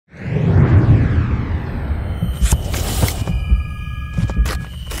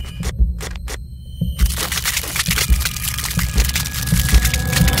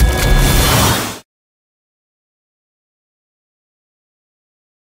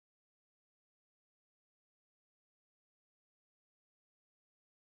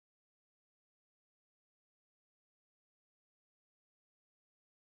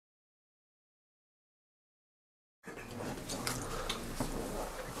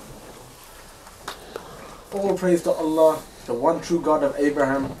All praise to Allah, the one true God of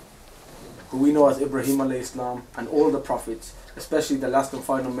Abraham, who we know as Ibrahim alayhi salam, and all the prophets, especially the last and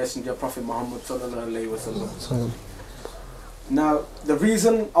final messenger, Prophet Muhammad sallallahu alayhi wasallam. Now, the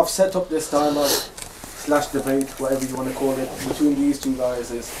reason I've set up this dialogue / debate, whatever you want to call it, between these two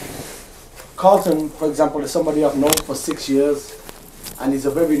guys is Carlton, for example, is somebody I've known for 6 years, and he's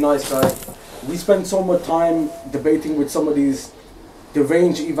a very nice guy. We spend so much time debating with some of these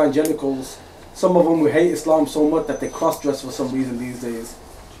deranged evangelicals, some of them who hate Islam so much that they cross-dress for some reason these days.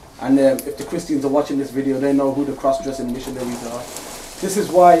 And if the Christians are watching this video, they know who the cross-dressing missionaries are. This is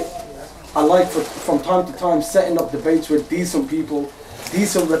why I like, from time to time, setting up debates with decent people,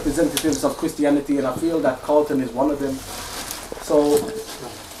 decent representatives of Christianity, and I feel that Carlton is one of them. So,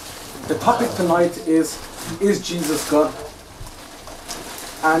 the topic tonight is Jesus God?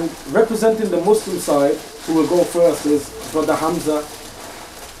 And representing the Muslim side, who will go first, is Brother Hamza.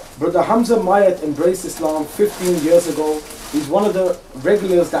 Brother Hamza Myatt embraced Islam 15 years ago. He's one of the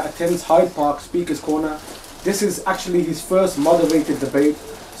regulars that attends Hyde Park Speaker's Corner. This is actually his first moderated debate,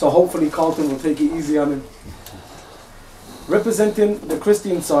 so hopefully Carlton will take it easy on him. Representing the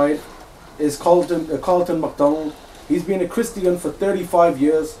Christian side is Carlton McDonald. He's been a Christian for 35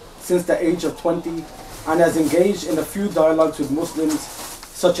 years, since the age of 20, and has engaged in a few dialogues with Muslims,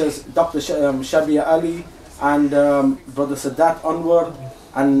 such as Dr. Shabia Ali and Brother Sadat Anwar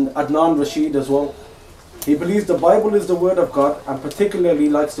and Adnan Rashid as well. He believes the Bible is the word of God and particularly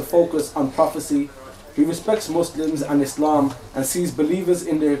likes to focus on prophecy. He respects Muslims and Islam and sees believers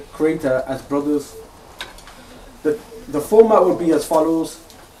in their Creator as brothers. The format will be as follows: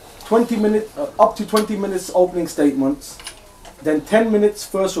 20 minutes, up to 20 minutes opening statements, then 10 minutes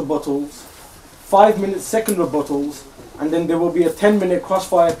first rebuttals, 5 minutes second rebuttals, and then there will be a 10-minute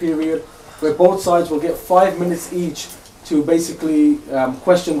crossfire period where both sides will get 5 minutes each to basically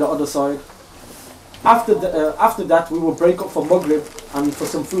question the other side. After that, we will break up for Maghrib and for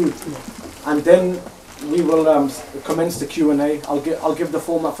some food, and then we will commence the Q&A. I'll give the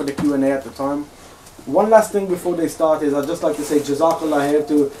format for the Q&A at the time. One last thing before they start is I'd just like to say Jazakallah here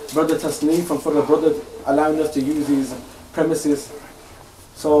to Brother Tasneef and for the brother allowing us to use these premises.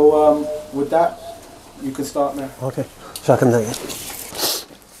 So with that, you can start now. Okay.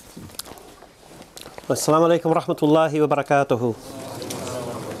 Assalamu alaikum wa rahmatullahi wa barakatuhu.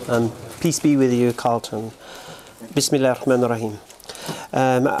 And peace be with you, Carlton. Bismillah ar-Rahman ar-Rahim.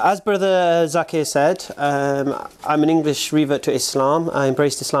 As Brother Zakir said, I'm an English revert to Islam. I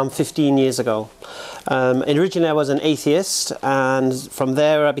embraced Islam 15 years ago. Originally I was an atheist, and from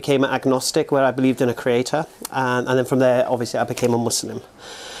there I became an agnostic, where I believed in a creator, and then from there obviously I became a Muslim.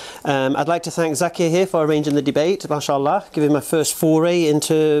 I'd like to thank Zakir here for arranging the debate, mashallah, giving my first foray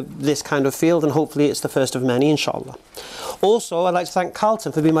into this kind of field, and hopefully it's the first of many, inshallah. Also, I'd like to thank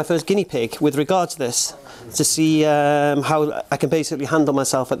Carlton for being my first guinea pig with regards to this, to see how I can basically handle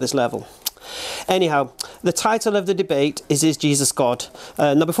myself at this level. Anyhow, the title of the debate is Jesus God?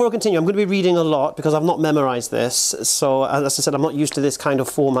 Now before I continue, I'm going to be reading a lot because I've not memorized this, so as I said, I'm not used to this kind of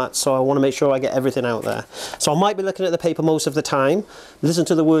format, so I want to make sure I get everything out there. So I might be looking at the paper most of the time, listen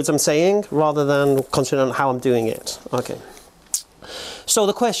to the words I'm saying rather than concentrate on how I'm doing it. Okay. So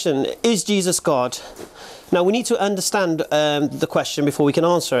the question, is Jesus God? Now we need to understand the question before we can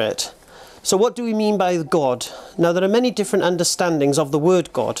answer it. So what do we mean by God? Now there are many different understandings of the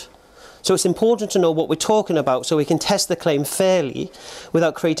word God. So it's important to know what we're talking about so we can test the claim fairly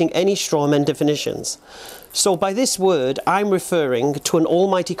without creating any straw man definitions. So by this word, I'm referring to an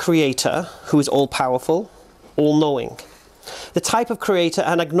almighty creator who is all-powerful, all-knowing. The type of creator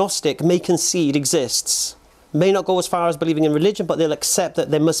an agnostic may concede exists. May not go as far as believing in religion, but they'll accept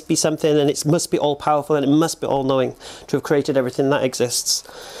that there must be something and it must be all-powerful and it must be all-knowing to have created everything that exists.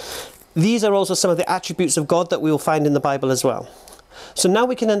 These are also some of the attributes of God that we will find in the Bible as well. So now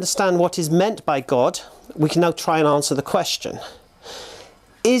we can understand what is meant by God. We can now try and answer the question.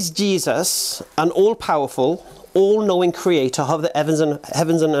 Is Jesus an all-powerful, all-knowing creator of the heavens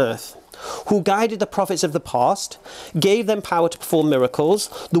and earth, who guided the prophets of the past, gave them power to perform miracles,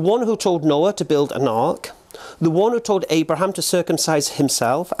 the one who told Noah to build an ark, the one who told Abraham to circumcise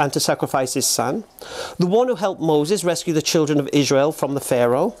himself and to sacrifice his son, the one who helped Moses rescue the children of Israel from the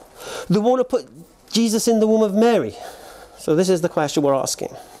Pharaoh, the one who put Jesus in the womb of Mary? So this is the question we're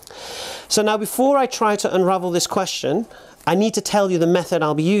asking. So now before I try to unravel this question, I need to tell you the method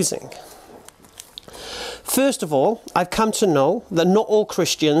I'll be using. First of all, I've come to know that not all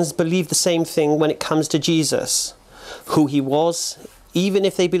Christians believe the same thing when it comes to Jesus, who he was. Even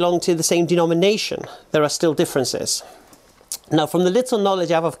if they belong to the same denomination, there are still differences. Now, from the little knowledge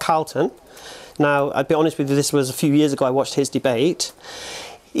I have of Carlton, now I'll be honest with you, this was a few years ago I watched his debate.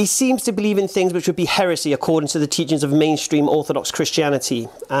 He seems to believe in things which would be heresy according to the teachings of mainstream Orthodox Christianity.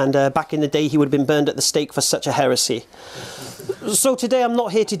 And back in the day, he would have been burned at the stake for such a heresy. So today, I'm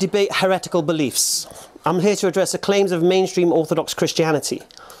not here to debate heretical beliefs. I'm here to address the claims of mainstream Orthodox Christianity.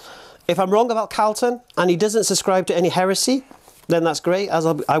 If I'm wrong about Carlton and he doesn't subscribe to any heresy, then that's great, as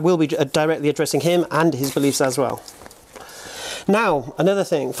I will be directly addressing him and his beliefs as well. Now, another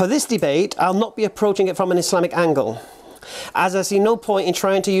thing. For this debate, I'll not be approaching it from an Islamic angle, as I see no point in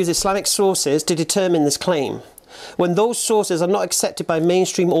trying to use Islamic sources to determine this claim, when those sources are not accepted by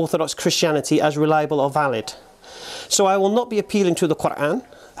mainstream Orthodox Christianity as reliable or valid. So I will not be appealing to the Quran,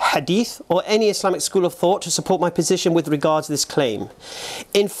 Hadith, or any Islamic school of thought to support my position with regards to this claim.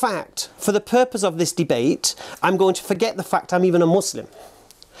 In fact, for the purpose of this debate, I'm going to forget the fact I'm even a Muslim.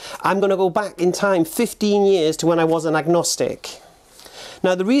 I'm going to go back in time 15 years to when I was an agnostic.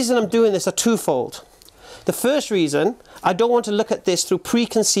 Now, the reason I'm doing this are twofold. The first reason, I don't want to look at this through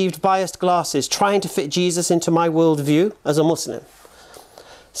preconceived biased glasses trying to fit Jesus into my worldview as a Muslim.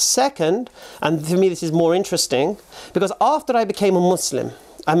 Second, and for me this is more interesting, because after I became a Muslim,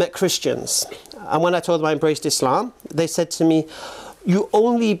 I met Christians, and when I told them I embraced Islam, they said to me, you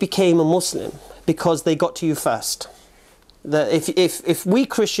only became a Muslim because they got to you first. That if we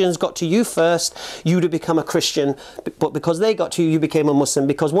Christians got to you first, you'd have become a Christian, but because they got to you, you became a Muslim,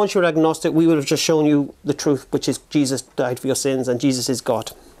 because once you're agnostic, we would have just shown you the truth, which is Jesus died for your sins and Jesus is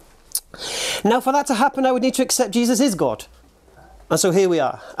God. Now, for that to happen, I would need to accept Jesus is God. And so here we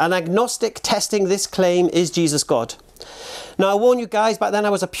are. An agnostic testing this claim, is Jesus God? Now, I warn you guys, back then I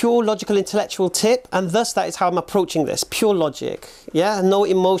was a pure logical intellectual tip, and thus that is how I'm approaching this. Pure logic. Yeah, no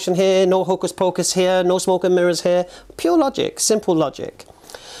emotion here, no hocus pocus here, no smoke and mirrors here. Pure logic, simple logic.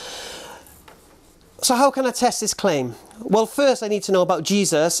 So how can I test this claim? Well, first I need to know about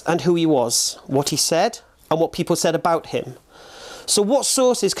Jesus and who he was, what he said, and what people said about him. So what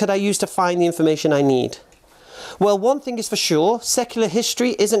sources could I use to find the information I need? Well, one thing is for sure, secular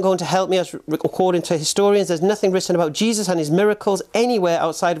history isn't going to help me, as according to historians, there's nothing written about Jesus and his miracles anywhere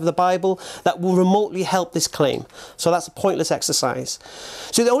outside of the Bible that will remotely help this claim. So that's a pointless exercise.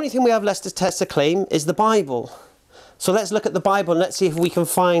 So the only thing we have left to test the claim is the Bible. So let's look at the Bible and let's see if we can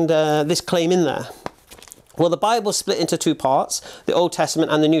find this claim in there. Well, the Bible's split into two parts, the Old Testament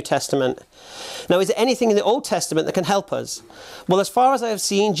and the New Testament. Now, is there anything in the Old Testament that can help us? Well, as far as I have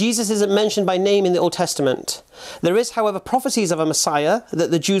seen, Jesus isn't mentioned by name in the Old Testament. There is, however, prophecies of a Messiah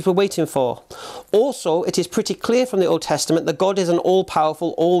that the Jews were waiting for. Also, it is pretty clear from the Old Testament that God is an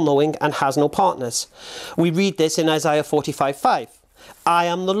all-powerful, all-knowing and has no partners. We read this in Isaiah 45:5. I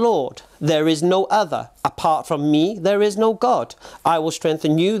am the Lord, there is no other. Apart from me, there is no God. I will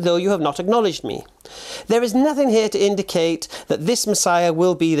strengthen you, though you have not acknowledged me. There is nothing here to indicate that this Messiah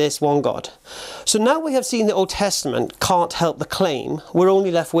will be this one God. So now we have seen the Old Testament can't help the claim. We're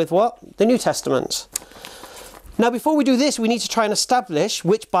only left with what? The New Testament. Now, before we do this, we need to try and establish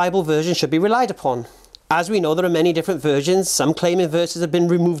which Bible version should be relied upon. As we know, there are many different versions. Some claiming verses have been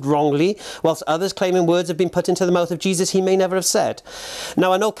removed wrongly, whilst others claiming words have been put into the mouth of Jesus he may never have said.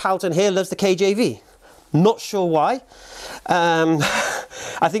 Now, I know Carlton here loves the KJV. Not sure why.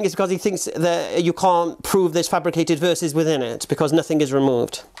 I think it's because he thinks that you can't prove there's fabricated verses within it, because nothing is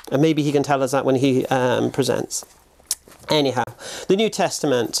removed. And maybe he can tell us that when he presents. Anyhow, the New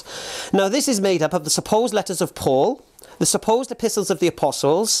Testament. Now, this is made up of the supposed letters of Paul, the supposed epistles of the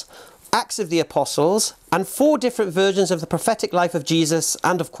apostles, Acts of the Apostles, and 4 different versions of the prophetic life of Jesus,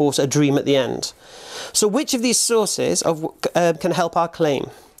 and of course a dream at the end. So which of these sources can help our claim?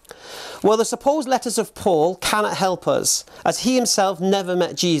 Well, the supposed letters of Paul cannot help us, as he himself never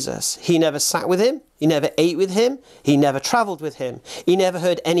met Jesus. He never sat with him, he never ate with him, he never travelled with him, he never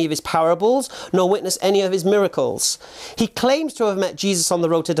heard any of his parables, nor witnessed any of his miracles. He claims to have met Jesus on the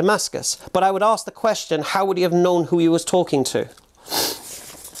road to Damascus, but I would ask the question, how would he have known who he was talking to?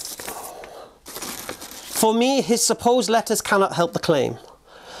 For me, his supposed letters cannot help the claim.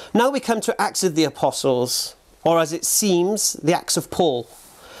 Now we come to Acts of the Apostles, or as it seems, the Acts of Paul.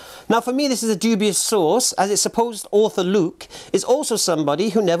 Now for me, this is a dubious source, as its supposed author Luke is also somebody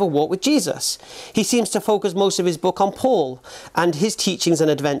who never walked with Jesus. He seems to focus most of his book on Paul and his teachings and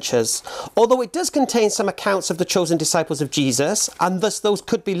adventures, although it does contain some accounts of the chosen disciples of Jesus, and thus those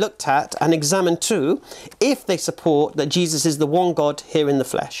could be looked at and examined too, if they support that Jesus is the one God here in the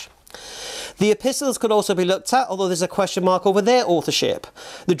flesh. The epistles could also be looked at, although there's a question mark over their authorship.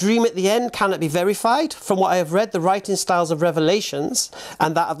 The dream at the end cannot be verified. From what I have read, the writing styles of Revelations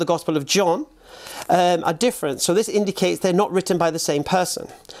and that of the Gospel of John are different, so this indicates they're not written by the same person.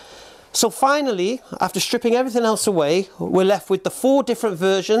 So finally, after stripping everything else away, we're left with the 4 different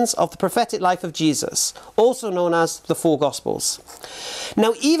versions of the prophetic life of Jesus, also known as the 4 Gospels.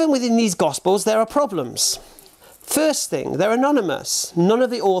 Now, even within these Gospels, there are problems. First thing, they're anonymous. None of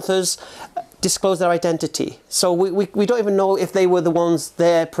the authors disclose their identity. So we don't even know if they were the ones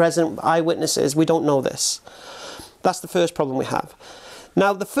there present, eyewitnesses. We don't know this. That's the first problem we have.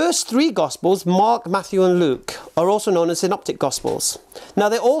 Now, the first 3 Gospels, Mark, Matthew and Luke, are also known as Synoptic Gospels. Now,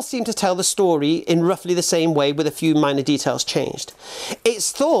 they all seem to tell the story in roughly the same way with a few minor details changed.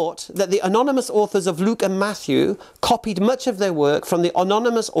 It's thought that the anonymous authors of Luke and Matthew copied much of their work from the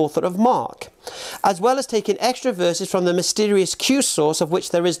anonymous author of Mark, as well as taking extra verses from the mysterious Q source of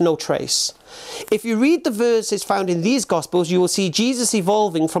which there is no trace. If you read the verses found in these Gospels, you will see Jesus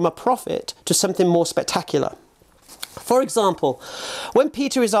evolving from a prophet to something more spectacular. For example, when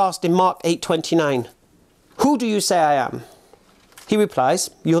Peter is asked in Mark 8:29, "Who do you say I am?" he replies,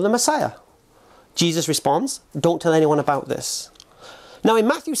 "You're the Messiah." Jesus responds, "Don't tell anyone about this." Now in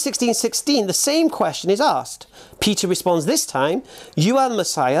Matthew 16:16, the same question is asked. Peter responds this time, "You are the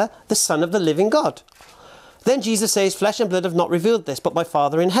Messiah, the Son of the living God." Then Jesus says, "Flesh and blood have not revealed this, but my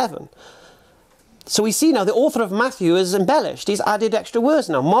Father in heaven." So we see now the author of Matthew has embellished. He's added extra words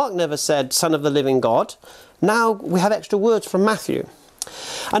now. Mark never said Son of the living God. Now we have extra words from Matthew.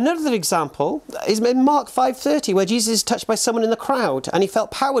 Another example is in Mark 5:30, where Jesus is touched by someone in the crowd and he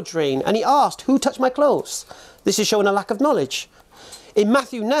felt power drain and he asked, "Who touched my clothes?" This is showing a lack of knowledge. In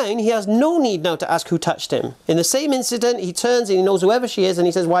Matthew 9, he has no need now to ask who touched him. In the same incident, he turns and he knows whoever she is and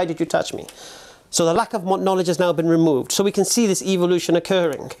he says, "Why did you touch me?" So the lack of knowledge has now been removed. So we can see this evolution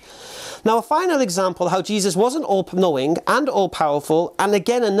occurring. Now, a final example how Jesus wasn't all-knowing and all-powerful, and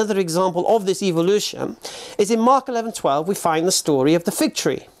again another example of this evolution, is in Mark 11:12 we find the story of the fig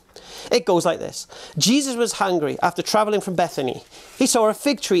tree. It goes like this. Jesus was hungry after travelling from Bethany. He saw a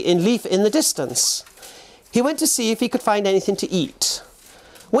fig tree in leaf in the distance. He went to see if he could find anything to eat.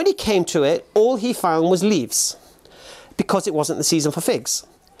 When he came to it, all he found was leaves, because it wasn't the season for figs.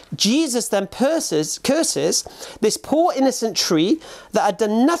 Jesus then curses this poor innocent tree that had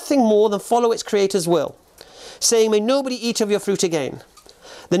done nothing more than follow its creator's will, saying, "May nobody eat of your fruit again."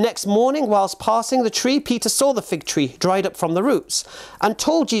 The next morning, whilst passing the tree, Peter saw the fig tree dried up from the roots and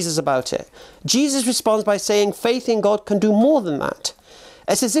told Jesus about it. Jesus responds by saying, "Faith in God can do more than that."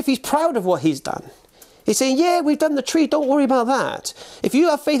 It's as if he's proud of what he's done. He's saying, "Yeah, we've done the tree, don't worry about that. If you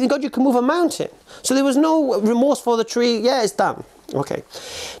have faith in God, you can move a mountain." So there was no remorse for the tree. Yeah, it's done. Okay.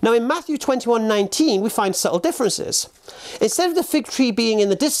 Now in Matthew 21:19, we find subtle differences. Instead of the fig tree being in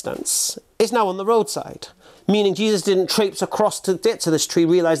the distance, it's now on the roadside. Meaning Jesus didn't traipse across to get to this tree,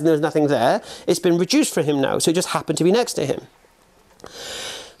 realizing there was nothing there. It's been reduced for him now, so it just happened to be next to him.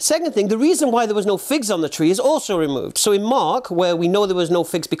 Second thing, the reason why there was no figs on the tree is also removed. So in Mark, where we know there was no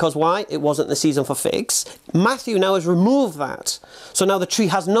figs because why? It wasn't the season for figs. Matthew now has removed that. So now the tree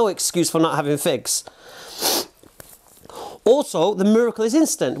has no excuse for not having figs. Also, the miracle is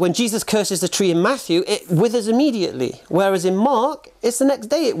instant. When Jesus curses the tree in Matthew, it withers immediately. Whereas in Mark, it's the next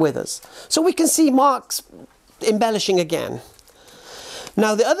day it withers. So we can see Mark's embellishing again.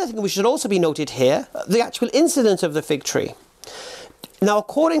 Now, the other thing which should also be noted here, the actual incident of the fig tree. Now,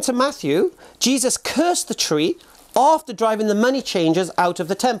 according to Matthew, Jesus cursed the tree after driving the money changers out of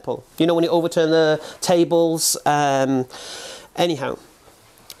the temple. You know, when he overturned the tables. Anyhow,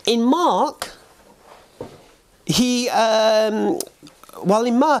 in Mark,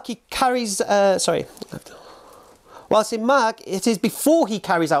 whilst in Mark, it is before he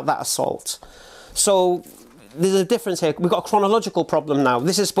carries out that assault. So there's a difference here. We've got a chronological problem now.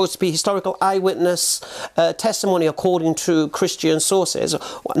 This is supposed to be historical eyewitness testimony according to Christian sources.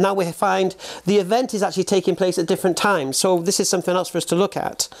 Now we find the event is actually taking place at different times. So this is something else for us to look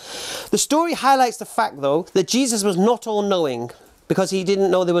at. The story highlights the fact, though, that Jesus was not all-knowing, because he didn't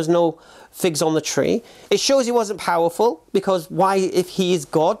know there was no figs on the tree. It shows he wasn't powerful, because why, if he is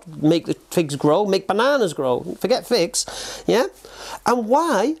God, make the figs grow, make bananas grow, forget figs, yeah? And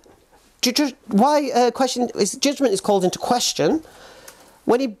why judgment is called into question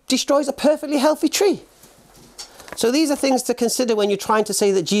when he destroys a perfectly healthy tree? So these are things to consider when you're trying to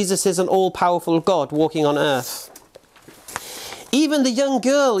say that Jesus is an all-powerful God walking on earth. Even the young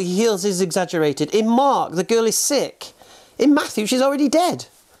girl he heals is exaggerated. In Mark, the girl is sick. In Matthew, she's already dead.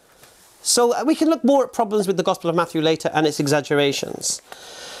 So we can look more at problems with the Gospel of Matthew later and its exaggerations.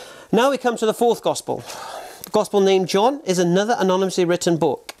 Now we come to the 4th Gospel. The Gospel named John is another anonymously written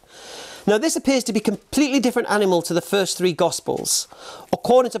book. Now this appears to be a completely different animal to the first 3 Gospels.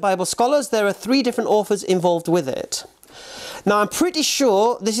 According to Bible scholars, there are 3 different authors involved with it. Now I'm pretty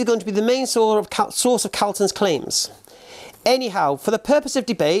sure this is going to be the main source of Carlton's claims. Anyhow, for the purpose of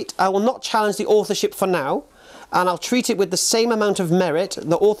debate, I will not challenge the authorship for now, and I'll treat it with the same amount of merit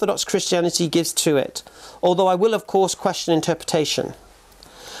that Orthodox Christianity gives to it, although I will of course question interpretation.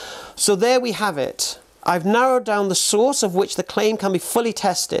 So there we have it. I've narrowed down the source of which the claim can be fully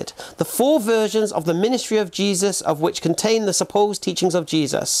tested, the 4 versions of the ministry of Jesus of which contain the supposed teachings of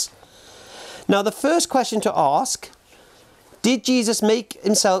Jesus. Now the first question to ask: Did Jesus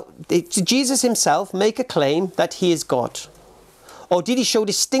himself make a claim that he is God? Or did he show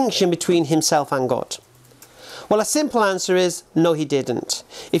distinction between himself and God? Well, a simple answer is no, he didn't.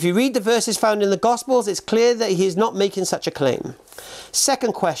 If you read the verses found in the Gospels, it's clear that he is not making such a claim.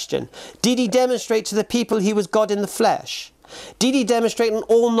 Second question: did he demonstrate to the people he was God in the flesh? Did he demonstrate an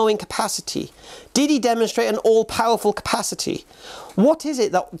all-knowing capacity? Did he demonstrate an all-powerful capacity? What is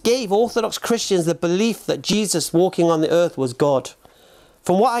it that gave Orthodox Christians the belief that Jesus walking on the earth was God?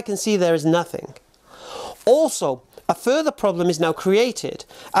 From what I can see, there is nothing. Also, a further problem is now created,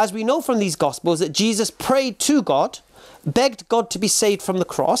 as we know from these Gospels that Jesus prayed to God, begged God to be saved from the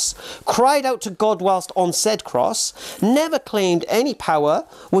cross, cried out to God whilst on said cross, never claimed any power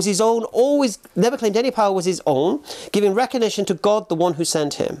was his own, giving recognition to God, the one who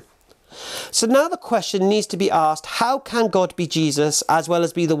sent him. So now the question needs to be asked: how can God be Jesus as well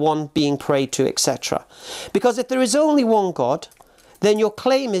as be the one being prayed to, etc.? Because if there is only one God, then your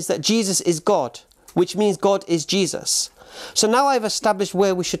claim is that Jesus is God, which means God is Jesus. So now I've established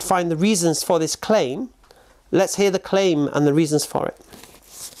where we should find the reasons for this claim. Let's hear the claim and the reasons for it.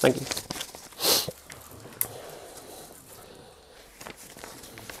 Thank you.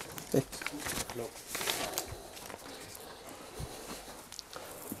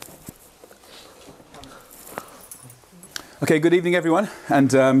 Okay, good evening everyone,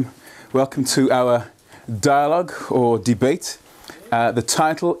 and welcome to our dialogue or debate. The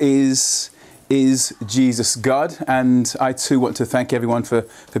title is Jesus God? And I too want to thank everyone for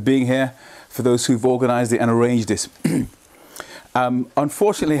being here, for those who've organised it and arranged this.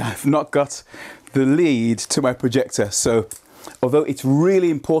 Unfortunately, I've not got the lead to my projector, so although it's really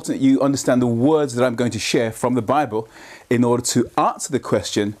important that you understand the words that I'm going to share from the Bible in order to answer the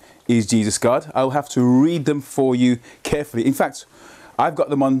question, is Jesus God? I'll have to read them for you carefully. In fact, I've got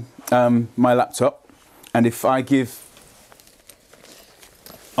them on my laptop, and if I give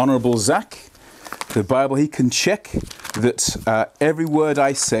Honourable Zach the Bible, he can check that every word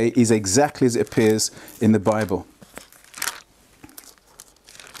I say is exactly as it appears in the Bible.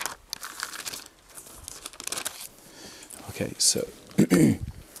 Okay, so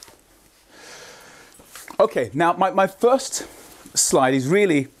okay, now my first slide is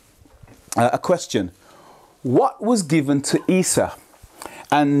really a question. What was given to Isa?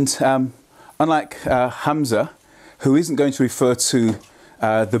 And unlike Hamza, who isn't going to refer to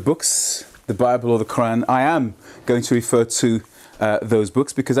the books, the Bible or the Quran, I am going to refer to those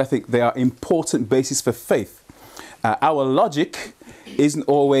books because I think they are important basis for faith. Our logic isn't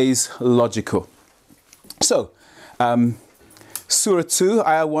always logical. So, Surah 2,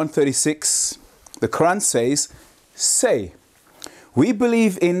 Ayah 136, the Quran says, "Say, we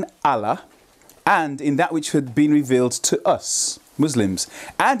believe in Allah and in that which had been revealed to us, Muslims,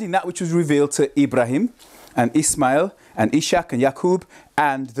 and in that which was revealed to Ibrahim and Ismail and Ishaq and Yaqub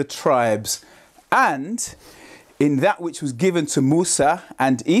and the tribes, and in that which was given to Musa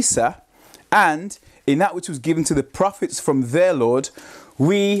and Isa, and in that which was given to the prophets from their Lord.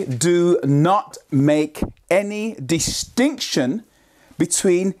 We do not make any distinction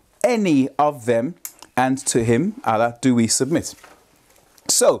between any of them, and to him, Allah, do we submit."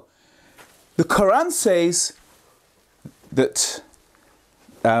 So, the Quran says that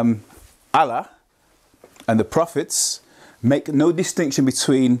Allah and the prophets make no distinction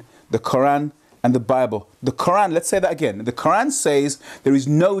between the Quran and the Bible. The Quran, let's say that again. The Quran says there is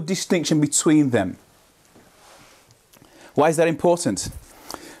no distinction between them. Why is that important?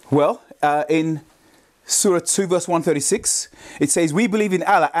 Well, in Surah 2 verse 136, it says, "We believe in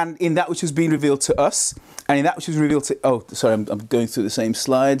Allah and in that which has been revealed to us, and in that which was revealed to..." Oh, sorry, I'm going through the same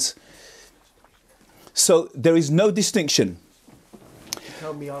slides. So there is no distinction.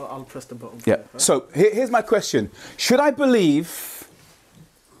 Tell me, I'll press the button. Yeah. Right? So here's my question. Should I believe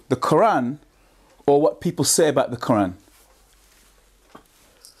the Quran or what people say about the Quran?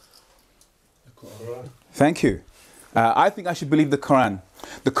 The Quran. Thank you. I think I should believe the Quran.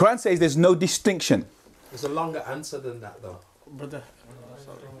 The Quran says there's no distinction. There's a longer answer than that, though. Brother,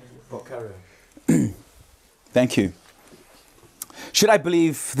 But carry on. Thank you. Should I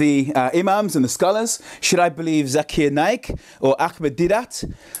believe the Imams and the scholars? Should I believe Zakir Naik or Ahmed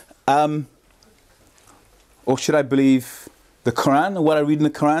Didat? Or should I believe the Quran or what I read in the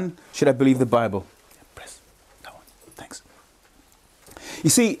Quran? Should I believe the Bible? Press that one. Thanks. You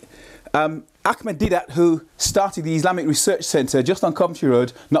see, Ahmadiyya, who started the Islamic Research Centre just on Coventry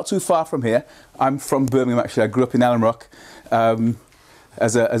Road, not too far from here. I'm from Birmingham, actually. I grew up in Allen Rock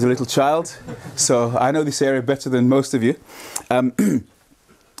as a little child, so I know this area better than most of you.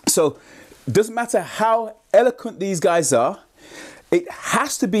 So, it doesn't matter how eloquent these guys are, it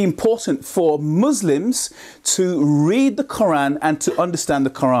has to be important for Muslims to read the Quran and to understand the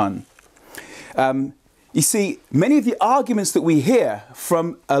Quran. You see, many of the arguments that we hear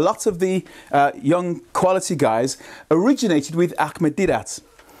from a lot of the young quality guys originated with Ahmadiyya.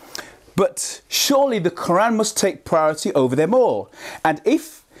 But surely the Quran must take priority over them all. And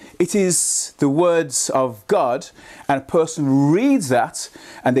if it is the words of God and a person reads that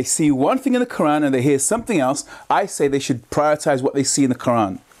and they see one thing in the Quran and they hear something else, I say they should prioritize what they see in the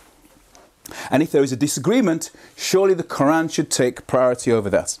Quran. And if there is a disagreement, surely the Quran should take priority over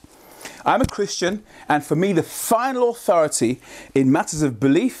that. I'm a Christian, and for me the final authority in matters of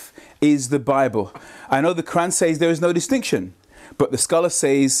belief is the Bible. I know the Quran says there is no distinction, but the scholar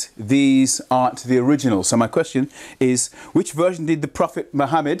says these aren't the original. So my question is, which version did the Prophet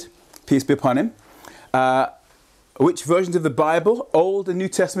Muhammad, peace be upon him, which versions of the Bible, Old and New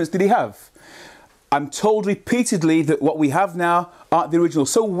Testaments, did he have? I'm told repeatedly that what we have now aren't the original.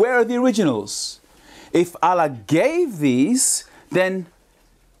 So where are the originals? If Allah gave these, then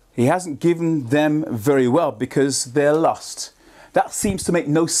He hasn't given them very well because they're lost. That seems to make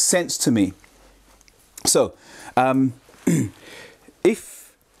no sense to me. So,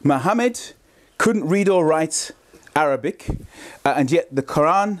 if Muhammad couldn't read or write Arabic, and yet the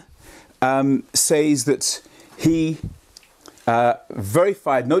Quran says that he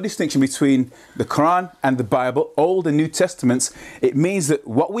verified no distinction between the Quran and the Bible, Old and New Testaments, it means that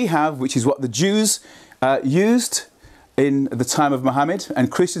what we have, which is what the Jews used in the time of Muhammad,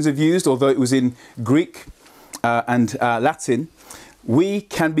 and Christians have used, although it was in Greek and Latin, we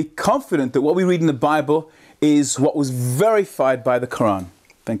can be confident that what we read in the Bible is what was verified by the Quran.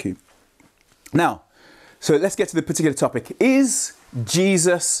 Thank you. Now, so let's get to the particular topic. Is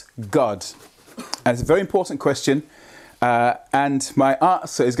Jesus God? And it's a very important question, and my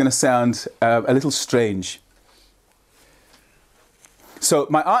answer is going to sound a little strange. So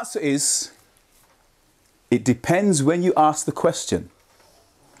my answer is, it depends when you ask the question.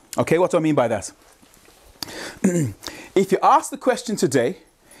 Okay, what do I mean by that? If you ask the question today,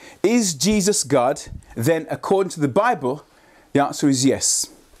 is Jesus God? Then according to the Bible, the answer is yes.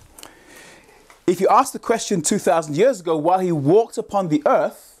 If you ask the question 2,000 years ago while he walked upon the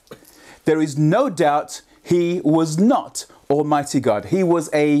earth, there is no doubt he was not Almighty God. He was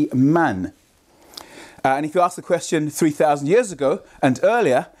a man. And if you ask the question 3,000 years ago and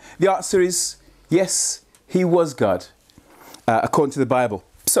earlier, the answer is yes, he was God, according to the Bible.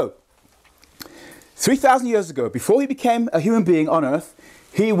 So, 3,000 years ago, before he became a human being on earth,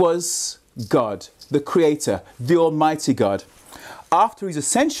 he was God, the Creator, the Almighty God. After his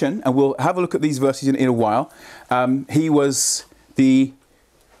ascension, and we'll have a look at these verses in a while, he was the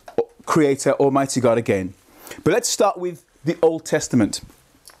Creator, Almighty God again. But let's start with the Old Testament.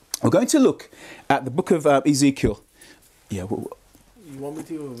 We're going to look at the book of Ezekiel. Yeah. You want me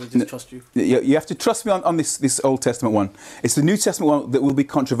to, or we just trust you? You have to trust me on this Old Testament one. It's the New Testament one that will be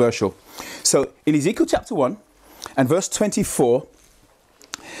controversial. So in Ezekiel chapter 1 and verse 24,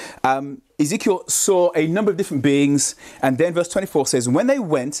 Ezekiel saw a number of different beings, and then verse 24 says, when they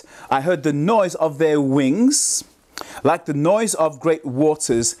went, I heard the noise of their wings, like the noise of great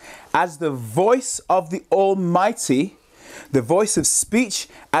waters, as the voice of the Almighty, the voice of speech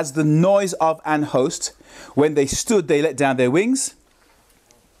as the noise of an host. When they stood, they let down their wings.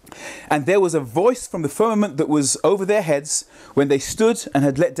 And there was a voice from the firmament that was over their heads when they stood and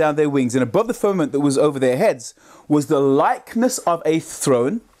had let down their wings. And above the firmament that was over their heads was the likeness of a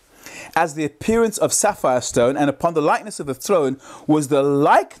throne, as the appearance of sapphire stone. And upon the likeness of the throne was the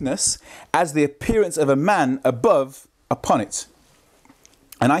likeness as the appearance of a man above upon it.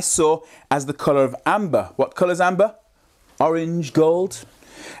 And I saw as the colour of amber. What colour is amber? Orange, gold.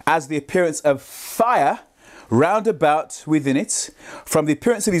 As the appearance of fire round about within it, from the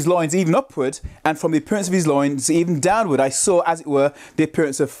appearance of his loins even upward, and from the appearance of his loins even downward, I saw, as it were, the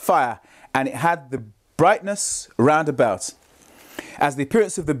appearance of fire, and it had the brightness round about. As the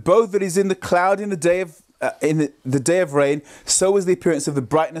appearance of the bow that is in the cloud in the day of rain, so was the appearance of the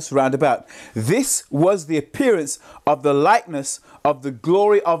brightness round about. This was the appearance of the likeness of the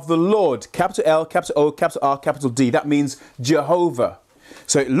glory of the Lord. Capital L, capital O, capital R, capital D. That means Jehovah.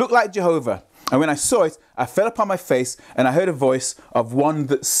 So it looked like Jehovah. And when I saw it, I fell upon my face, and I heard a voice of one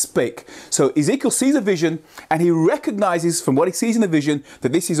that spake. So Ezekiel sees a vision, and he recognizes from what he sees in the vision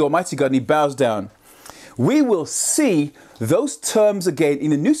that this is Almighty God, and he bows down. we will see those terms again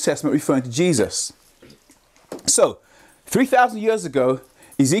in the New Testament referring to Jesus. So, 3,000 years ago,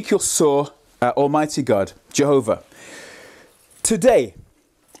 Ezekiel saw Almighty God, Jehovah. Today,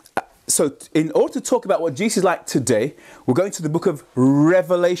 so in order to talk about what Jesus is like today, we're going to the book of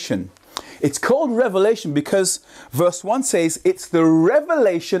Revelation. It's called Revelation because verse 1 says it's the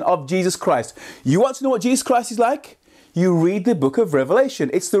revelation of Jesus Christ. You want to know what Jesus Christ is like? You read the book of Revelation.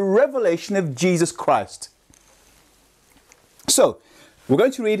 It's the revelation of Jesus Christ. So, we're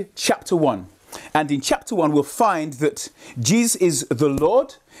going to read chapter 1. And in chapter 1, we'll find that Jesus is the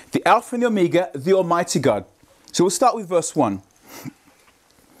Lord, the Alpha and the Omega, the Almighty God. So we'll start with verse 1.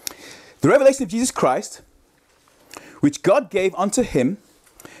 The revelation of Jesus Christ, which God gave unto him,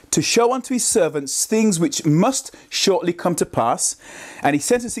 to show unto his servants things which must shortly come to pass. And he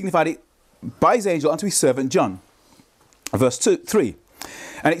sent and signified it by his angel unto his servant John. Verse 3.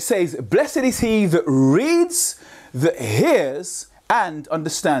 And it says, blessed is he that reads, that hears, and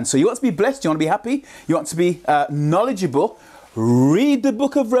understands. So you want to be blessed, you want to be happy, you want to be knowledgeable. Read the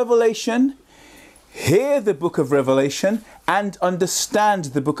book of Revelation, hear the book of Revelation, and understand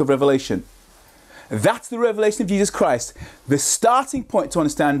the book of Revelation. That's the revelation of Jesus Christ. The starting point to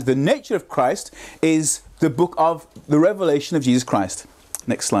understand the nature of Christ is the book of the revelation of Jesus Christ.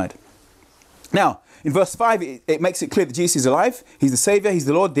 Next slide. Now, in verse 5, it makes it clear that Jesus is alive. He's the Saviour, he's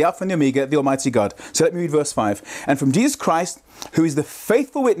the Lord, the Alpha and the Omega, the Almighty God. So let me read verse 5. And from Jesus Christ, who is the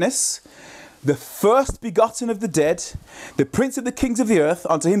faithful witness, the first begotten of the dead, the Prince of the kings of the earth,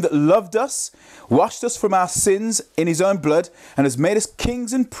 unto him that loved us, washed us from our sins in his own blood, and has made us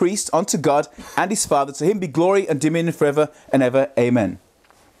kings and priests unto God and his Father. To him be glory and dominion forever and ever. Amen.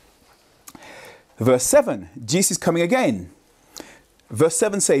 Verse 7, Jesus is coming again. Verse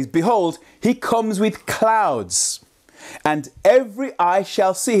 7 says, behold, he comes with clouds, and every eye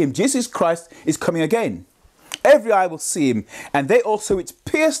shall see him. Jesus Christ is coming again. Every eye will see him, and they also which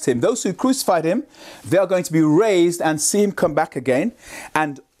pierced him, those who crucified him, they are going to be raised and see him come back again.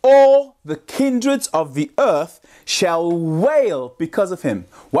 And all the kindreds of the earth shall wail because of him.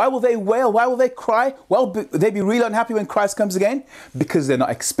 Why will they wail? Why will they cry? Well, they be really unhappy when Christ comes again? Because they're not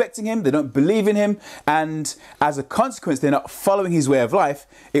expecting him, they don't believe in him, and as a consequence, they're not following his way of life.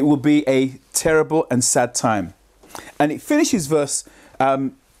 It will be a terrible and sad time. And it finishes verse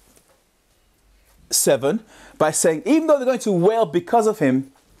 7 by saying, even though they're going to wail because of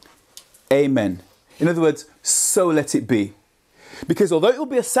him, amen. In other words, so let it be. Because although it will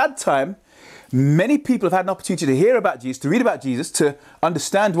be a sad time, many people have had an opportunity to hear about Jesus, to read about Jesus, to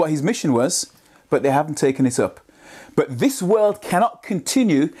understand what his mission was, but they haven't taken it up. But this world cannot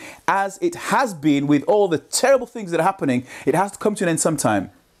continue as it has been with all the terrible things that are happening. It has to come to an end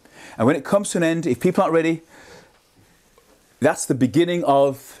sometime. And when it comes to an end, if people aren't ready, that's the beginning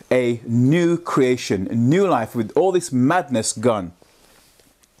of a new creation, a new life with all this madness gone.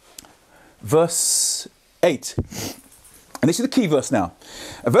 Verse 8. And this is the key verse now.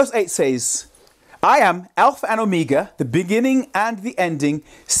 Verse 8 says, I am Alpha and Omega, the beginning and the ending,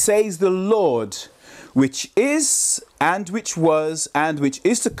 says the Lord, which is and which was and which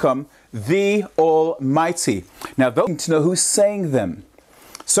is to come, the Almighty. Now, those need to know who's saying them.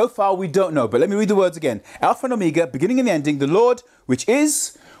 So far, we don't know, but let me read the words again. Alpha and Omega, beginning and the ending, the Lord, which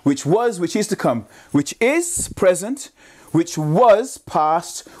is, which was, which is to come, which is present, which was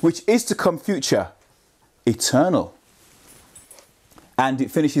past, which is to come future, eternal. And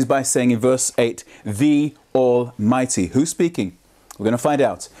it finishes by saying in verse 8, the Almighty. Who's speaking? We're going to find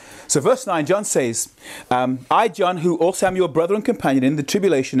out. So verse 9, John says, I, John, who also am your brother and companion in the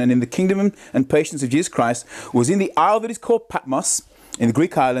tribulation and in the kingdom and patience of Jesus Christ, was in the isle that is called Patmos, in the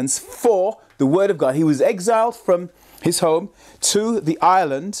Greek islands, for the word of God. He was exiled from his home to the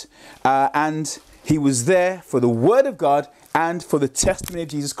island, and he was there for the word of God and for the testimony of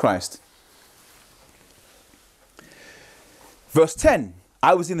Jesus Christ. Verse 10,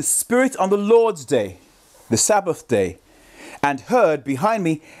 I was in the Spirit on the Lord's day, the Sabbath day, and heard behind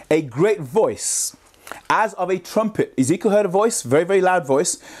me a great voice, as of a trumpet. Ezekiel heard a voice, very, very loud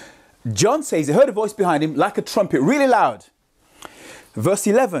voice. John says he heard a voice behind him like a trumpet, really loud. Verse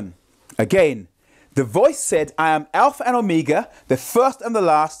 11, again, the voice said, I am Alpha and Omega, the first and the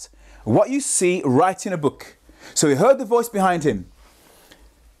last. What you see, write in a book. So he heard the voice behind him.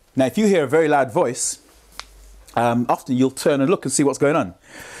 Now, if you hear a very loud voice, often you'll turn and look and see what's going on.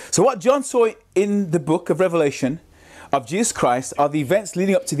 So what John saw in the book of Revelation of Jesus Christ are the events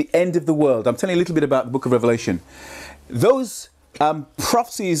leading up to the end of the world. I'm telling you a little bit about the book of Revelation. Those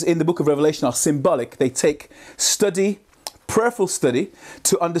prophecies in the book of Revelation are symbolic. They take study, prayerful study,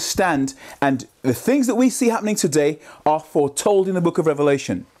 to understand, and the things that we see happening today are foretold in the book of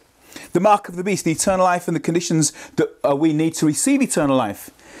Revelation. the mark of the beast, the eternal life, and the conditions that we need to receive eternal life.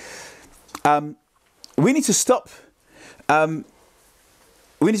 We need to stop.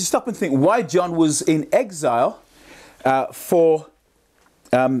 We need to stop and think why John was in exile for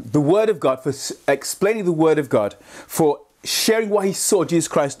the Word of God, for explaining the Word of God, for sharing what he saw Jesus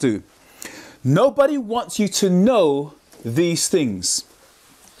Christ do. Nobody wants you to know these things.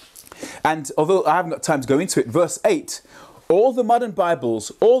 And although I haven't got time to go into it, verse 8, all the modern Bibles,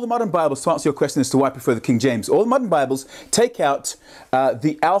 to answer your question as to why I prefer the King James, all the modern Bibles take out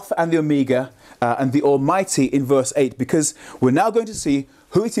the Alpha and the Omega and the Almighty in verse 8, because we're now going to see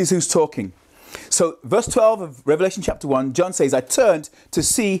who it is who's talking. So verse 12 of Revelation chapter 1, John says, I turned to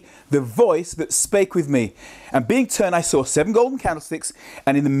see the voice that spake with me. And being turned, I saw 7 golden candlesticks,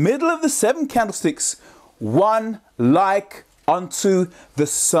 and in the middle of the 7 candlesticks, one like unto the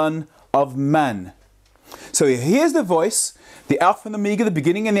Son of Man. So here's the voice, the Alpha and the Omega, the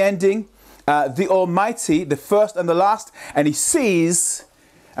beginning and the ending, the Almighty, the first and the last. And he sees,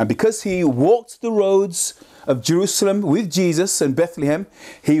 and because he walked the roads of Jerusalem with Jesus and Bethlehem,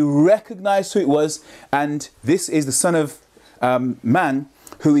 he recognized who it was, and this is the Son of Man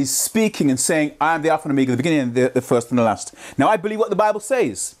who is speaking and saying, I am the Alpha and Omega, the beginning and the first and the last. Now I believe what the Bible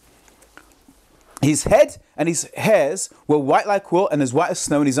says. His head and his hairs were white like wool and as white as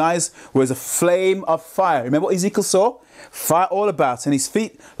snow, and his eyes were as a flame of fire. Remember what Ezekiel saw? Fire all about, and his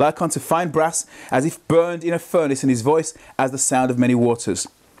feet like unto fine brass, as if burned in a furnace, and his voice as the sound of many waters.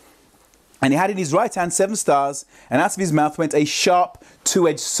 And he had in his right hand 7 stars, and out of his mouth went a sharp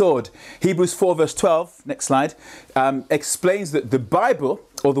two-edged sword. Hebrews 4 verse 12, next slide, explains that the Bible,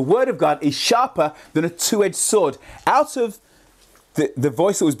 or the Word of God, is sharper than a two-edged sword. Out of the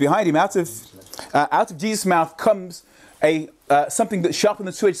voice that was behind him, out of Jesus' mouth comes something that's sharper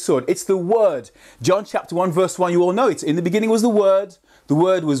than a two-edged sword. It's the Word. John chapter 1 verse 1, you all know it. In the beginning was the Word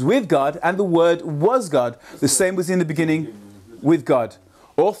was with God, and the Word was God. The same was in the beginning with God.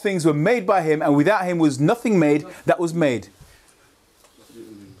 All things were made by him, and without him was nothing made that was made.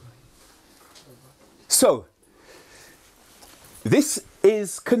 So, this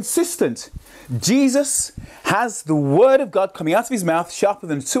is consistent. Jesus has the Word of God coming out of his mouth, sharper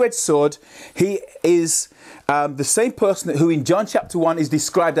than a two-edged sword. He is the same person who in John chapter 1 is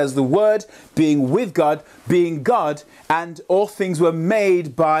described as the Word, being with God, being God, and all things were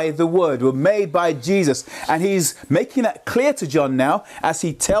made by the Word, were made by Jesus. And he's making that clear to John now as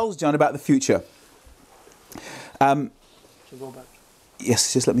he tells John about the future.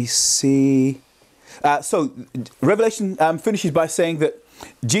 Yes, just let me see. So Revelation finishes by saying that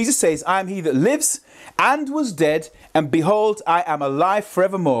Jesus says, I am he that lives and was dead, and behold, I am alive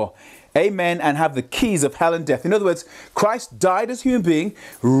forevermore. Amen, and have the keys of hell and death. In other words, Christ died as a human being,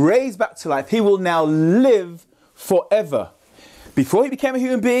 raised back to life. He will now live forever. Before he became a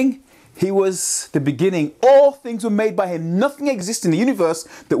human being, he was the beginning. All things were made by him. Nothing exists in the universe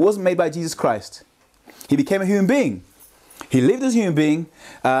that wasn't made by Jesus Christ. He became a human being. He lived as a human being,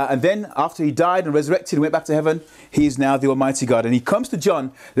 and then after he died and resurrected and went back to heaven, he is now the Almighty God. And he comes to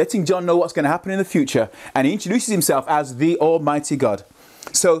John, letting John know what's going to happen in the future, and he introduces himself as the Almighty God.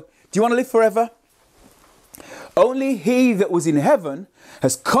 So, do you want to live forever? Only he that was in heaven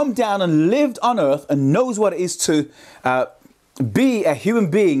has come down and lived on earth and knows what it is to be a human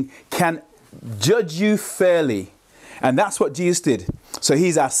being can judge you fairly. And that's what Jesus did. So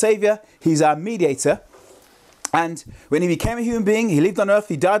he's our Saviour, he's our mediator. And when he became a human being, he lived on earth,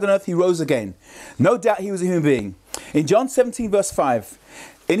 he died on earth, he rose again. No doubt he was a human being. In John 17 verse 5,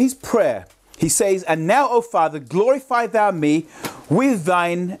 in his prayer, he says, and now, O Father, glorify thou me with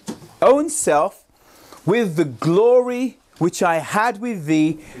thine own self, with the glory which I had with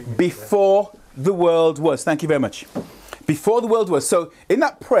thee before the world was. Thank you very much. Before the world was. So in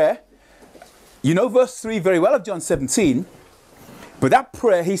that prayer, you know verse 3 very well of John 17, but that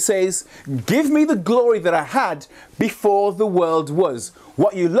prayer he says, give me the glory that I had before the world was.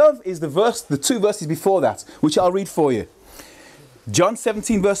 What you love is the 2 verses before that, which I'll read for you. John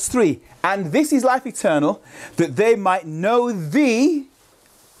 17 verse 3, and this is life eternal, that they might know thee,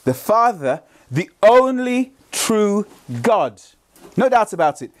 the Father, the only true God. No doubt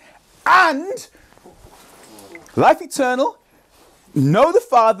about it. And life eternal, know the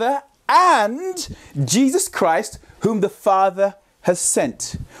Father, and Jesus Christ, whom the Father has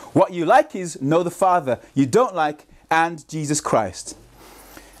sent. What you like is know the Father. You don't like and Jesus Christ.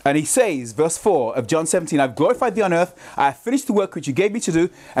 And he says, verse 4 of John 17, I've glorified thee on earth, I have finished the work which you gave me to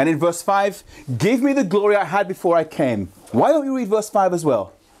do. And in verse 5, give me the glory I had before I came. Why don't we read verse 5 as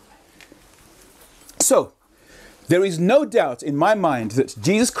well? So, there is no doubt in my mind that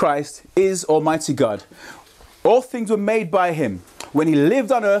Jesus Christ is Almighty God. All things were made by him. when he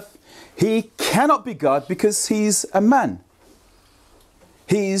lived on earth, he cannot be God because he's a man.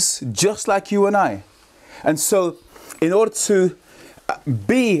 He's just like you and I. And so in order to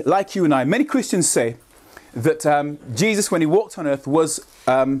be like you and I, many Christians say that Jesus, when he walked on earth, was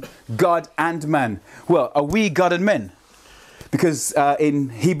God and man. Well, are we God and men? Because in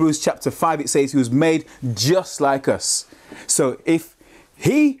Hebrews chapter 5, it says he was made just like us. So if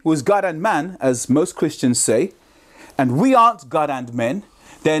he was God and man, as most Christians say, and we aren't God and men,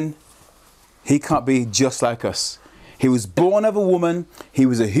 then he can't be just like us. He was born of a woman, he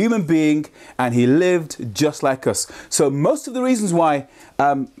was a human being, and he lived just like us. So most of the reasons why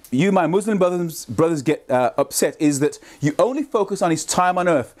you, my Muslim brothers get upset is that you only focus on his time on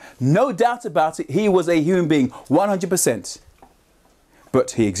earth. No doubt about it, he was a human being, 100%.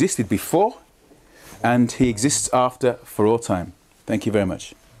 But he existed before, and he exists after for all time. Thank you very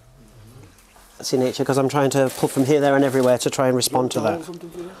much. That's in nature, because I'm trying to pull from here, there and everywhere to try and respond to that.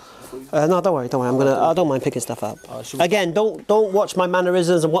 No, don't worry. I don't mind picking stuff up. Again, don't watch my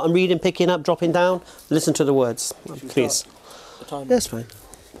mannerisms and what I'm reading, picking up, dropping down. Listen to the words, please. That's fine.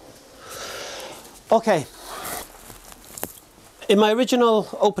 Okay. In my original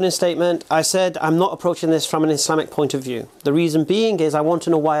opening statement, I said I'm not approaching this from an Islamic point of view. The reason being is I want to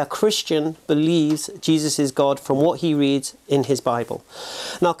know why a Christian believes Jesus is God from what he reads in his Bible.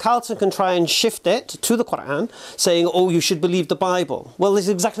 Now, Carlton can try and shift it to the Quran, saying, oh, you should believe the Bible. Well, this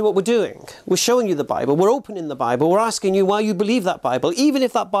is exactly what we're doing. We're showing you the Bible. We're opening the Bible. We're asking you why you believe that Bible, even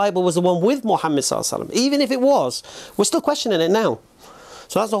if that Bible was the one with Muhammad sallallahu alaihi wasallam. Even if it was, we're still questioning it now.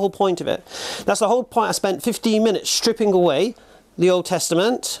 So that's the whole point of it. That's the whole point. I spent 15 minutes stripping away the Old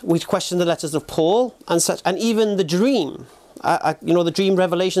Testament. We questioned the letters of Paul and such, and even the dream. You know, the dream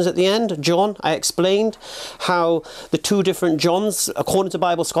revelations at the end, John, I explained how the two different Johns, according to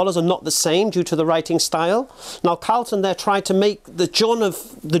Bible scholars, are not the same due to the writing style. Now, Carlton there tried to make the John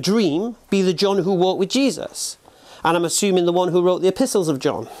of the dream be the John who walked with Jesus. And I'm assuming the one who wrote the epistles of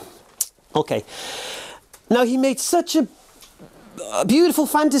John. Okay. Now, he made such a beautiful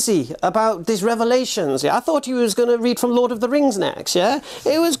fantasy about these revelations. Yeah, I thought he was going to read from Lord of the Rings next. Yeah,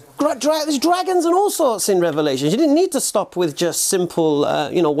 it was there's dragons and all sorts in Revelations. You didn't need to stop with just simple,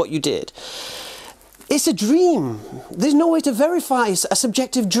 you know, what you did. It's a dream. There's no way to verify a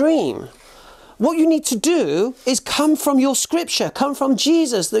subjective dream. What you need to do is come from your scripture, come from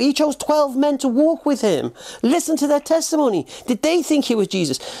Jesus. He chose 12 men to walk with him. Listen to their testimony. Did they think he was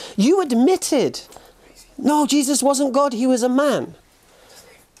Jesus? You admitted, no, Jesus wasn't God, he was a man.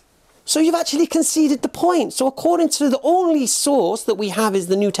 So you've actually conceded the point. So according to the only source that we have is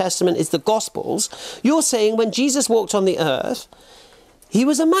the New Testament, is the Gospels, you're saying when Jesus walked on the earth, he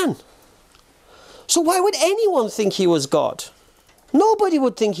was a man. So why would anyone think he was God? Nobody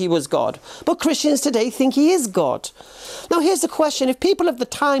would think he was God. But Christians today think he is God. Now here's the question. If people of the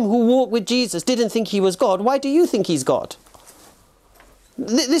time who walked with Jesus didn't think he was God, why do you think he's God?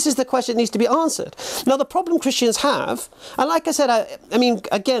 This is the question that needs to be answered. Now, the problem Christians have, and like I said, I mean,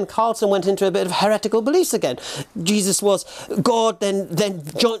 again, Carlton went into a bit of heretical beliefs again. Jesus was God, then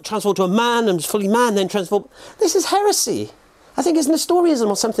John transformed to a man and was fully man, then transformed. This is heresy. I think it's Nestorianism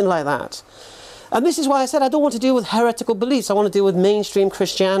or something like that. And this is why I said I don't want to deal with heretical beliefs. I want to deal with mainstream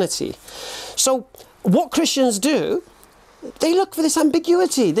Christianity. So what Christians do, they look for this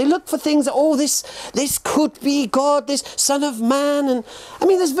ambiguity. They look for things that, oh, this could be God, this Son of Man. And I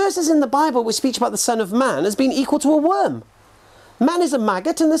mean, there's verses in the Bible which speak about the Son of Man as being equal to a worm. Man is a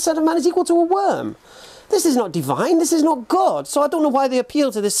maggot and the Son of Man is equal to a worm. This is not divine. This is not God. So I don't know why they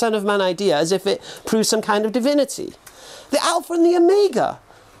appeal to this Son of Man idea as if it proves some kind of divinity. The Alpha and the Omega.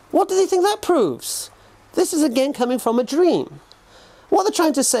 What do they think that proves? This is again coming from a dream. What they're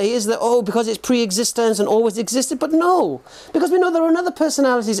trying to say is that, oh, because it's pre-existence and always existed, but no. Because we know there are other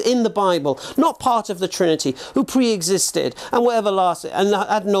personalities in the Bible, not part of the Trinity, who pre-existed and were everlasting and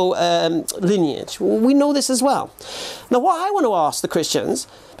had no lineage. We know this as well. Now, what I want to ask the Christians,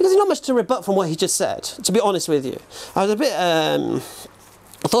 because there's not much to rebut from what he just said, to be honest with you. I was a bit...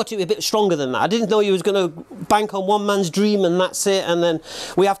 I thought he'd be a bit stronger than that. I didn't know he was going to bank on one man's dream and that's it, and then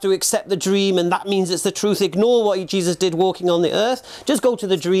we have to accept the dream and that means it's the truth. Ignore what Jesus did walking on the earth. Just go to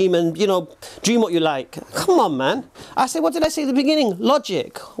the dream and, you know, dream what you like. Come on, man. I said, what did I say at the beginning?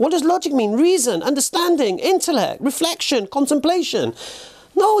 Logic. What does logic mean? Reason, understanding, intellect, reflection, contemplation.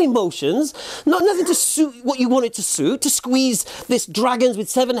 No emotions, nothing to suit what you want it to suit, to squeeze this dragons with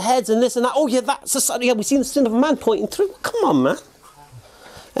 7 heads and this and that. Oh yeah, yeah, we've seen the sin of a man pointing through. Come on, man.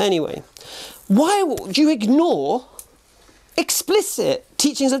 Anyway, why do you ignore explicit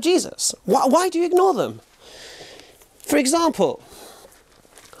teachings of Jesus? Why do you ignore them? For example,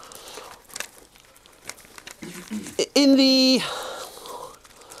 in the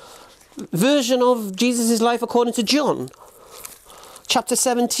version of Jesus' life according to John, chapter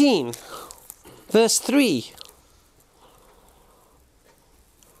 17, verse 3.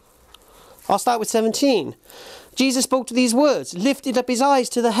 I'll start with 17. Jesus spoke to these words, lifted up his eyes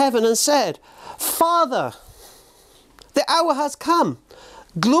to the heaven and said, Father, the hour has come.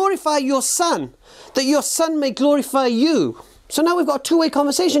 Glorify your Son, that your Son may glorify you. So now we've got a two-way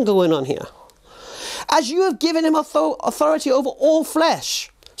conversation going on here. As you have given him authority over all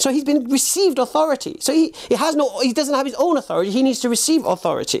flesh. So he's been received authority. So he doesn't have his own authority. He needs to receive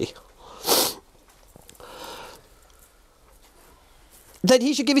authority. That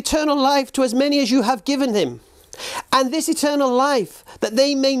he should give eternal life to as many as you have given him. And this eternal life, that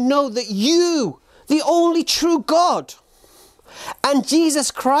they may know that you, the only true God, and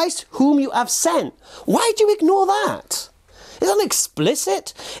Jesus Christ, whom you have sent. Why do you ignore that? Is that not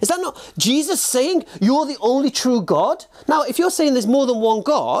explicit? Is that not Jesus saying you're the only true God? Now, if you're saying there's more than one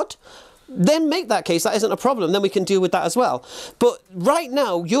God, then make that case. That isn't a problem. Then we can deal with that as well. But right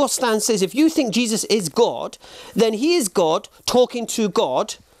now, your stance is if you think Jesus is God, then he is God talking to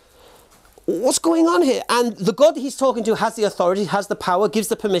God. What's going on here? And the God that he's talking to has the authority, has the power, gives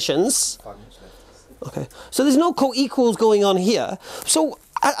the permissions. Okay, so there's no co-equals going on here. So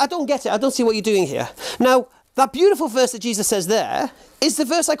I don't get it. I don't see what you're doing here. Now, that beautiful verse that Jesus says there is the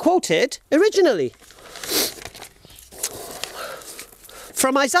verse I quoted originally.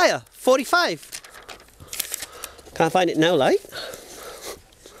 From Isaiah 45. Can't find it now, like.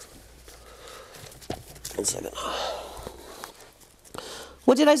 1 second.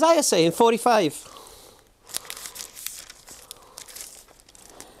 What did Isaiah say in 45?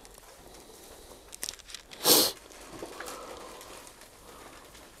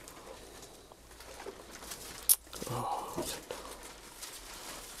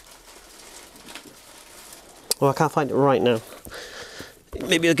 Oh, I can't find it right now.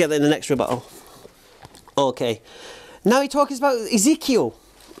 Maybe I'll get that in the next rebuttal. Okay. Now he talks about Ezekiel.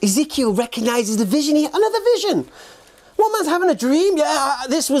 Ezekiel recognizes the vision. Another vision. One man's having a dream. Yeah,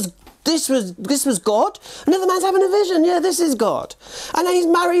 this was God. Another man's having a vision. Yeah, this is God. And then he's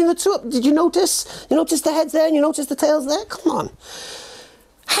marrying the two. Did you notice? You notice the heads there and you notice the tails there? Come on.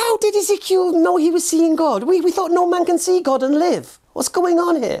 How did Ezekiel know he was seeing God? We thought no man can see God and live. What's going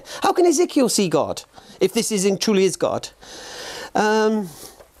on here? How can Ezekiel see God if this truly is God? King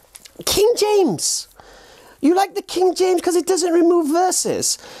James. You like the King James because it doesn't remove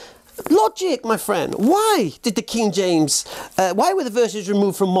verses. Logic, my friend. Why did the King James, why were the verses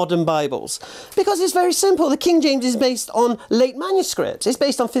removed from modern Bibles? Because it's very simple. The King James is based on late manuscripts. It's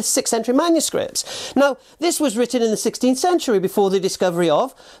based on 5th, 6th century manuscripts. Now, this was written in the 16th century before the discovery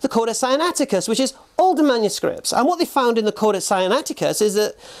of the Codex Sinaiticus, which is older manuscripts. And what they found in the Codex Sinaiticus is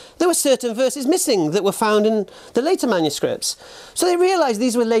that there were certain verses missing that were found in the later manuscripts. So they realized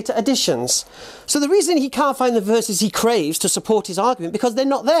these were later additions. So the reason he can't find the verses he craves to support his argument, because they're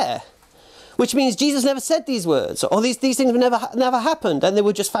not there. Which means Jesus never said these words, or these things never happened, and they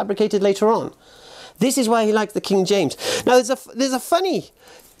were just fabricated later on. This is why he liked the King James. Now, there's a funny...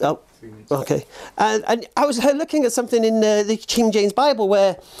 Oh, okay. And I was looking at something in the King James Bible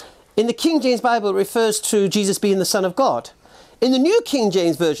where, in the King James Bible, it refers to Jesus being the Son of God. In the New King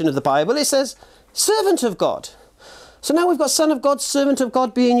James Version of the Bible, it says, servant of God. So now we've got Son of God, servant of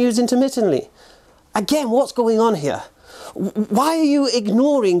God being used intermittently. Again, what's going on here? Why are you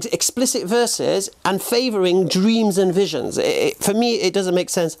ignoring explicit verses and favouring dreams and visions? For me, it doesn't make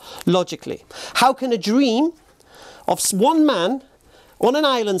sense logically. How can a dream of one man on an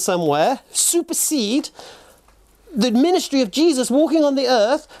island somewhere supersede the ministry of Jesus walking on the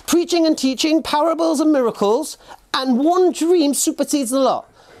earth, preaching and teaching, parables and miracles, and one dream supersedes the lot?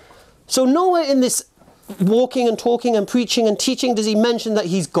 So nowhere in this walking and talking and preaching and teaching does he mention that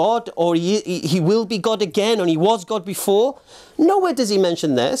he's God, or he will be God again, and he was God before. Nowhere does he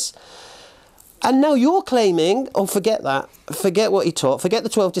mention this. And now you're claiming, oh, forget that. Forget what he taught. Forget the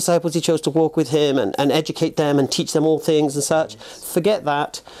 12 disciples he chose to walk with him and educate them and teach them all things and such. Forget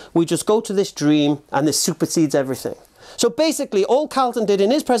that. We just go to this dream and this supersedes everything. So basically all Carlton did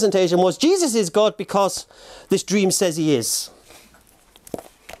in his presentation was Jesus is God because this dream says he is.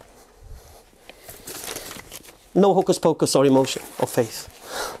 No hocus pocus or emotion or faith.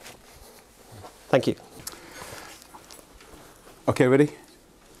 Thank you. Okay, ready?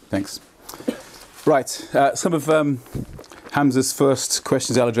 Thanks. Right, some of Hamza's first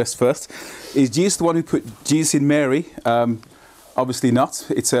questions I'll address first. Is Jesus the one who put Jesus in Mary? Obviously not.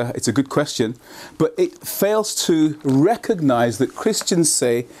 It's a good question, but it fails to recognise that Christians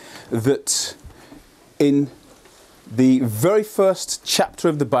say that in the very first chapter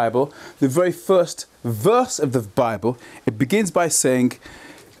of the Bible, the very first verse of the Bible, it begins by saying,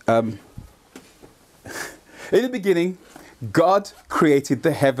 In the beginning, God created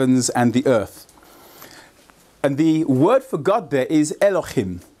the heavens and the earth. And the word for God there is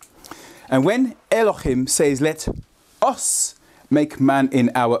Elohim. And when Elohim says, let us make man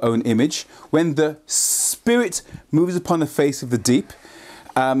in our own image, when the Spirit moves upon the face of the deep,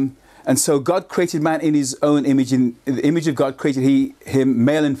 and so God created man in his own image, in the image of God created he him,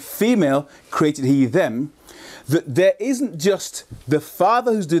 male and female created he them, that there isn't just the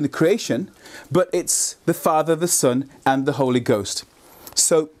Father who's doing the creation, but it's the Father, the Son, and the Holy Ghost.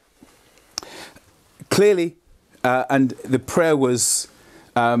 So clearly, and the prayer was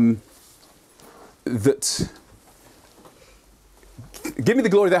that give me the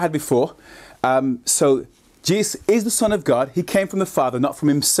glory that I had before. So Jesus is the Son of God. He came from the Father, not from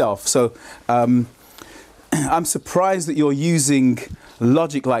himself. So I'm surprised that you're using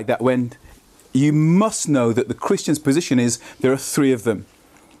logic like that when you must know that the Christian's position is there are three of them.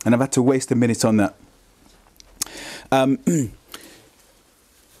 And I've had to waste a minute on that.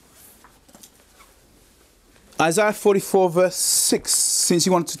 Isaiah 44 verse 6, since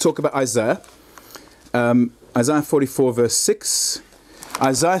you wanted to talk about Isaiah. Isaiah 44 verse 6,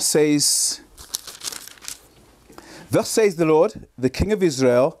 Isaiah says, thus says the Lord, the King of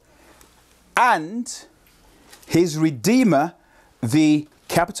Israel, and his Redeemer, the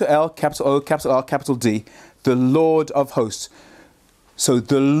capital L, capital O, capital R, capital D, the Lord of hosts. So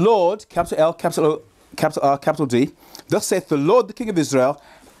the Lord, capital L, capital O, capital R, capital D, thus saith the Lord, the King of Israel,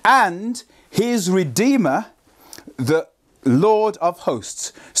 and his Redeemer, the Lord of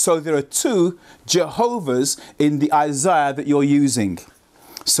hosts. So there are two Jehovahs in the Isaiah that you're using.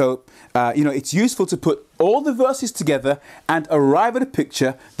 So, it's useful to put all the verses together and arrive at a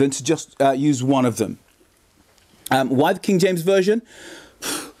picture than to just use one of them. Why the King James Version?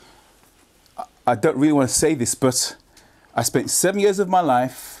 I don't really want to say this, but I spent 7 years of my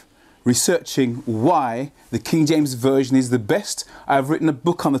life researching why the King James Version is the best. I've written a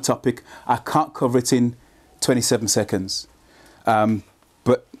book on the topic. I can't cover it in 27 seconds.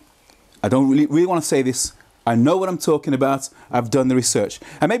 But I don't really want to say this. I know what I'm talking about. I've done the research.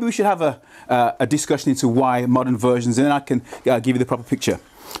 And maybe we should have a discussion into why modern versions, and then I can give you the proper picture.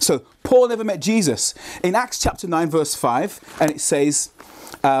 So, Paul never met Jesus. In Acts chapter 9, verse 5, and it says,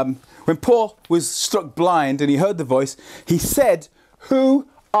 when Paul was struck blind and he heard the voice, he said, who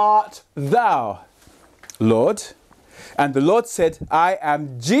art thou, Lord? And the Lord said, I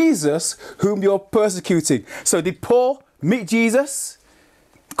am Jesus whom you're persecuting. So did Paul meet Jesus?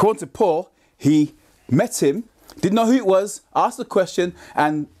 According to Paul, he met him, didn't know who it was, asked the question,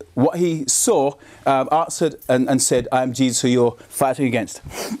 and what he saw answered and said, I am Jesus who you're fighting against.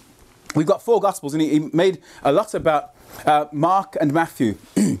 We've got 4 Gospels, and he made a lot about Mark and Matthew.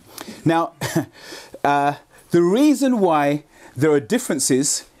 Now, the reason why there are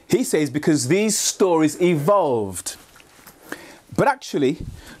differences, he says, because these stories evolved. But actually,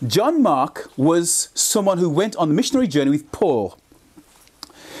 John Mark was someone who went on the missionary journey with Paul.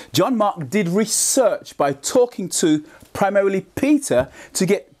 John Mark did research by talking to primarily Peter to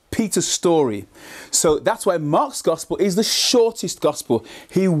get Peter's story. So that's why Mark's gospel is the shortest gospel.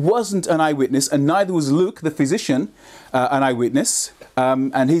 He wasn't an eyewitness, and neither was Luke, the physician, an eyewitness.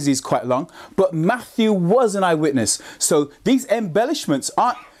 And his is quite long. But Matthew was an eyewitness. So these embellishments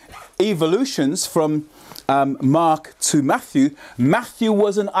aren't evolutions from Mark to Matthew. Matthew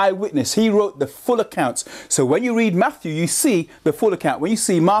was an eyewitness. He wrote the full accounts. So when you read Matthew, you see the full account. When you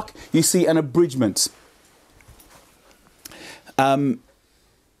see Mark, you see an abridgment.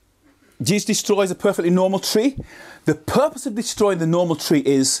 Jesus destroys a perfectly normal tree. The purpose of destroying the normal tree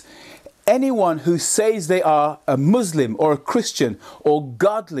is anyone who says they are a Muslim or a Christian or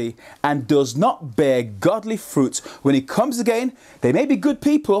godly and does not bear godly fruit, when he comes again, they may be good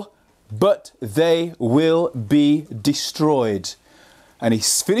people, but they will be destroyed. And he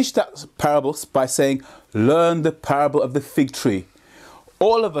finished that parable by saying, learn the parable of the fig tree.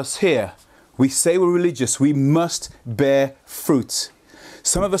 All of us here, we say we're religious, we must bear fruit.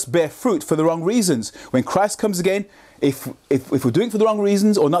 Some of us bear fruit for the wrong reasons. When Christ comes again, if we're doing it for the wrong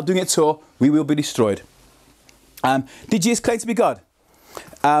reasons or not doing it at all, we will be destroyed. Did Jesus claim to be God?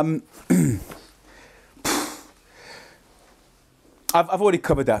 I've already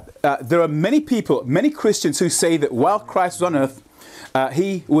covered that. There are many people, many Christians who say that while Christ was on earth,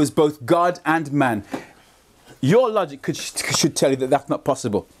 he was both God and man. Your logic should tell you that that's not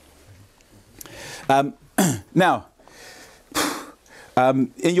possible. Now,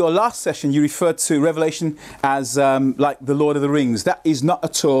 in your last session, you referred to Revelation as like the Lord of the Rings. That is not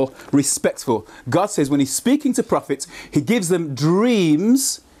at all respectful. God says when he's speaking to prophets, he gives them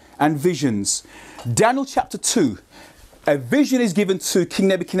dreams and visions. Daniel chapter 2, a vision is given to King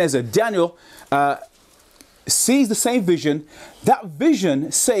Nebuchadnezzar. Daniel sees the same vision. That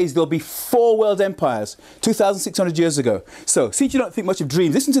vision says there'll be 4 world empires 2,600 years ago. So, since you don't think much of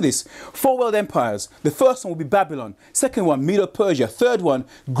dreams, listen to this. 4 world empires. The first one will be Babylon. Second one, Medo-Persia. Third one,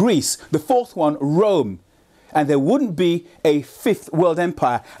 Greece. The fourth one, Rome. And there wouldn't be a 5th world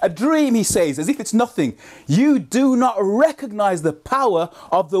empire. A dream, he says, as if it's nothing. You do not recognize the power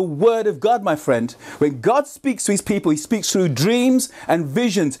of the word of God, my friend. When God speaks to his people, he speaks through dreams and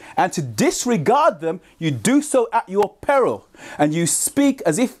visions. And to disregard them, you do so at your peril. And you speak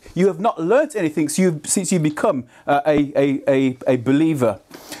as if you have not learnt anything since you've become a believer.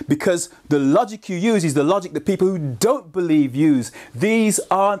 Because the logic you use is the logic that people who don't believe use. These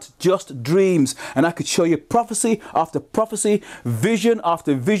aren't just dreams. And I could show you prophecy after prophecy, vision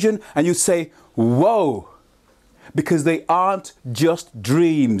after vision, and you say, whoa, because they aren't just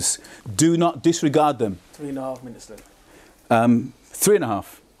dreams. Do not disregard them. 3.5 minutes left. 3.5.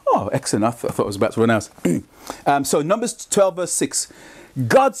 Oh, excellent. I thought I was about to run out. So Numbers 12 verse 6.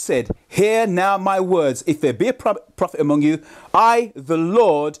 God said, hear now my words. If there be a prophet among you, I, the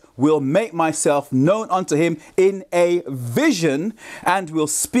Lord, will make myself known unto him in a vision and will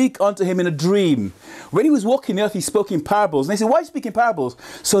speak unto him in a dream. When he was walking the earth, he spoke in parables. And they said, why speak in parables?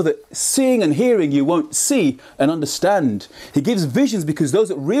 So that seeing and hearing you won't see and understand. He gives visions because those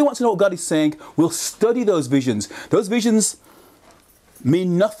that really want to know what God is saying will study those visions. Those visions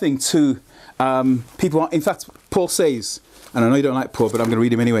mean nothing to people. In fact, Paul says, and I know you don't like Paul, but I'm going to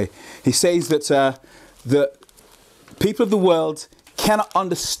read him anyway. He says that the people of the world cannot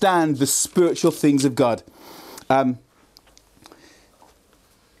understand the spiritual things of God. And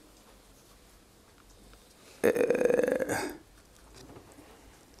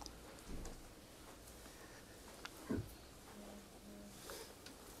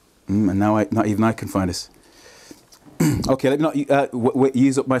now not even I can find this. Okay, let me not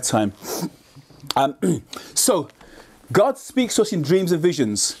use up my time. So, God speaks to us in dreams and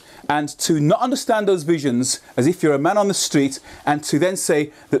visions, and to not understand those visions as if you're a man on the street and to then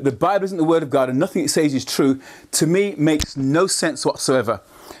say that the Bible isn't the word of God and nothing it says is true, to me makes no sense whatsoever.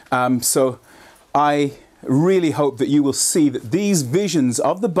 So I really hope that you will see that these visions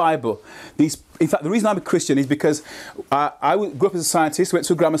of the Bible, in fact, the reason I'm a Christian is because I grew up as a scientist, went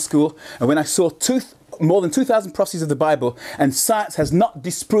to a grammar school, and when I saw more than 2,000 prophecies of the Bible, and science has not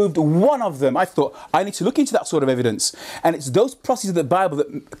disproved one of them, I thought, I need to look into that sort of evidence. And it's those prophecies of the Bible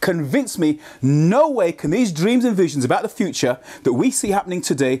that convince me, no way can these dreams and visions about the future that we see happening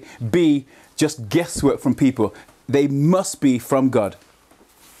today be just guesswork from people. They must be from God.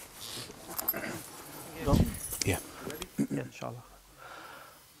 Yeah. Yeah, inshallah.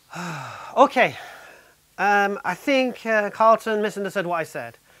 Okay. I think Carlton misunderstood what I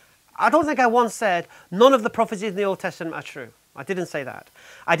said. I don't think I once said none of the prophecies in the Old Testament are true. I didn't say that.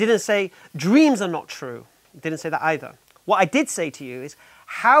 I didn't say dreams are not true. I didn't say that either. What I did say to you is,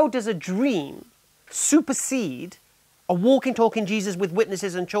 how does a dream supersede a walking, talking Jesus with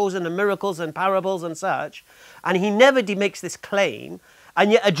witnesses and chosen and miracles and parables and such? And he never makes this claim.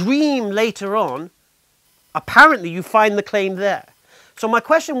 And yet a dream later on, apparently you find the claim there. So my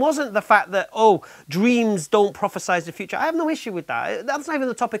question wasn't the fact that, oh, dreams don't prophesize the future. I have no issue with that. That's not even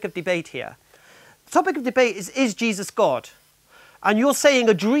the topic of debate here. The topic of debate is Jesus God? And you're saying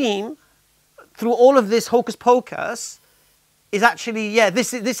a dream, through all of this hocus pocus, is actually, yeah,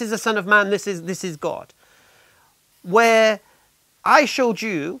 this is the Son of Man, this is God. Where I showed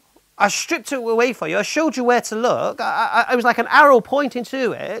you, I stripped it away for you, I showed you where to look, I was like an arrow pointing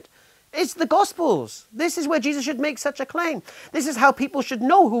to it. It's the Gospels. This is where Jesus should make such a claim. This is how people should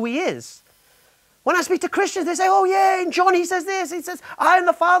know who he is. When I speak to Christians, they say, oh yeah, in John he says this. He says, I am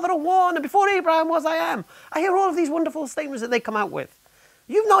the Father of one, and before Abraham was, I am. I hear all of these wonderful statements that they come out with.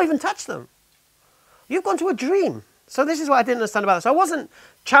 You've not even touched them. You've gone to a dream. So this is what I didn't understand about it. So I wasn't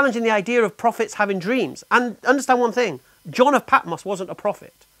challenging the idea of prophets having dreams. And understand one thing, John of Patmos wasn't a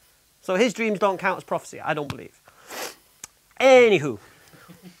prophet. So his dreams don't count as prophecy, I don't believe. Anywho.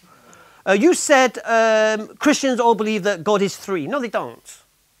 You said Christians all believe that God is three. No, they don't.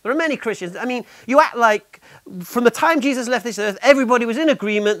 There are many Christians. I mean, you act like from the time Jesus left this earth, everybody was in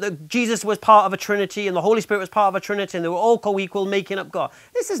agreement that Jesus was part of a Trinity and the Holy Spirit was part of a Trinity and they were all co-equal making up God.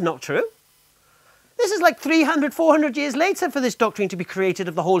 This is not true. This is like 300, 400 years later for this doctrine to be created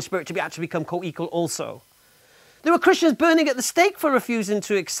of the Holy Spirit to actually become co-equal also. There were Christians burning at the stake for refusing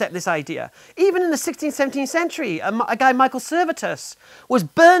to accept this idea. Even in the 16th, 17th century, a guy, Michael Servetus, was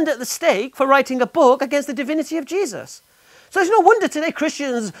burned at the stake for writing a book against the divinity of Jesus. So it's no wonder today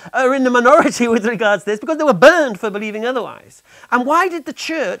Christians are in the minority with regards to this, because they were burned for believing otherwise. And why did the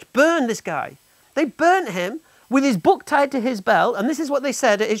church burn this guy? They burnt him with his book tied to his belt, and this is what they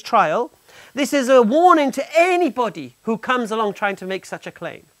said at his trial. This is a warning to anybody who comes along trying to make such a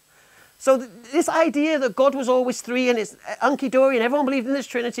claim. So this idea that God was always three and it's hunky-dory and everyone believed in this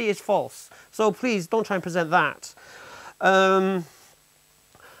Trinity is false. So please don't try and present that. Now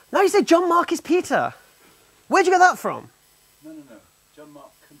you say John Mark is Peter. Where'd you get that from? No. John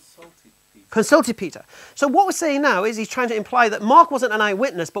Mark consulted Peter. Consulted Peter. So what we're saying now is he's trying to imply that Mark wasn't an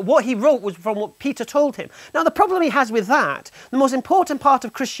eyewitness, but what he wrote was from what Peter told him. Now the problem he has with that, the most important part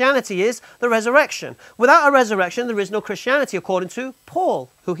of Christianity is the resurrection. Without a resurrection, there is no Christianity, according to Paul,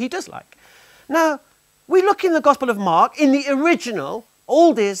 who he does like. Now, we look in the Gospel of Mark, in the original,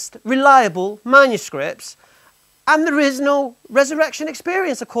 oldest, reliable manuscripts, and there is no resurrection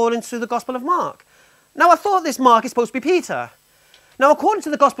experience according to the Gospel of Mark. Now, I thought this Mark is supposed to be Peter. Now, according to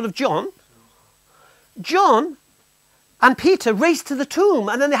the Gospel of John, John and Peter raced to the tomb,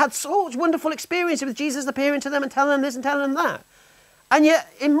 and then they had so much wonderful experience with Jesus appearing to them and telling them this and telling them that. And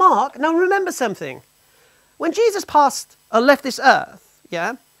yet, in Mark, now remember something. When Jesus left this earth,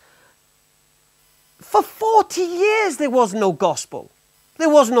 yeah, for 40 years there was no gospel. There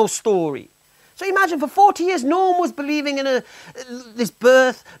was no story. So imagine for 40 years no one was believing in this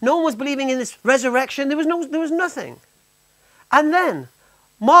birth. No one was believing in this resurrection. There was nothing. And then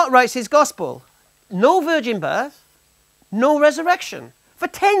Mark writes his gospel. No virgin birth, no resurrection. For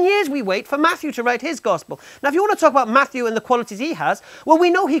 10 years we wait for Matthew to write his gospel. Now if you want to talk about Matthew and the qualities he has, well, we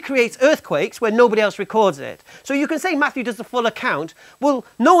know he creates earthquakes where nobody else records it. So you can say Matthew does the full account. Well,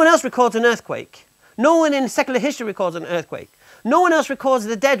 no one else records an earthquake. No one in secular history records an earthquake. No one else records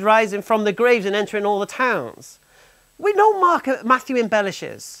the dead rising from the graves and entering all the towns. We know Matthew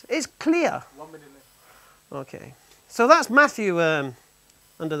embellishes. It's clear. 1 minute left. Okay. So that's Matthew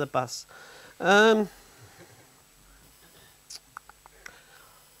under the bus. Yeah,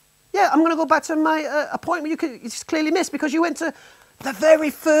 I'm going to go back to my a point where you just clearly missed, because you went to the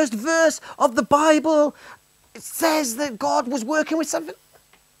very first verse of the Bible. It says that God was working with something.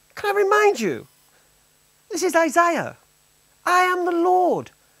 Can I remind you? This is Isaiah. I am the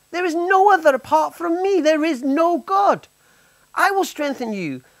Lord. There is no other apart from me. There is no God. I will strengthen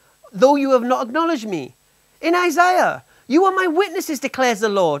you, though you have not acknowledged me. In Isaiah, you are my witnesses, declares the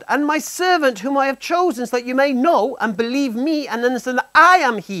Lord, and my servant whom I have chosen, so that you may know and believe me and understand that I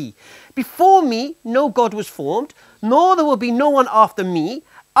am he. Before me, no God was formed, nor there will be no one after me.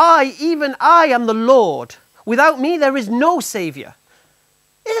 I, even I, am the Lord. Without me, there is no Saviour.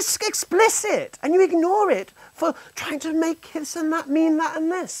 It's explicit, and you ignore it for trying to make this and that mean that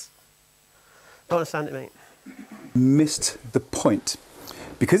and this. Don't understand it, mate. Missed the point.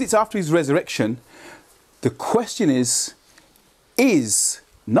 Because it's after his resurrection, the question is,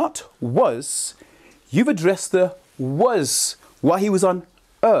 not was. You've addressed the was while he was on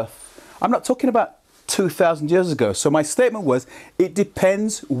earth. I'm not talking about 2,000 years ago. So my statement was, it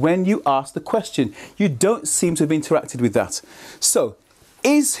depends when you ask the question. You don't seem to have interacted with that. So,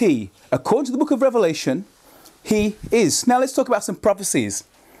 is he? According to the book of Revelation, he is. Now let's talk about some prophecies.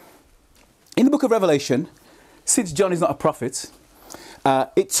 In the book of Revelation, since John is not a prophet,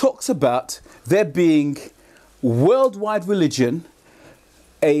 it talks about there being worldwide religion,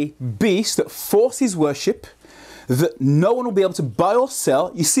 a beast that forces worship, that no one will be able to buy or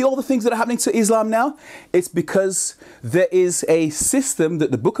sell. You see all the things that are happening to Islam now? It's because there is a system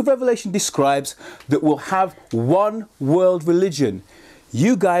that the book of Revelation describes that will have one world religion.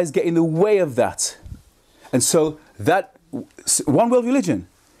 You guys get in the way of that. And so that one world religion,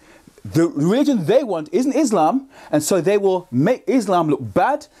 the religion they want isn't Islam, and so they will make Islam look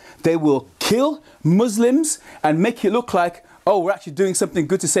bad. They will kill Muslims and make it look like, oh, we're actually doing something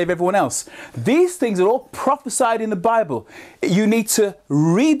good to save everyone else. These things are all prophesied in the Bible. You need to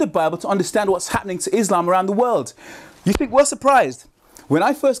read the Bible to understand what's happening to Islam around the world. You think we're surprised? When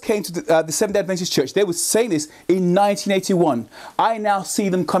I first came to the Seventh-day Adventist Church, they were saying this in 1981. I now see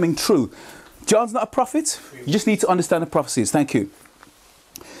them coming true. John's not a prophet. You just need to understand the prophecies. Thank you.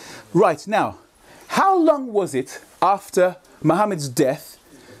 Right, now, how long was it after Muhammad's death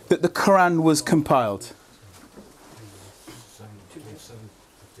that the Quran was compiled?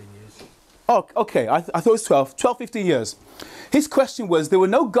 Oh, okay, I thought it was 12, 15 years. His question was, there were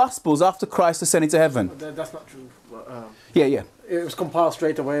no Gospels after Christ ascended to heaven. That's not true. Yeah. It was compiled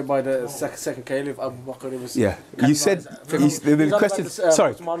straight away by the second caliph, Abu Bakr. It was. Yeah, you said the question.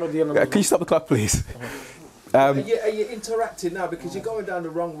 Sorry, can you stop the clock, please? Are you interacting now because you're going down the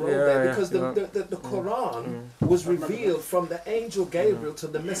wrong road there? Because the Quran was revealed from the angel Gabriel to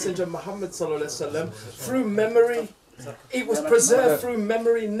the messenger Muhammad sallallahu alaihi wasallam through memory It was preserved through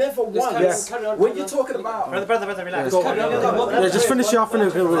memory, never once. When you're talking about... Brother, relax. Yeah, just finish it off and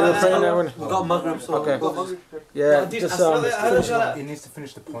we're praying now. We've got Maghrib, so... Okay. Yeah, just He needs to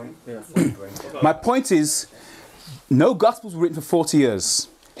finish the point. Yeah. My point is, no Gospels were written for 40 years.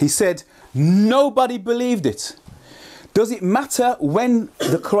 He said, nobody believed it. Does it matter when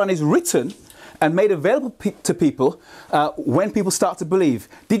the Quran is written and made available to people when people start to believe?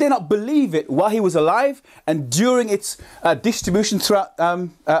 Did they not believe it while he was alive and during its distribution throughout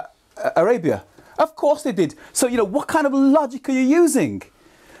Arabia? Of course they did. So, you know, what kind of logic are you using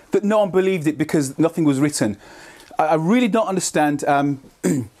that no one believed it because nothing was written? I really don't understand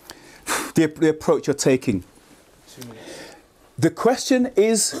the approach you're taking. The question,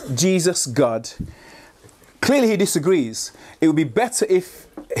 is Jesus God? Clearly he disagrees. It would be better if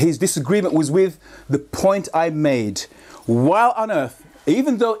his disagreement was with the point I made. While on earth,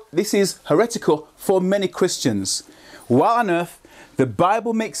 even though this is heretical for many Christians, while on earth, the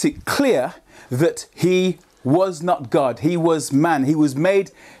Bible makes it clear that he was not God. He was man. He was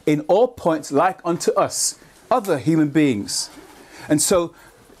made in all points like unto us, other human beings. And so,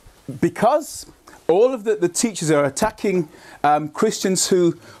 because all of the teachers are attacking Christians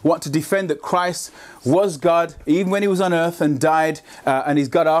who want to defend that Christ was God even when he was on earth and died and he's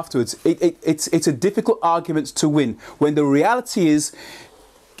God afterwards, it's a difficult argument to win when the reality is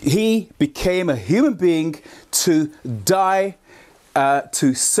he became a human being to die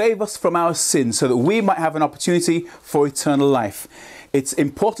to save us from our sins so that we might have an opportunity for eternal life. It's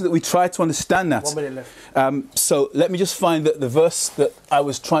important that we try to understand that. 1 minute left. So let me just find the verse that I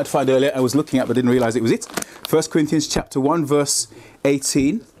was trying to find earlier. I was looking at but didn't realise it was it. 1 Corinthians chapter 1 verse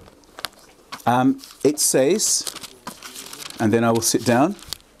 18. It says, and then I will sit down.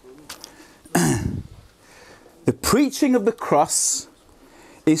 The preaching of the cross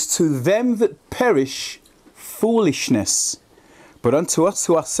is to them that perish foolishness, but unto us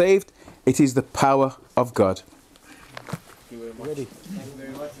who are saved it is the power of God. Ready.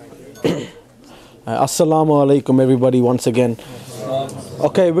 Assalamu alaikum everybody once again.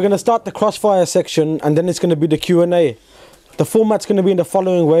 Okay, we're going to start the crossfire section and then it's going to be the Q&A. The format's going to be in the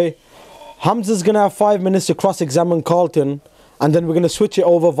following way. Hamza's going to have 5 minutes to cross-examine Carlton, and then we're going to switch it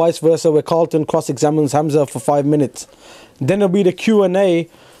over vice versa where Carlton cross-examines Hamza for 5 minutes. Then it'll be the Q&A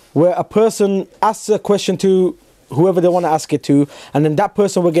where a person asks a question to whoever they want to ask it to, and then that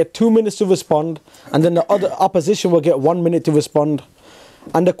person will get 2 minutes to respond, and then the other opposition will get 1 minute to respond.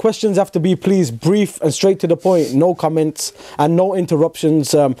 And the questions have to be, please, brief and straight to the point, no comments and no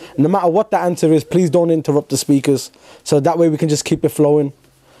interruptions. No matter what the answer is, please don't interrupt the speakers, so that way we can just keep it flowing.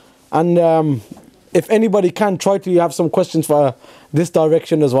 And if anybody can, try to have some questions for this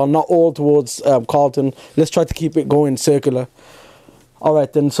direction as well, not all towards Carlton. Let's try to keep it going circular. All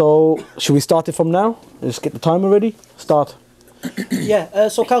right then, so should we start it from now? Just get the timer ready. Start. Yeah,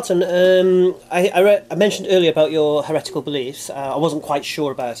 so Carlton, I mentioned earlier about your heretical beliefs. I wasn't quite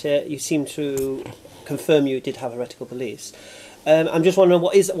sure about it. You seem to confirm you did have heretical beliefs. I'm just wondering,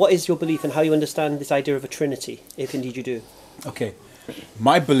 what is your belief and how you understand this idea of a Trinity, if indeed you do? Okay,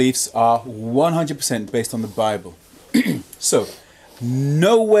 my beliefs are 100% based on the Bible. So,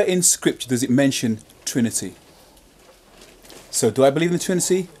 nowhere in Scripture does it mention Trinity. So, do I believe in the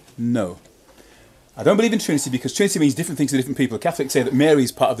Trinity? No. I don't believe in Trinity because Trinity means different things to different people. Catholics say that Mary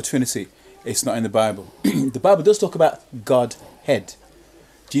is part of the Trinity. It's not in the Bible. The Bible does talk about Godhead.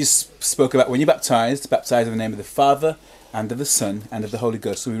 Jesus spoke about when you're baptized in the name of the Father and of the Son and of the Holy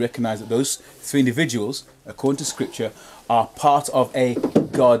Ghost. So we recognize that those three individuals, according to Scripture, are part of a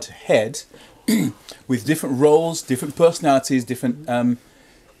Godhead with different roles, different personalities, different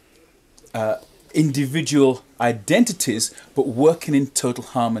individual identities, but working in total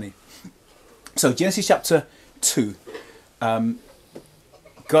harmony. So Genesis chapter 2,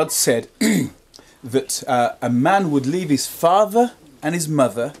 God said that a man would leave his father and his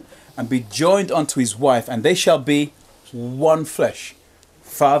mother and be joined unto his wife, and they shall be one flesh.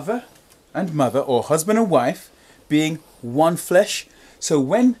 Father and mother, or husband and wife, being one flesh. So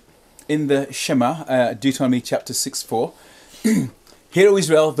when in the Shema, Deuteronomy chapter 6:4, Hear, O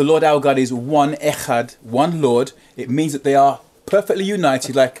Israel, the Lord our God is one echad, one Lord. It means that they are perfectly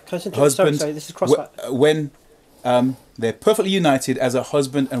united, like husband. Sorry, this is crossfire. When they're perfectly united as a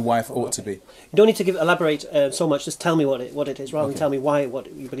husband and wife ought to be. You don't need to elaborate so much. Just tell me what it is, rather than tell me what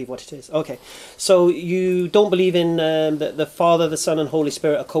you believe what it is. Okay, so you don't believe in the Father, the Son, and Holy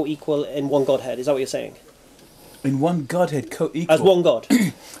Spirit are co-equal in one Godhead. Is that what you're saying? In one Godhead, co-equal. As one God.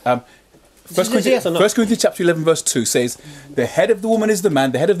 1 Corinthians chapter 11 verse 2 says, the head of the woman is the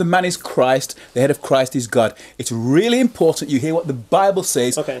man, the head of the man is Christ, the head of Christ is God. It's really important you hear what the Bible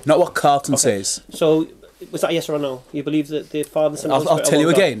says, not what Carlton says. So Was that yes or no? You believe that the Father, Son, and Holy I'll Spirit are tell you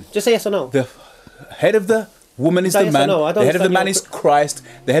one God? again. Just say yes or no. The head of the woman is that the yes or man. no? I don't The head of the understand man your is Christ.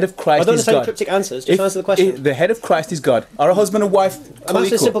 The head of I Christ don't is understand God. cryptic answers. Just answer the question. The head of Christ is God. Are a husband and wife I'm asking a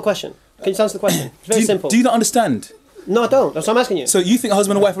co-equal? simple question. Can you just answer the question? It's very simple. Do you not understand? No, I don't. That's what I'm asking you. So you think a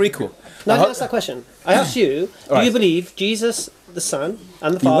husband and wife are equal? No, I didn't answer that question. I asked you, do Right. you believe Jesus, the Son,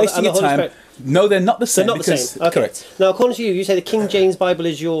 and the You're Father, wasting and the your Holy time. Spirit? No, they're not the They're same. not the because, same. Okay. Correct. Now, according to you, you say the King James Bible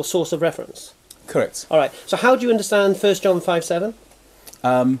is your source of reference. Correct. All right. So how do you understand 1 John 5:7?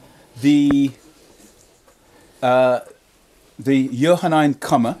 The Johannine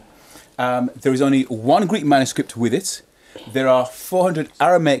comma, there is only one Greek manuscript with it. There are 400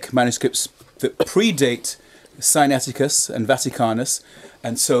 Aramaic manuscripts that predate Sinaiticus and Vaticanus.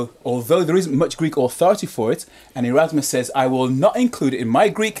 And so, although there isn't much Greek authority for it, and Erasmus says, I will not include it in my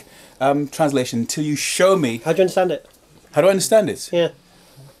Greek translation until you show me. How do you understand it? How do I understand it? Yeah.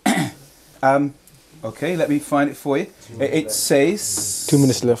 Okay, let me find it for you. It says... 2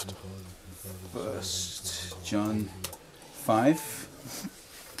 minutes left. 1 John 5.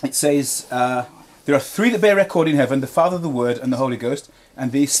 It says, there are three that bear record in heaven, the Father, the Word, and the Holy Ghost,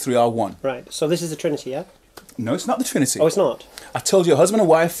 and these three are one. Right. So this is the Trinity, yeah? No, it's not the Trinity. Oh, it's not? I told you, a husband and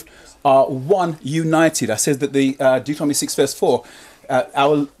wife are one, united. I said that the Deuteronomy 6 verse 4,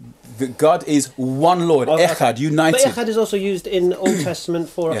 the God is one Lord, Echad, united. But Echad is also used in Old Testament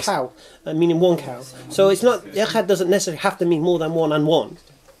for a Yes. cow, meaning one cow. So it's not, Echad doesn't necessarily have to mean more than one and one.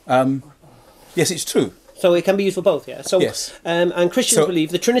 Yes, it's true. So it can be used for both, yeah? So, Yes. And Christians So-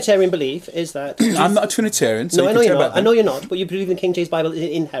 believe, the Trinitarian belief is that... I'm not a Trinitarian, so No, I you know can you're tell not. about I know you're not, but you believe in King James Bible is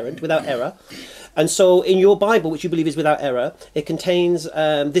inherent, without error. And so in your Bible, which you believe is without error, it contains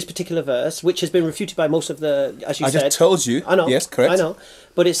this particular verse, which has been refuted by most of the, as you said. I just told you. I know. Yes, correct. I know.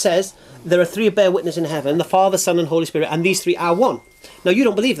 But it says, there are three who bear witness in heaven, the Father, Son, and Holy Spirit, and these three are one. Now, you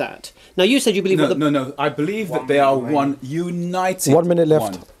don't believe that. Now, you said you believe... No. I believe that they are one, united. 1 minute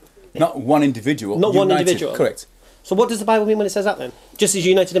left. One. Not one individual. Not one united. individual. Correct. So what does the Bible mean when it says that then? Just as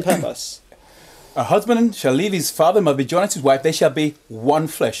united in purpose? A husband shall leave his father and mother, be joined to his wife, they shall be one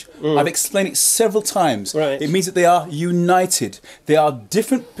flesh. I've explained it several times. Right. It means that they are united. They are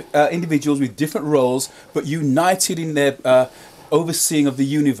different individuals with different roles, but united in their overseeing of the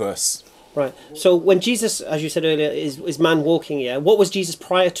universe. Right. So when Jesus, as you said earlier, is man walking here, what was Jesus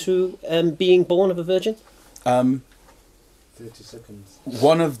prior to being born of a virgin? 30 seconds.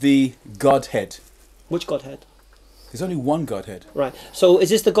 One of the Godhead. Which Godhead? There's only one Godhead. Right. So is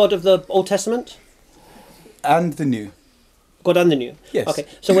this the God of the Old Testament? And the new. God and the New? Yes. Okay.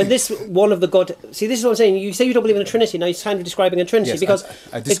 So when this one of the God... See, this is what I'm saying. You say you don't believe in a Trinity. Now you're kind of describing a Trinity. Yes, because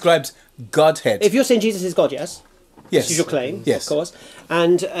I described Godhead. if you're saying Jesus is God, yes? Yes. This is your claim, Yes. of course.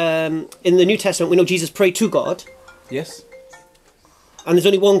 And in the New Testament, we know Jesus prayed to God. Yes. And there's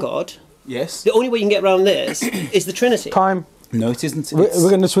only one God. Yes. The only way you can get around this is the Trinity. Time. No, it isn't. We're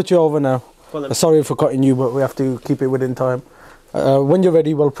going to switch you over now. Go on then. Sorry for cutting you, but we have to keep it within time. When you're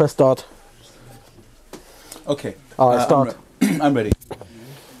ready, we'll press start. Okay. All right, start. I'm ready.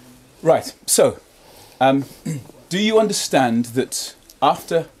 Right. So, do you understand that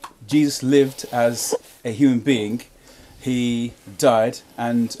after Jesus lived as a human being, he died,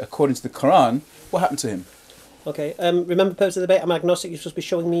 and according to the Quran, what happened to him? Okay. Remember the purpose of the debate? I'm agnostic. You're supposed to be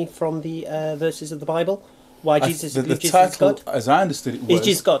showing me from the verses of the Bible why Jesus, The Jesus is title, God. as I understood it, was Is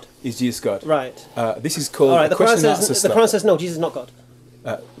Jesus God? Is Jesus God? Right. This is called All right. a The question Quran and answer says the slide. Quran says no. Jesus is not God.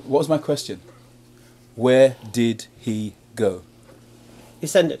 What was my question? Where did he go? He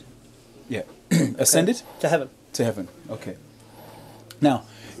ascended Yeah. Ascended? to heaven. To heaven. Okay. Now,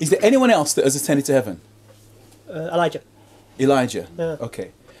 is there anyone else that has ascended to heaven? Elijah. Elijah. Yeah.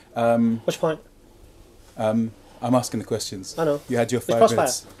 Okay. What's your point? I'm asking the questions. I know. You had your It's 5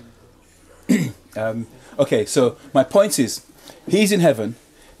 minutes. Okay, so my point is, he's in heaven,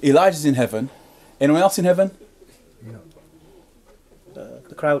 Elijah's in heaven. Anyone else in heaven?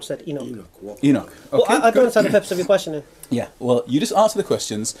 The crowd said Enoch. Enoch. Okay, Well, I don't good. understand the purpose of your question. Then. Yeah, well, you just answer the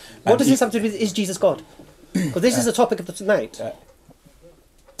questions. What and does you- this have to do with is Jesus God? Because this is the topic of the tonight.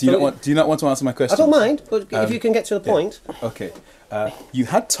 Do you not want to answer my I question? don't mind, but if you can get to the point. Okay. You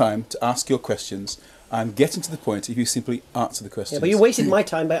had time to ask your questions. I'm getting to the point if you simply answer the questions. Yeah, but you wasted my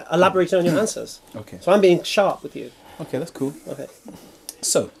time by elaborating on your answers. Okay. So I'm being sharp with you. Okay, that's cool. Okay.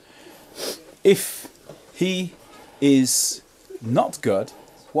 So, if he is not God,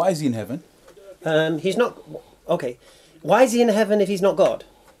 why is he in heaven? He's not. Okay. Why is he in heaven if he's not God?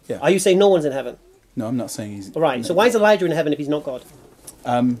 Yeah. Are you saying no one's in heaven? No, I'm not saying he's... Right. So why is Elijah in heaven if he's not God?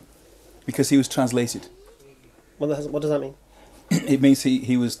 Because he was translated. What does that mean? It means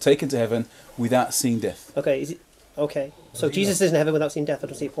he was taken to heaven without seeing death. Okay. Okay. So Jesus is in heaven without seeing death. I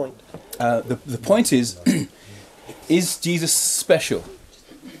don't see a point. The point is Jesus special?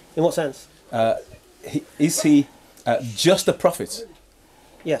 In what sense? Is he just a prophet?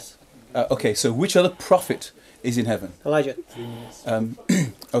 Yes. Okay, so which other prophet is in heaven? Elijah.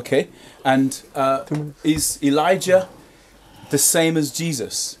 Okay, and is Elijah the same as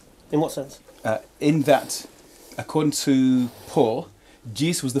Jesus? In what sense? In that, according to Paul,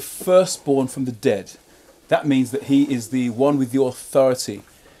 Jesus was the firstborn from the dead. That means that he is the one with the authority.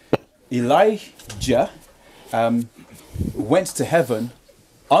 Elijah went to heaven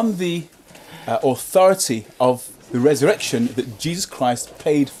on the authority of the resurrection that Jesus Christ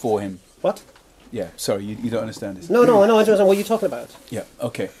paid for him. What? Yeah, sorry, you don't understand this. No, I don't understand what you're talking about. Yeah,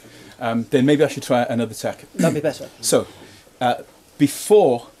 okay. Then maybe I should try another tack. That'd be better. So,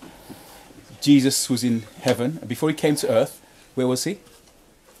 before Jesus was in heaven, before he came to earth, where was he?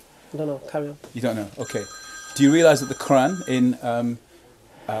 I don't know. Carry on. You don't know? Okay. Do you realize that the Quran in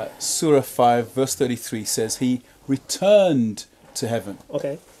Surah 5, verse 33 says he returned to heaven?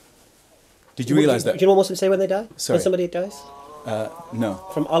 Okay. Did you realize that? Do you know what Muslims say when they die? Sorry. When somebody dies? No.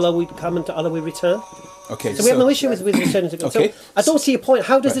 From Allah we come and to Allah we return. Okay. So we have no issue with returning to God. Okay. So I don't see a point.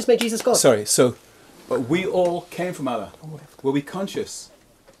 How does this make Jesus God? Sorry. So, but we all came from Allah. Were we conscious?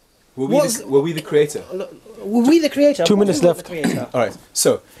 Were we the creator? Were we the creator? 2 minutes left. All right.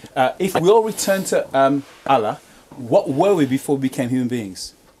 So, if we all return to Allah, what were we before we became human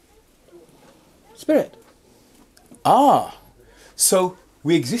beings? Spirit. Ah. So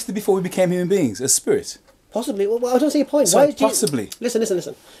we existed before we became human beings as spirit. Possibly. Well, I don't see a point. So Why is possibly.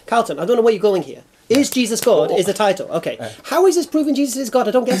 Listen. Carlton, I don't know where you're going here. Is Jesus God? Is the title. Okay. How is this proving Jesus is God?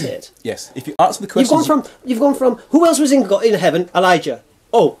 I don't get it. Yes. If you answer the question, You've gone from who else was in heaven? Elijah.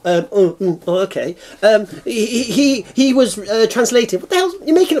 Okay. He was translated. What the hell?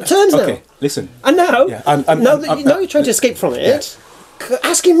 You're making up terms now. Okay, listen. And now, now you're trying to escape from it.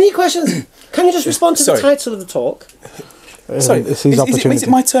 Asking me questions. Can you just respond to the title of the talk? Sorry, it's his opportunity. Is it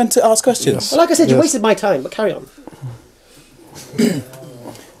my turn to ask questions? Yes. Well, like I said, you wasted my time, but carry on.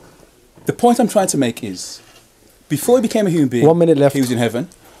 The point I'm trying to make is, before he became a human being, 1 minute left. He was in heaven.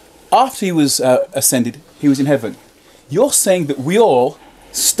 After he was ascended, he was in heaven. You're saying that we all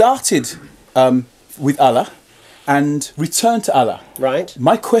started with Allah and returned to Allah. Right.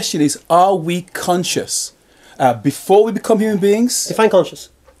 My question is, are we conscious before we become human beings? Define conscious.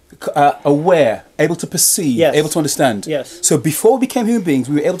 Aware, able to perceive, Yes. able to understand. Yes. So before we became human beings,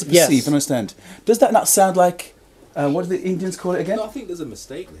 we were able to perceive Yes. and understand. Does that not sound like, what do the Indians call it again? No, I think there's a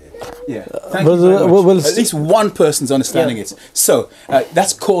mistake there. Yeah. Thank you very much. At least one person's understanding Yeah. it. So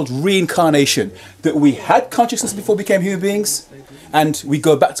that's called reincarnation. That we had consciousness before we became human beings, and we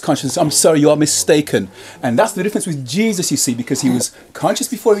go back to consciousness. I'm sorry, you are mistaken. And that's the difference with Jesus, you see, because he was conscious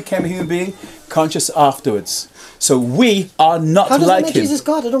before he became a human being, conscious afterwards. So we are not How does like that make him. Jesus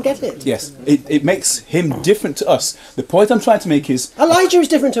God? I don't get it. Yes, it makes him different to us. The point I'm trying to make is... Elijah is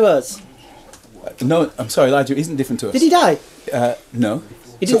different to us. No, I'm sorry, Elijah isn't different to us. Did he die? No.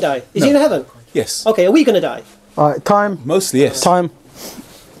 He didn't die. Is he in heaven? Yes. Okay, are we going to die? All right, time. Mostly, yes. Time.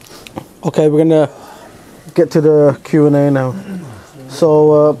 Okay, we're gonna get to the Q&A now.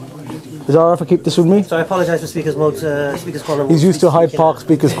 So, is that alright if I keep this with me? So I apologise for speaker's mode. Speaker's corner. He's used to Hyde Park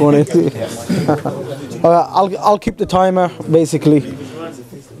speakers going in. I'll keep the timer basically.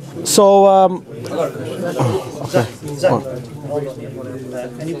 So, Zach,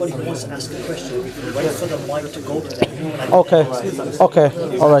 anybody who wants to ask a question, wait for the mic to go to them.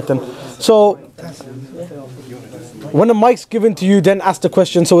 okay, all right then. So, when the mic's given to you, then ask the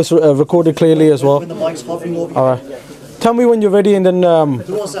question so it's recorded clearly as well. When the mic's hovering over you. All right. Tell me when you're ready, and then.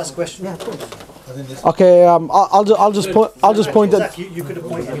 Who wants to ask a question? Yeah, of course. Okay. I'll just point. Zach, you could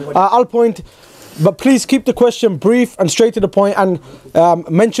appoint anybody. I'll point. But please keep the question brief and straight to the point, and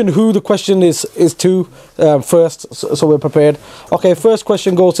mention who the question is to first, so we're prepared. Okay, first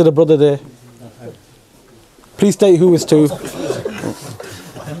question goes to the brother there. Please state who it's to.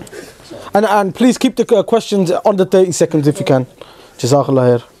 And please keep the questions under 30 seconds if you can.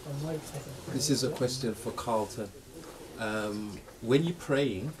 Jazakallah khair. This is a question for Carlton. When you're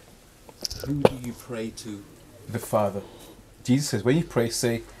praying, who do you pray to? The Father. Jesus says, when you pray,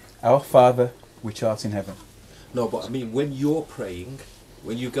 say, Our Father, which art in heaven. No, but I mean, when you're praying,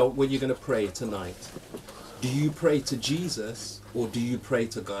 when you're going to pray tonight, do you pray to Jesus or do you pray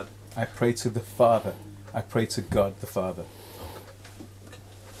to God? I pray to the Father. I pray to God the Father.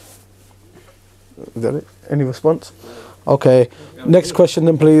 Is that it? Any response? Okay. Next question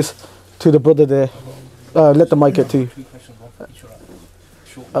then, please, to the brother there. Let the mic get to you.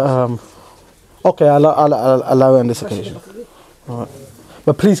 Okay, I'll allow it on this occasion. All right.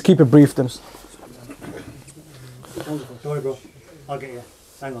 But please keep it brief then. wonderful. Don't worry, bro. I'll get you.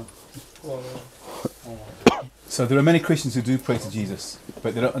 Hang on. So there are many Christians who do pray to Jesus,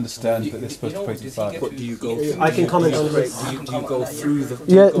 but they don't understand that they're supposed to pray to the Father. But do you go? I can comment on pray, this. do you go through the?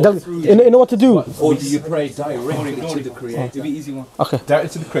 You know what to do? Or do you pray directly to the Creator? It'll be easy one. Okay. Directly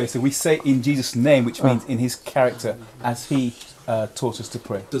to the Creator, we say in Jesus' name, which means in His character, as He taught us to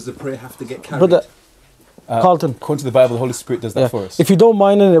pray. Does the prayer have to get carried? Brother Carlton. According to the Bible, the Holy Spirit does that for us. If you don't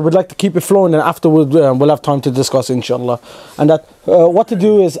mind, and we'd like to keep it flowing, and afterwards we'll have time to discuss, inshallah. And that what to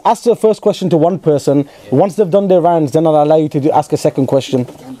do is ask the first question to one person. Once they've done their rounds, then I'll allow you to ask a second question.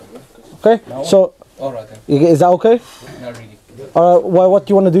 Okay? So, All right then. is that okay? Not really. What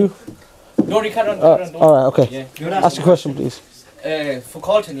do you want to do? Don't carry on. Carry on. All right, okay. Yeah. You wanna Ask your question, please. For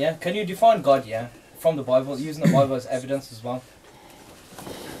Carlton, yeah. Can you define God, yeah, from the Bible, using the Bible as evidence as well?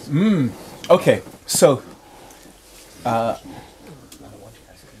 Okay, so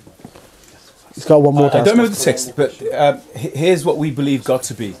He's got one more to I ask. don't remember the text, but here's what we believe God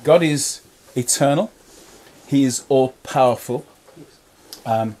to be. God is eternal. He is all-powerful.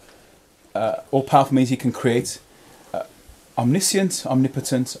 All-powerful means He can create. Omniscient,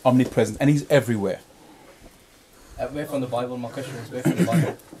 omnipotent, omnipresent, and He's everywhere. Where from the Bible? My question was where from the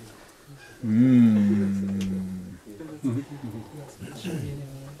Bible?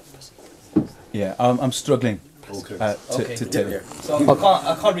 Yeah, I'm struggling to tell you. So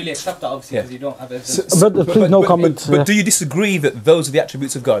I can't really accept that, obviously, because you don't have evidence. But please, no comments. But do you disagree that those are the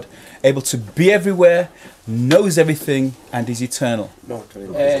attributes of God? Able to be everywhere, knows everything, and is eternal. No,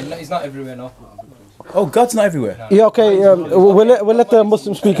 he's not everywhere, no. Oh, God's not everywhere. Yeah, okay. We'll let the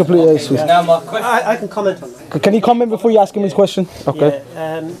Muslim speaker please. Now my question. I can comment on that. Can you comment before you ask him his question? Okay.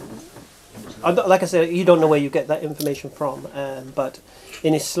 Yeah, like I said, you don't know where you get that information from, but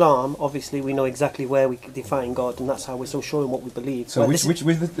in Islam, obviously, we know exactly where we define God, and that's how we're so sure in what we believe. So But which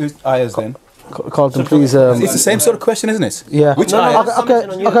this is- the ayahs then? Carlton, please. It's the same sort of question, isn't it? Yeah. Which No, no, ayahs? I'm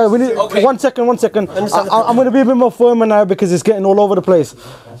commenting on yours. Okay, we need, one second. I'm going to be a bit more firmer now because it's getting all over the place.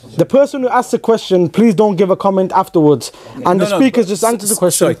 The person who asks the question, please don't give a comment afterwards. And the speakers just answer the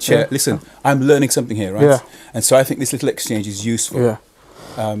question. Sorry, Chair. Listen, I'm learning something here, right? Yeah. And so I think this little exchange is useful. Yeah.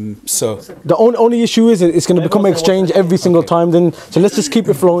 So The only issue is it's going to become an exchange every single time. Then, so let's just keep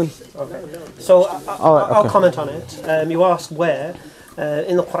it flowing. So I'll comment on it. You asked where.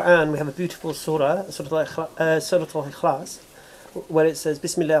 In the Quran, we have a beautiful surah, Surah Al-Ikhlas, where it says,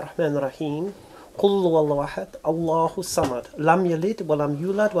 Bismillah ar-Rahman ar-Rahim, قُلْ وَاللَّهُ أَحَدْ اللَّهُ الصَّمَدْ لَمْ يَلِدْ وَلَمْ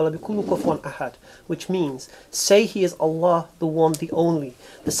يُولَدْ وَلَمْ يَكُنْ له كُفُوًا أَحَدٌ, which means, say He is Allah, the One, the Only,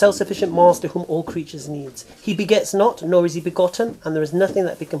 the self-sufficient Master whom all creatures needs. He begets not, nor is He begotten, and there is nothing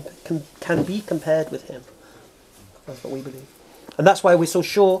that can be compared with Him. That's what we believe. And that's why we're so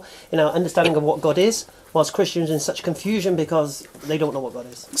sure in our understanding of what God is, whilst Christians are in such confusion because they don't know what God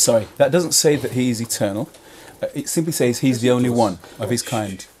is. sorry, that doesn't say that He is eternal. It simply says He's the only one of His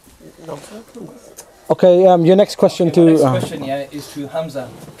kind. Okay, your next question My to... next question, yeah, is to Hamza.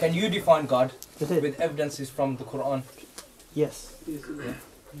 Can you define God it? with evidences from the Quran? Yes.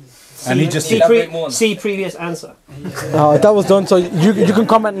 And he just See previous answer. that was done, so you can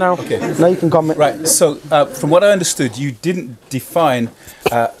comment now. Okay. Now you can comment. Right, so from what I understood, you didn't define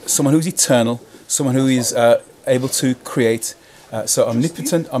someone who's eternal, someone who is able to create, so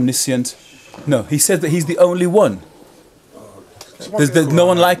omnipotent, omniscient. No, he said that He's the only one. There's no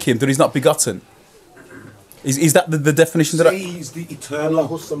one like Him, that He's not begotten. Is that the definition that He's the eternal.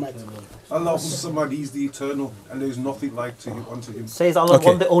 Allah Samad, He's the eternal, and there's nothing like to Him unto Him. Says Allah, Okay.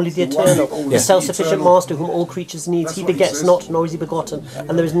 one, the only, the eternal, the only, the self-sufficient eternal. Master whom all creatures need. That's He what it begets says. not, nor is He begotten,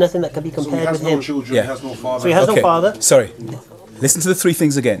 and there is nothing that can be So He compared has with no Him. children, Yeah. He has no father. So He has no father. Sorry, listen to the three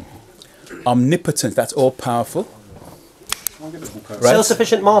things again. Omnipotent, that's all powerful. Right?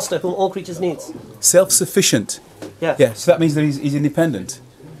 Self-sufficient Master whom all creatures needs. Self-sufficient. Yeah. Yeah, so that means that he's independent.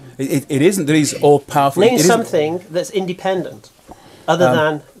 It isn't that He's all powerful. Name something that's independent, other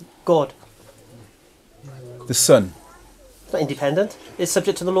than God. The sun. It's not independent. It's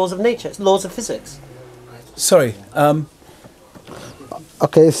subject to the laws of nature. It's laws of physics. Sorry.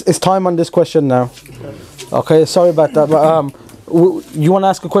 Okay, it's time on this question now. Okay, sorry about that, but you want to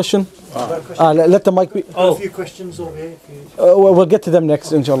ask a question? Let the mic be... A few questions over here. we'll get to them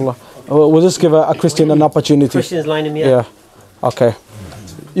next, inshallah. We'll just give a Christian an opportunity. Christians lining me up. Yeah, okay.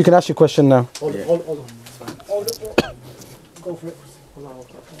 You can ask your question now. Hold on. Go for it.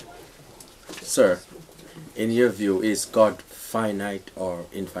 Sir, in your view, is God finite or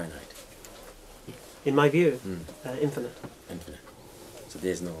infinite? In my view, infinite. Infinite. So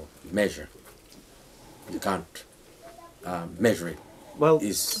there's no measure. You can't measure it. Well,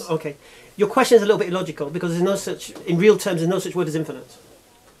 okay. Your question is a little bit illogical because there's no such, in real terms, there's no such word as infinite.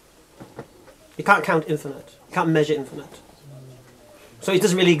 You can't count infinite. You can't measure infinite. So it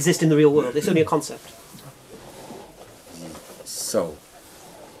doesn't really exist in the real world. It's only a concept. So,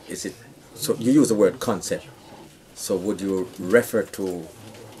 is it? So you use the word concept. So would you refer to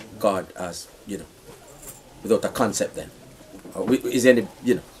God as, you know, without a concept then? Or is there any,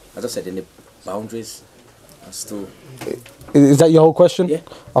 you know, as I said, any boundaries as to? Is that your whole question? Yeah.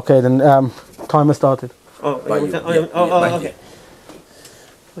 Okay, then timer started. Okay.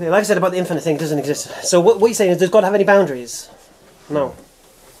 Okay, like I said about the infinite thing, it doesn't exist. So what you're saying is, does God have any boundaries? No.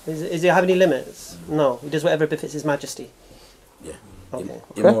 Is he have any limits? No. He does whatever befits his majesty. Yeah. Okay.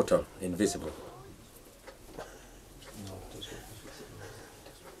 Immortal, invisible.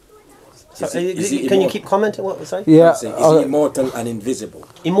 So, can you keep commenting? What? Sorry. Yeah. Is he immortal and invisible?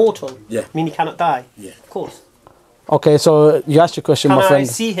 Immortal. Yeah. Mean he cannot die. Yeah. Of course. Okay, so you asked your question, Can my I friend.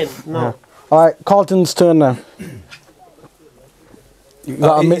 see him? No. Yeah. All right, Carlton's turn now. He's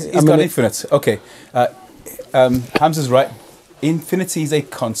got infinite. Okay. Hamza's right. Infinity is a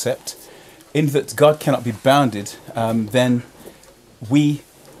concept. In that God cannot be bounded, then we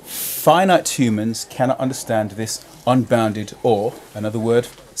finite humans cannot understand this unbounded, or another word,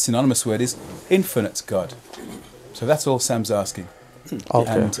 synonymous word is infinite God. So that's all Sam's asking.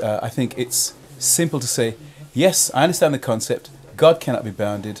 Okay. And I think it's simple to say, yes, I understand the concept. God cannot be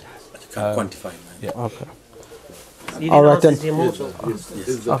bounded. You can't quantify, man. Yeah. Okay. You All right didn't then. answer, is he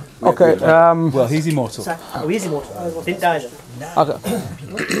immortal? Okay. Well, he's immortal. Oh, he's immortal. Didn't die then. Okay.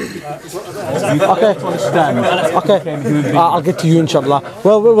 Okay. I'll get to you, inshallah.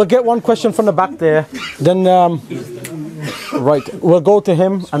 Well, we'll get one question from the back there. Then, right, we'll go to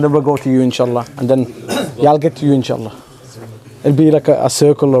him and then we'll go to you, inshallah. And then, yeah, I'll get to you, inshallah. It'll be like a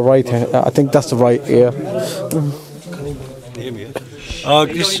circle, or right. I think that's the right ear.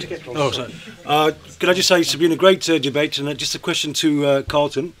 Could I just say it's been a great debate, and just a question to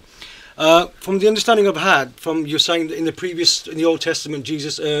Carlton. From the understanding I've had, from you're saying that in the Old Testament,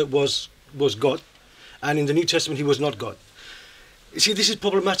 Jesus was God, and in the New Testament he was not God. You see, this is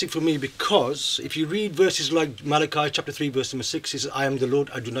problematic for me, because if you read verses like Malachi chapter 3 verse number 6, it says, I am the Lord,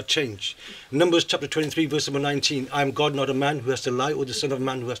 I do not change. Numbers chapter 23 verse number 19, I am God, not a man who has to lie, or the son of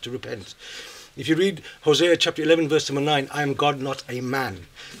man who has to repent. If you read Hosea chapter 11 verse number 9, I am God, not a man.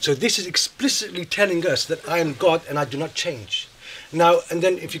 So this is explicitly telling us that I am God and I do not change. Now, and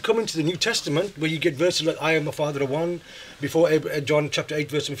then if you come into the New Testament, where you get verses like, I am a father of one, before John chapter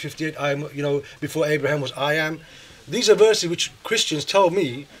 8 verse number 58, I am, you know, before Abraham was I am. These are verses which Christians tell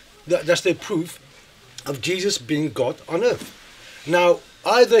me that that's their proof of Jesus being God on earth. Now,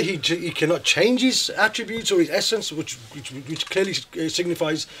 either he cannot change his attributes or his essence, which clearly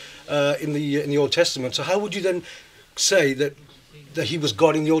signifies in the Old Testament. So how would you then say that he was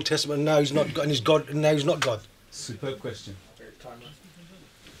God in the Old Testament and now he's not God, and he's God and now he's not God? Superb question.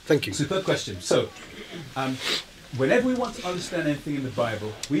 Thank you. Superb question. So, whenever we want to understand anything in the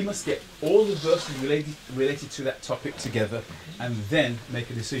Bible, we must get all the verses related to that topic together and then make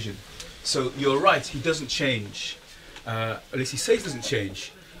a decision. So you're right, he doesn't change. At least he says he doesn't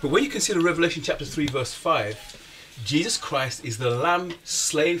change. But when you consider Revelation chapter 3 verse 5, Jesus Christ is the Lamb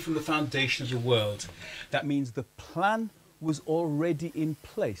slain from the foundation of the world. That means the plan was already in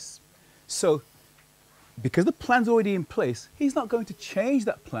place. So, because the plan's already in place, he's not going to change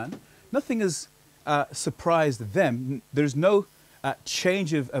that plan. Nothing has surprised them. There's no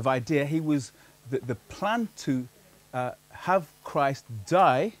change of idea. He was the plan to have Christ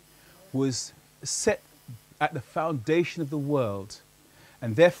die was set at the foundation of the world,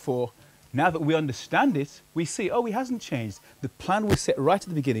 and therefore, now that we understand it, we see, oh, he hasn't changed. The plan was set right at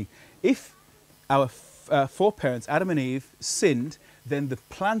the beginning. If our foreparents, Adam and Eve, sinned, then the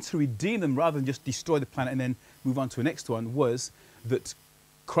plan to redeem them, rather than just destroy the planet and then move on to the next one, was that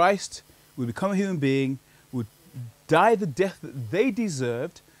Christ would become a human being, would die the death that they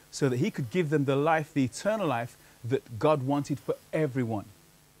deserved, so that he could give them the life, the eternal life that God wanted for everyone.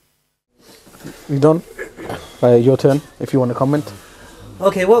 You done? Your turn, if you want to comment.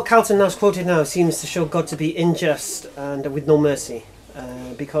 Okay, what Carlton has quoted now seems to show God to be unjust and with no mercy.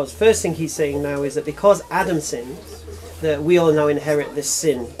 Because first thing he's saying now is that because Adam sinned, that we all now inherit this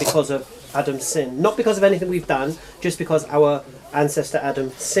sin because of Adam's sin. Not because of anything we've done, just because our ancestor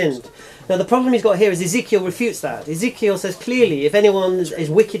Adam sinned. Now the problem he's got here is Ezekiel refutes that. Ezekiel says clearly, if anyone is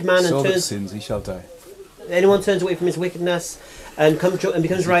wicked man and turns, sins, he shall die. Anyone turns away from his wickedness and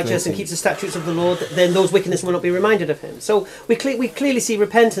becomes righteous and keeps the statutes of the Lord, then those wickedness will not be reminded of him. So we clearly see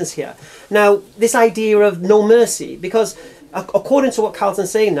repentance here. Now, this idea of no mercy, because according to what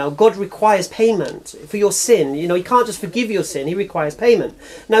Carlton's saying now, God requires payment for your sin. You know, he can't just forgive your sin, he requires payment.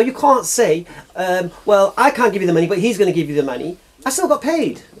 Now, you can't say, well, I can't give you the money, but he's going to give you the money. I still got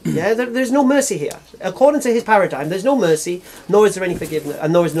paid. Yeah, there's no mercy here. According to his paradigm, there's no mercy, nor is there any forgiveness,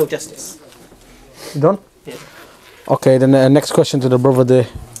 and nor is no justice. You done? Yeah. Okay, then next question to the brother there.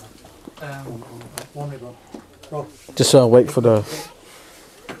 Just wait for the...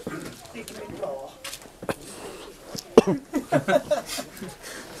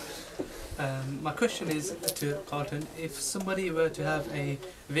 My question is to Carlton, if somebody were to have a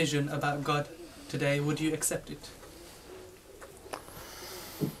vision about God today, would you accept it?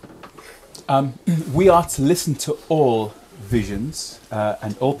 We are to listen to all visions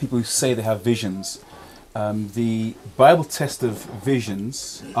and all people who say they have visions. The Bible test of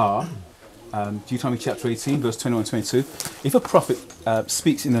visions are Deuteronomy chapter 18, verse 21 and 22. If a prophet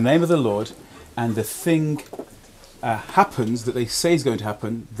speaks in the name of the Lord and the thing happens that they say is going to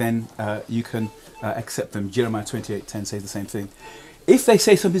happen, then you can accept them. Jeremiah 28:10 says the same thing. If they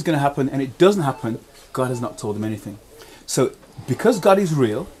say something's going to happen and it doesn't happen, God has not told them anything. So because God is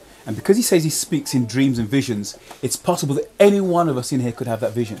real, and because he says he speaks in dreams and visions, it's possible that any one of us in here could have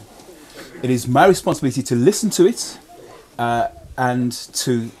that vision. It is my responsibility to listen to it and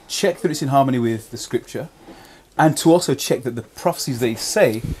to check that it's in harmony with the scripture, and to also check that the prophecies they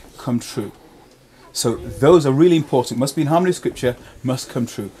say come true. So those are really important. Must be in harmony with scripture, must come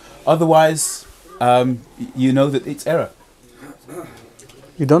true. Otherwise, you know that it's error.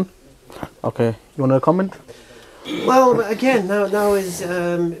 You done? Okay. You want to comment? Well, again, now is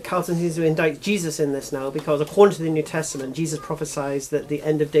Carlton seems to indict Jesus in this now, because according to the New Testament, Jesus prophesied that the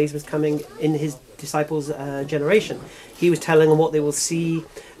end of days was coming in his disciples' generation. He was telling them what they will see.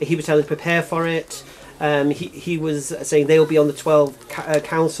 He was telling them to prepare for it. He was saying they will be on the 12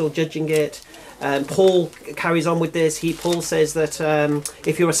 council judging it. Paul carries on with this. Paul says that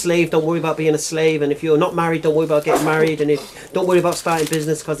if you're a slave, don't worry about being a slave, and if you're not married, don't worry about getting married, and don't worry about starting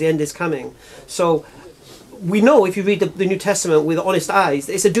business because the end is coming. So we know, if you read the New Testament with honest eyes,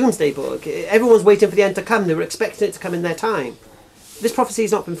 it's a doomsday book. Everyone's waiting for the end to come. They were expecting it to come in their time. This prophecy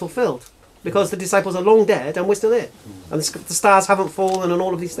has not been fulfilled because the disciples are long dead and we're still here, and the stars haven't fallen and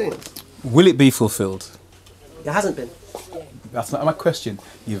all of these things. Will it be fulfilled? It hasn't been. That's not my question.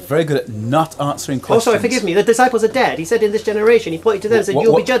 You're very good at not answering questions. Oh, sorry, forgive me. The disciples are dead. He said in this generation, he pointed to them and said,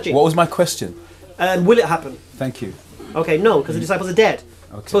 you'll be judging. What was my question? Will it happen? Thank you. Okay, no, because the disciples are dead.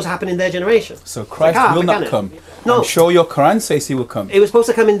 Okay. It's supposed to happen in their generation. So Christ will not come. No. I'm sure your Quran says he will come. It was supposed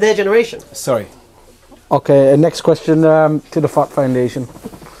to come in their generation. Sorry. Okay, next question to the Fat Foundation.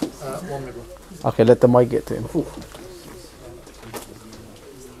 Okay, let the mic get to him.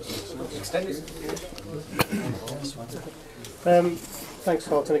 Thanks,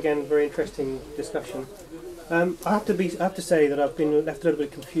 Carlton. Again, very interesting discussion. I have to say that I've been left a little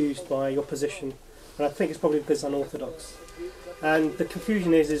bit confused by your position, and I think it's probably because it's unorthodox. And the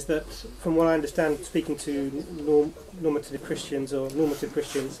confusion is that, from what I understand, speaking to normative Christians,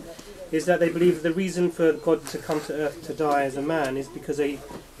 is that they believe that the reason for God to come to earth to die as a man is because a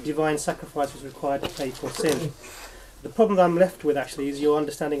divine sacrifice was required to pay for sin. The problem that I'm left with actually is your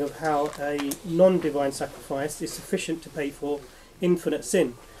understanding of how a non-divine sacrifice is sufficient to pay for infinite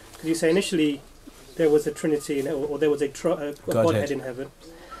sin. Because you say initially there was a Trinity, or there was a Godhead in heaven,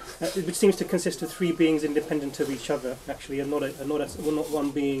 which seems to consist of three beings independent of each other, actually, and not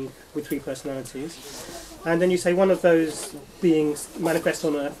one being with three personalities. And then you say one of those beings manifests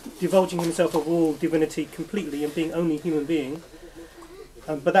on earth, divulging himself of all divinity completely and being only human being.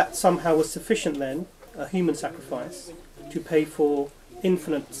 But that somehow was sufficient then, a human sacrifice, to pay for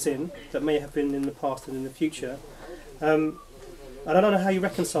infinite sin that may have been in the past and in the future. I don't know how you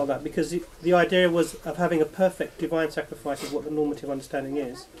reconcile that, because the idea was of having a perfect divine sacrifice is what the normative understanding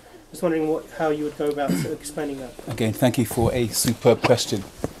is. Just wondering how you would go about explaining that. Again, thank you for a superb question.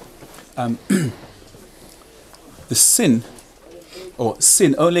 The sin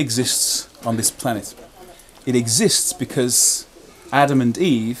only exists on this planet. It exists because Adam and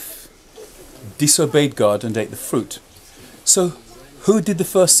Eve disobeyed God and ate the fruit. So, who did the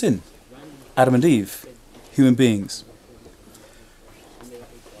first sin? Adam and Eve, human beings.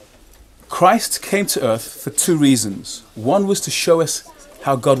 Christ came to earth for two reasons. One was to show us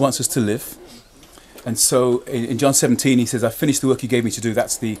how God wants us to live. And so in John 17 he says, I finished the work you gave me to do.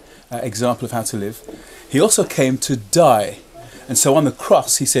 That's the example of how to live. He also came to die. And so on the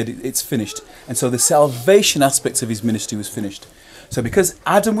cross he said, it's finished. And so the salvation aspects of his ministry was finished. So because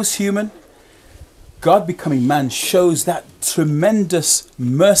Adam was human, God becoming man shows that tremendous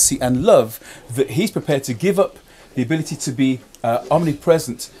mercy and love that he's prepared to give up the ability to be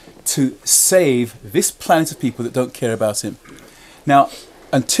omnipresent to save this planet of people that don't care about him. Now,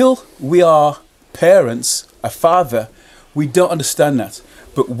 until we are parents, a father, we don't understand that.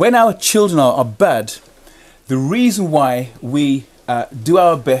 But when our children are bad, the reason why we do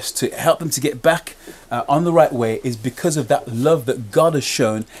our best to help them to get back on the right way is because of that love that God has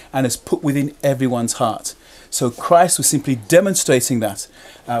shown and has put within everyone's heart. So Christ was simply demonstrating that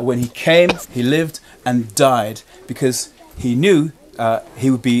when he came, he lived and died, because he knew he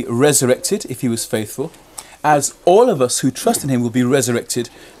would be resurrected if he was faithful, as all of us who trust in him will be resurrected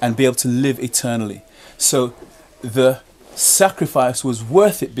and be able to live eternally. So the sacrifice was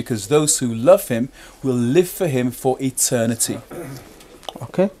worth it because those who love him will live for him for eternity.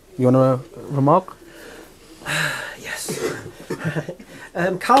 Okay, you want to remark? Yes.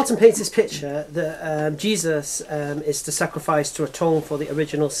 Carlton paints this picture that Jesus is the sacrifice to atone for the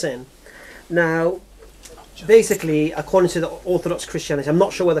original sin. Now, basically, according to the Orthodox Christianity, I'm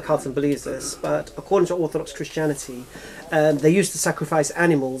not sure whether Carlton believes this, but according to Orthodox Christianity, they used to sacrifice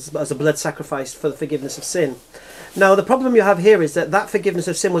animals as a blood sacrifice for the forgiveness of sin. Now, the problem you have here is that that forgiveness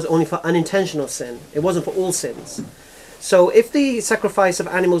of sin was only for unintentional sin. It wasn't for all sins. So if the sacrifice of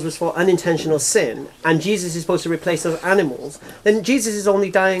animals was for unintentional sin, and Jesus is supposed to replace those animals, then Jesus is only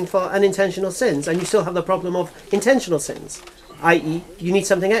dying for unintentional sins, and you still have the problem of intentional sins, i.e. you need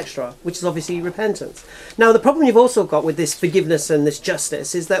something extra, which is obviously repentance. Now, the problem you've also got with this forgiveness and this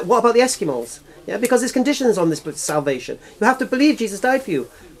justice is that what about the Eskimos? Yeah, because there's conditions on this salvation. You have to believe Jesus died for you.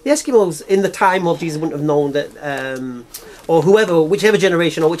 The Eskimos in the time of Jesus wouldn't have known that, or whoever, whichever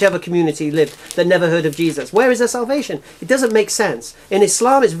generation or whichever community lived that never heard of Jesus. Where is their salvation? It doesn't make sense. In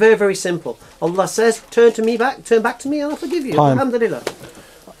Islam, it's very, very simple. Allah says, turn back to me and I'll forgive you. Time. Alhamdulillah.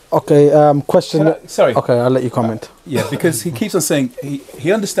 Okay, question. Sorry. Okay, I'll let you comment. Yeah, because he keeps on saying,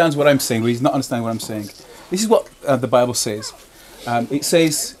 he understands what I'm saying, but he's not understanding what I'm saying. This is what the Bible says. It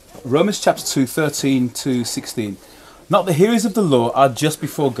says, Romans chapter 2, 13 to 16. Not the hearers of the law are just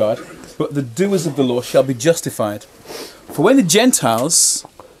before God, but the doers of the law shall be justified. For when the Gentiles,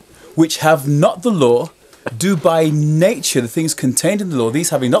 which have not the law, do by nature the things contained in the law, these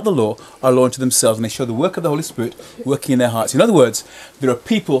having not the law are law unto themselves, and they show the work of the Holy Spirit working in their hearts. In other words, there are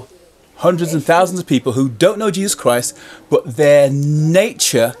people, hundreds and thousands of people, who don't know Jesus Christ, but their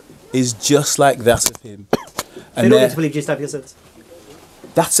nature is just like that of him. And they don't need to believe Jesus died for your sins.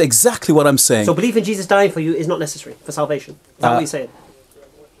 That's exactly what I'm saying. So believing Jesus dying for you is not necessary for salvation. Is that what you're saying?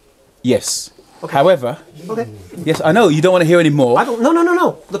 Yes. Okay. However, okay. Yes, I know you don't want to hear any more. I don't.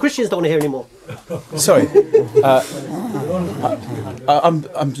 No. The Christians don't want to hear any more. Sorry.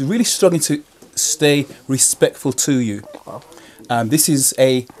 I'm really struggling to stay respectful to you. This is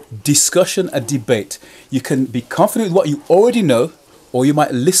a discussion, a debate. You can be confident with what you already know, or you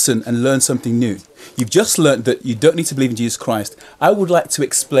might listen and learn something new. You've just learned that you don't need to believe in Jesus Christ. I would like to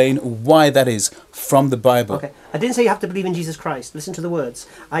explain why that is from the Bible. Okay. I didn't say you have to believe in Jesus Christ. Listen to the words.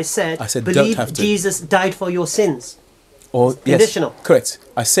 I said believe don't have to. Jesus died for your sins. Or conditional. Yes, correct.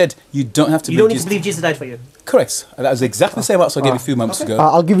 I said you don't have to. You don't need to believe Jesus died for you. Correct. That was exactly the same answer I gave a few moments ago.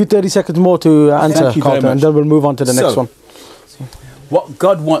 I'll give you 30 seconds more to answer, Carlton, and then we'll move on to the next one. What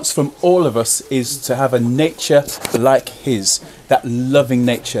God wants from all of us is to have a nature like his, that loving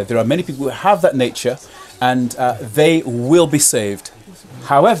nature. There are many people who have that nature, and they will be saved.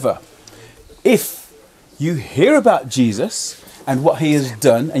 However, if you hear about Jesus and what he has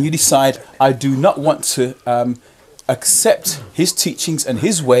done, and you decide, I do not want to accept his teachings and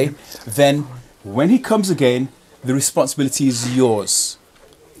his way, then when he comes again, the responsibility is yours.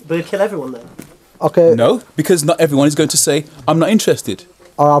 But he'll kill everyone then. Okay. No, because not everyone is going to say, I'm not interested.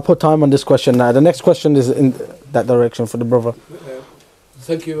 I'll put time on this question now. The next question is in that direction for the brother.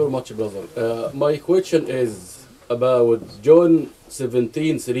 Thank you very much, brother. My question is about John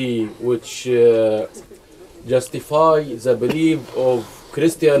 17:3, which justify the belief of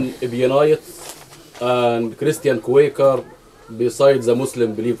Christian Ebionites and Christian Quaker, besides the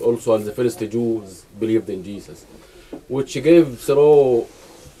Muslim belief also, and the first Jews believed in Jesus, which gave through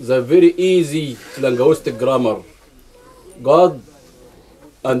the very easy linguistic grammar, God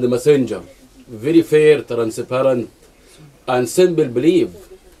and the messenger, very fair, transparent, and simple belief.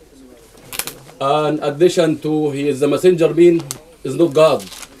 And addition to he is the messenger mean is not God.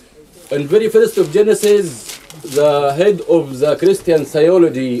 In very first of Genesis, the head of the Christian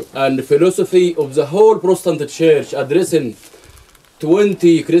theology and philosophy of the whole Protestant church, addressing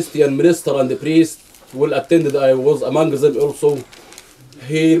 20 Christian ministers and priests, well attended, I was among them also.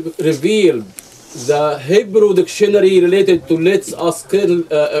 He revealed the Hebrew dictionary related to let's us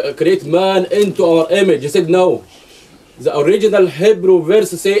create man into our image. He said no. The original Hebrew verse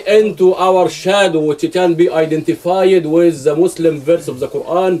say into our shadow, which can be identified with the Muslim verse of the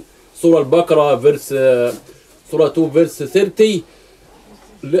Quran, Surah Al-Baqarah, Surah 2, verse 30.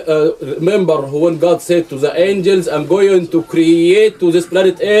 Remember when God said to the angels, I'm going to create to this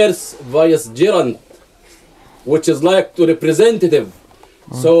planet Earth vicegerent which is like to representative.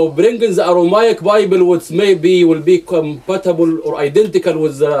 So bringing the Aramaic Bible, which maybe will be compatible or identical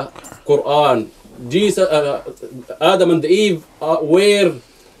with the Quran. Jesus, Adam and Eve were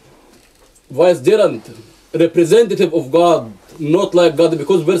vicegerent, representative of God, not like God,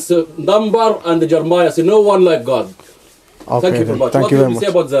 because verse number and Jeremiah say no one like God. Okay, thank you very much. Thank What you do very you say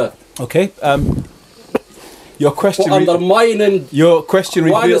much. about that? Okay. Your question. For undermining your question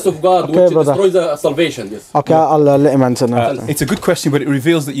oneness of God, Okay, which brother. destroys the salvation. Yes. Okay, I'll let him answer now. It's a good question, but it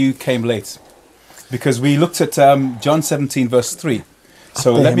reveals that you came late, because we looked at John 17 verse 3.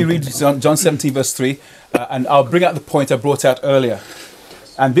 So let me read John 17 verse 3, and I'll bring out the point I brought out earlier.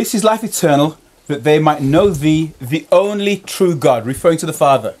 And this is life eternal, that they might know thee, the only true God, referring to the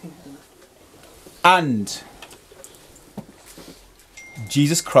Father, and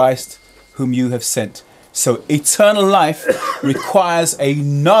Jesus Christ, whom you have sent. So eternal life requires a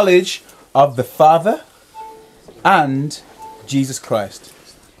knowledge of the Father and Jesus Christ.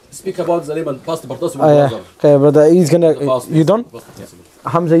 Speak about the name and pass the participant. Yeah. Okay, brother, he's gonna. You done?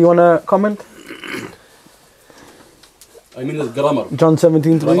 Hamza, you wanna comment? I mean, it's grammar. John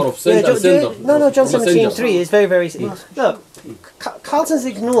 17:3. Grammar of send and sender. No, John From a 17:3 sender. is very, very. Look, Carlton's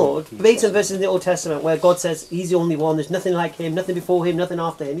ignored verbatim verses in the Old Testament where God says He's the only one. There's nothing like Him, nothing before Him, nothing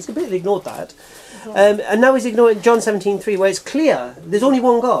after Him. He's completely ignored that, and now he's ignoring John 17:3 where it's clear there's only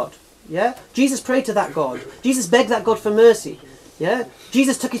one God. Yeah, Jesus prayed to that God. Jesus begged that God for mercy. Yeah,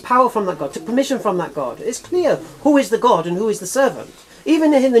 Jesus took his power from that God, took permission from that God. It's clear who is the God and who is the servant.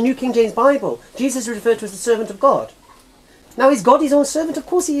 Even in the New King James Bible, Jesus is referred to as the servant of God. Now, is God his own servant? Of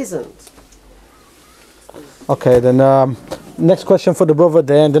course he isn't. Okay, then next question for the brother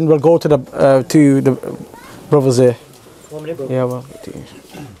there, and then we'll go to the brothers there. Yeah, well.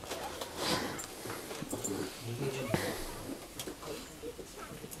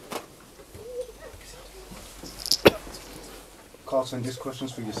 Carlton, this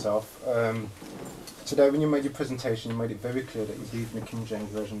question's for yourself. Today, when you made your presentation, you made it very clear that you believe in the King James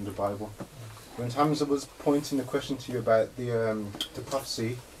Version of the Bible. When Hamza was pointing the question to you about the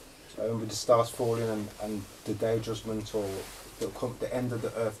prophecy with the stars falling and the day of judgment, or the end of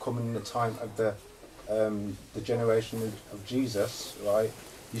the earth coming in the time of the generation of Jesus, right?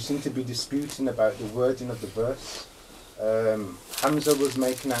 You seem to be disputing about the wording of the verse. Hamza was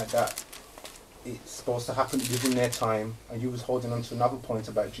making out that it's supposed to happen within their time, and you was holding on to another point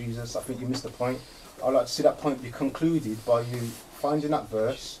about Jesus. I think you missed the point. I'd like to see that point be concluded by you finding that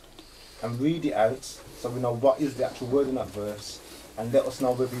verse and read it out so we know what is the actual word in that verse, and let us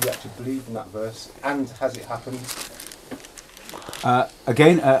know whether you actually believe in that verse and has it happened.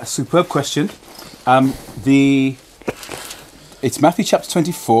 Again, a superb question. It's Matthew chapter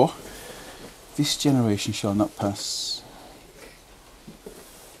 24. This generation shall not pass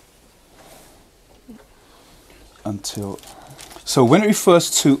until... So when it refers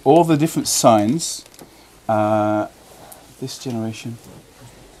to all the different signs, this generation,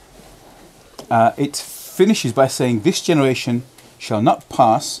 it finishes by saying, this generation shall not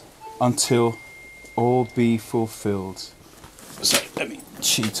pass until all be fulfilled. So let me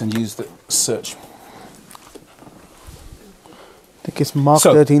cheat and use the search. I think it's Mark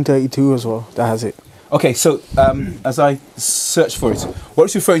 13:32 as well. That has it. Okay, so as I search for it, what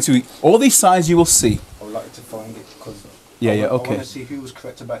it's referring to, all these signs you will see. I would like to find it because okay. I want to see who was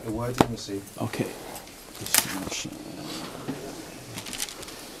correct about the wording, you see. Okay.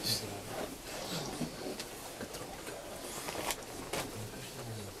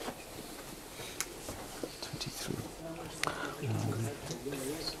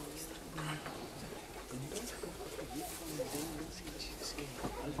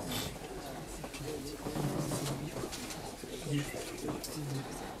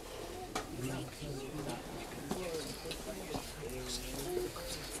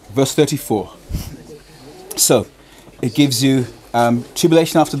 Verse 34. So, it gives you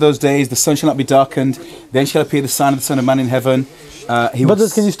tribulation after those days, the sun shall not be darkened, then shall appear the sign of the Son of Man in heaven.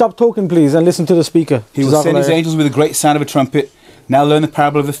 Brothers, can you stop talking, please, and listen to the speaker? He will send his angels with a great sound of a trumpet. Now learn the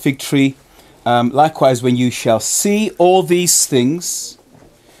parable of the fig tree. Likewise, when you shall see all these things,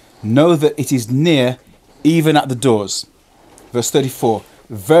 know that it is near, even at the doors. Verse 34.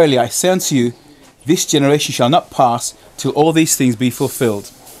 Verily I say unto you, this generation shall not pass till all these things be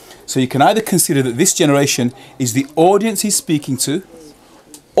fulfilled. So you can either consider that this generation is the audience he's speaking to,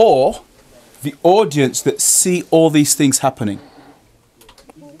 or the audience that see all these things happening.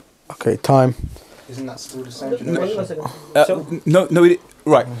 Okay, time. Isn't that still the same generation? No,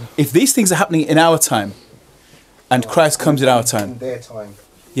 right. If these things are happening in our time, and Christ comes in our time. In their time.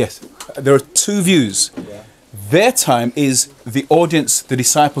 Yes. There are two views. Yeah. Their time is the audience, the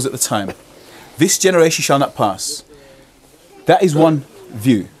disciples at the time. this generation shall not pass. That is one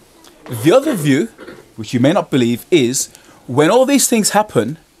view. The other view, which you may not believe, is when all these things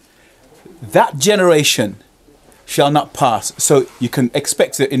happen, that generation shall not pass. So you can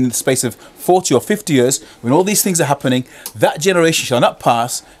expect that in the space of 40 or 50 years, when all these things are happening, that generation shall not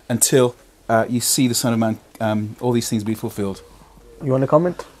pass until you see the Son of Man, all these things be fulfilled. You want to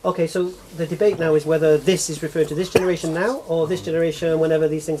comment? Okay, so the debate now is whether this is referring to this generation now or this generation whenever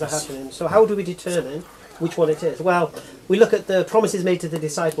these things are happening. So how do we determine which one it is? Well, we look at the promises made to the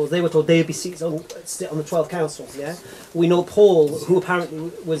disciples. They were told they would be sit on the 12 councils, yeah? We know Paul, who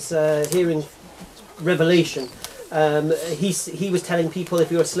apparently was hearing revelation, he was telling people,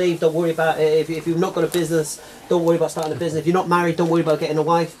 if you're a slave, don't worry about it. If you've not got a business, don't worry about starting a business. If you're not married, don't worry about getting a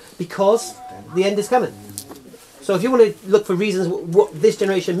wife, because the end is coming. So if you want to look for reasons what this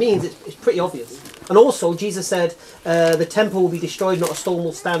generation means, it's pretty obvious. And also, Jesus said the temple will be destroyed, not a stone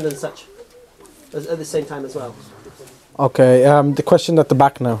will stand and such, at the same time as well. Okay, the question at the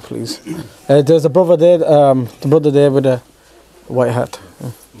back now, please. There's a brother there, the brother there with a white hat.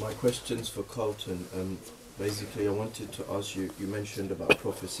 My question's for Carlton. Basically, I wanted to ask you, you mentioned about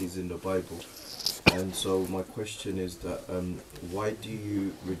prophecies in the Bible. And so my question is that why do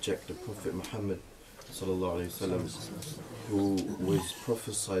you reject the Prophet Muhammad sallallahu alaihi wasallam, who was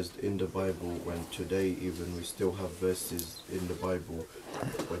prophesied in the Bible, when today even we still have verses in the Bible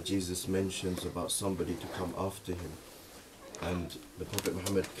where Jesus mentions about somebody to come after him, and the Prophet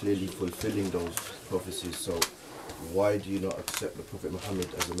Muhammad clearly fulfilling those prophecies? So why do you not accept the Prophet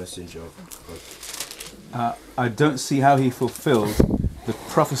Muhammad as a messenger of God? I don't see how he fulfilled the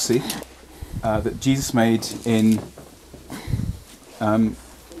prophecy that Jesus made in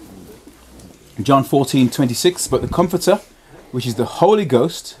John 14:26, but the Comforter, which is the Holy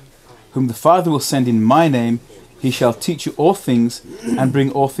Ghost, whom the Father will send in my name, he shall teach you all things and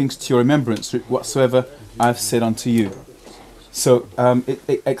bring all things to your remembrance, whatsoever I have said unto you. So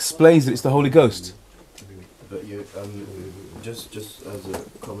it explains that it's the Holy Ghost. But you, just as a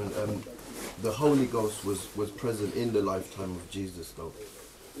comment, the Holy Ghost was present in the lifetime of Jesus, though.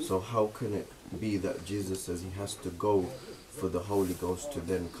 So how can it be that Jesus says he has to go for the Holy Ghost to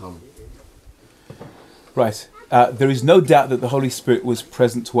then come? Right. There is no doubt that the Holy Spirit was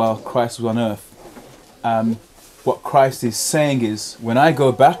present while Christ was on earth. What Christ is saying is, when I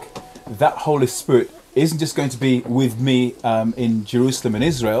go back, that Holy Spirit isn't just going to be with me in Jerusalem and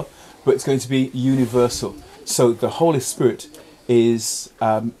Israel, but it's going to be universal. So the Holy Spirit is,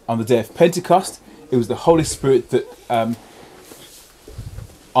 on the day of Pentecost, it was the Holy Spirit that,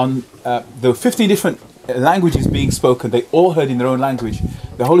 there were 15 different languages being spoken, they all heard in their own language.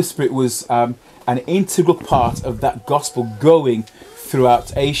 The Holy Spirit was an integral part of that gospel going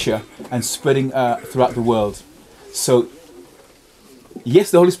throughout Asia and spreading throughout the world. So,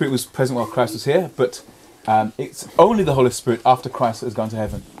 yes, the Holy Spirit was present while Christ was here, but it's only the Holy Spirit after Christ has gone to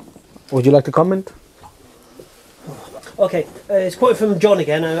heaven. Would you like to comment? Okay, it's quoted from John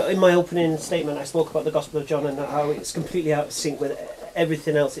again. In my opening statement, I spoke about the Gospel of John and how it's completely out of sync with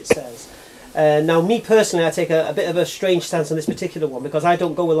everything else it says. Now, me personally, I take a bit of a strange stance on this particular one because I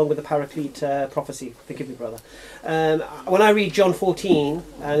don't go along with the Paraclete prophecy. Forgive me, brother. When I read John 14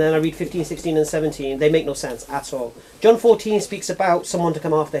 and then I read 15, 16 and 17, they make no sense at all. John 14 speaks about someone to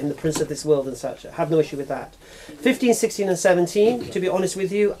come after him, the prince of this world and such. I have no issue with that. 15, 16 and 17, to be honest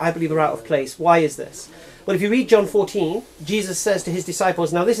with you, I believe are out of place. Why is this? Well, if you read John 14, Jesus says to his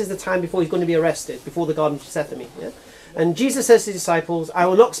disciples, now this is the time before he's going to be arrested, before the Garden of Gethsemane. Yeah? And Jesus says to his disciples, I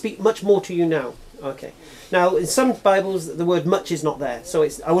will not speak much more to you now. Okay. Now, in some Bibles, the word much is not there. So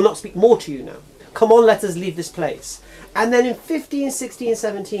it's, I will not speak more to you now. Come on, let us leave this place. And then in 15, 16,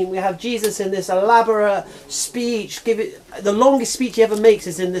 17, we have Jesus in this elaborate speech. The longest speech he ever makes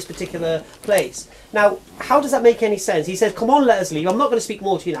is in this particular place. Now, how does that make any sense? He says, come on, let us leave. I'm not going to speak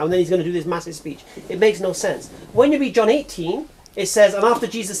more to you now. And then he's going to do this massive speech. It makes no sense. When you read John 18, it says, and after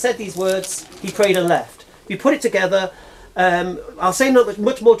Jesus said these words, he prayed and left. You put it together, I'll say not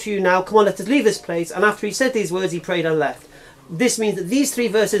much more to you now, come on, let us leave this place. And after he said these words, he prayed and left. This means that these three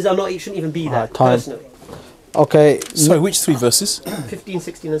verses are not, shouldn't even be there, personally. Okay. Sorry, which three verses? 15,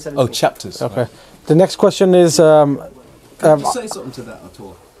 16 and 17. Oh, chapters. Okay. The next question is... Can you say something to that at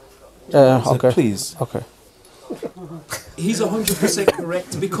all? Okay. Please. Okay. He's 100%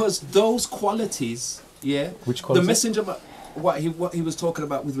 correct, because those qualities, yeah, which qualities? The messenger, what he was talking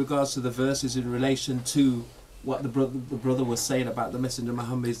about with regards to the verses in relation to what the brother was saying about the messenger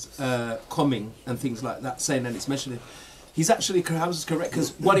Muhammad's coming and things like that, saying that it's mentioned. He's actually correct,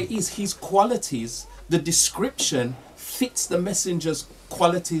 because what it is, his qualities, the description fits the messenger's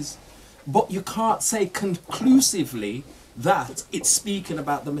qualities, but you can't say conclusively that it's speaking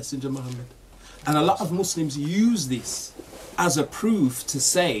about the messenger Muhammad. And a lot of Muslims use this as a proof to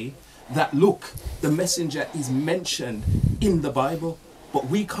say that, look, the messenger is mentioned in the Bible, but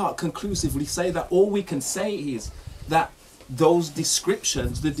we can't conclusively say that. All we can say is that those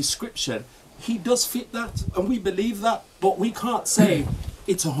descriptions, the description, he does fit that, and we believe that, but we can't say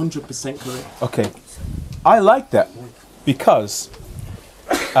it's 100% correct. Okay, I like that because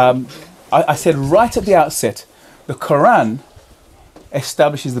I said right at the outset, the Quran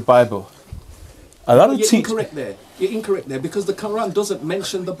establishes the Bible. A lot of You're incorrect there. You're incorrect there because the Quran doesn't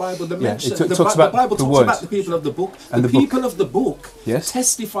mention the Bible. The Bible talks about the people of the book. And the people of the book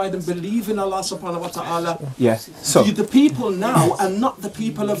testified and believe in Allah subhanahu wa ta'ala. Yes. So the people now are not the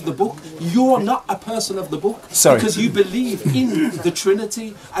people of the book. You're not a person of the book. Sorry. Because you believe in the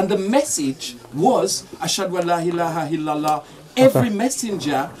Trinity, and the message was Ashhadu an la ilaha illallah. Every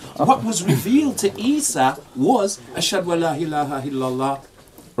messenger, what was revealed to Isa was Ashhadu an la ilaha illallah.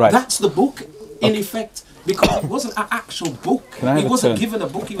 Right. That's the book in effect, because it wasn't an actual book. He wasn't given a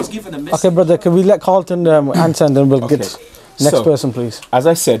book, he was given a message. Okay, brother, can we let Carlton answer and then we'll get next person, please. As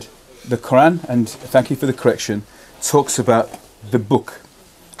I said, the Quran, and thank you for the correction, talks about the book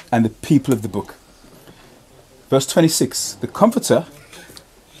and the people of the book. Verse 26, the Comforter,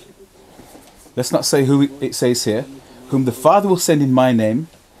 let's not say who it says here, whom the Father will send in my name,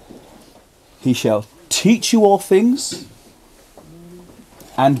 he shall teach you all things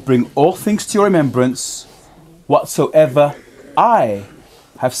and bring all things to your remembrance whatsoever I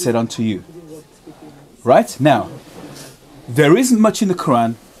have said unto you. Right? Now, there isn't much in the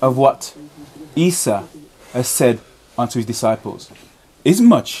Quran of what Isa has said unto his disciples. Isn't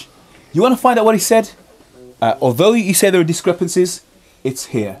much. You want to find out what he said? Although you say there are discrepancies, it's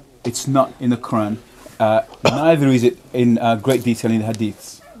here. It's not in the Quran. Neither is it in great detail in the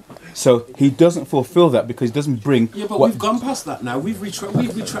Hadiths. So he doesn't fulfill that because he doesn't bring. Yeah, but we've gone past that now. We've retracted.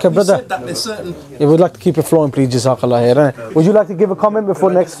 Okay, we brother. said that there's certain. Yeah, we'd like to keep it flowing, please. Jazakallah khair. Would you like to give a comment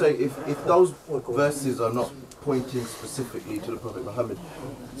before next? Say, if those verses are not pointing specifically to the Prophet Muhammad,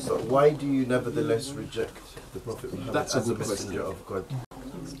 so why do you nevertheless reject the Prophet Muhammad as a messenger of God?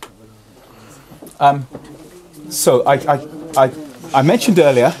 So I mentioned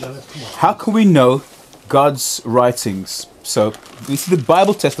earlier, how can we know God's writings? So this is the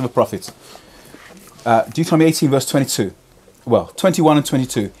Bible test of a prophet. Deuteronomy 18 verse 22. Well, 21 and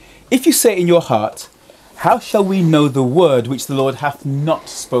 22. If you say in your heart, how shall we know the word which the Lord hath not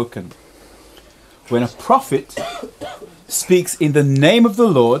spoken? When a prophet speaks in the name of the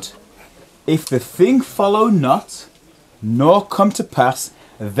Lord, if the thing follow not, nor come to pass,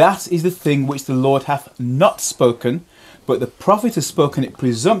 that is the thing which the Lord hath not spoken, but the prophet has spoken it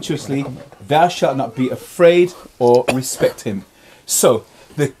presumptuously, thou shalt not be afraid or respect him. So,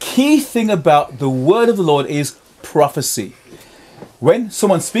 the key thing about the word of the Lord is prophecy. When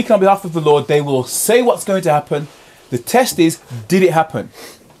someone's speaking on behalf of the Lord, they will say what's going to happen. The test is, did it happen?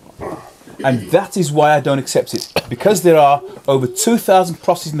 And that is why I don't accept it. Because there are over 2,000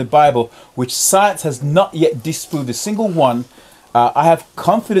 prophecies in the Bible, which science has not yet disproved a single one. I have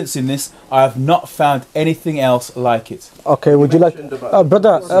confidence in this. I have not found anything else like it. Okay, would you like...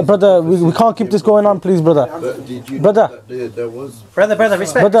 brother, we can't keep this going on, please, brother. Brother,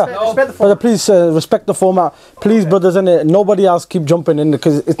 respect the format. Brother, please respect the format. Please, brothers, and nobody else keep jumping in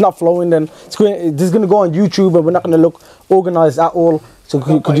because it's not flowing then. This is going to go on YouTube and we're not going to look organised at all. So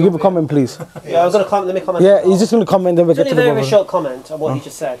could you give a comment, please? Yeah, I was going to comment. Let me comment. Yeah, he's just going to comment. Then we'll get to the very short comment on what he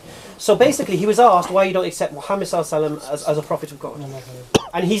just said. So basically, he was asked why you don't accept Muhammad sallallahu as a prophet of God,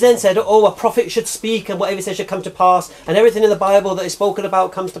 and he then said, "Oh, a prophet should speak, and whatever he says should come to pass, and everything in the Bible that is spoken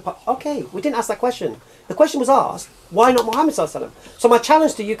about comes to pass." Okay, we didn't ask that question. The question was asked, why not Muhammad sallallahu? So my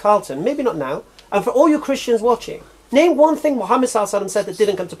challenge to you, Carlton, maybe not now, and for all you Christians watching, name one thing Muhammad sallallahu said that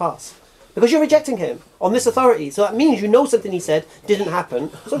didn't come to pass. Because you're rejecting him on this authority. So that means you know something he said didn't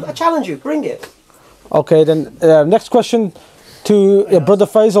happen. So I challenge you, bring it. Okay, then next question to Brother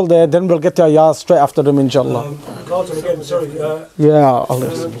Faisal there, then we'll get to Ayaz straight after them, inshallah. Carlton, again, sorry. In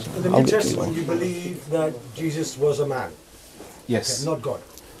the New Testament, you believe that Jesus was a man? Yes. Okay, not God?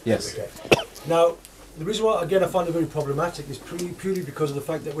 Yes. Okay. Now, the reason why, again, I find it very problematic is purely because of the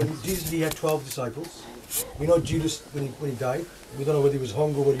fact that when Jesus, he had 12 disciples. We know Judas, when he died, we don't know whether he was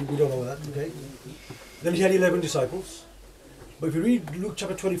hung or whether we don't know that, okay? Then he had 11 disciples. But if you read Luke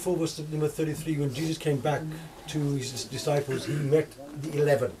chapter 24, verse number 33, when Jesus came back to his disciples, he met the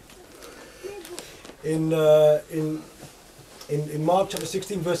 11. In Mark chapter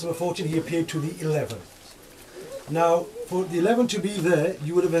 16, verse number 14, he appeared to the 11. Now, for the 11 to be there,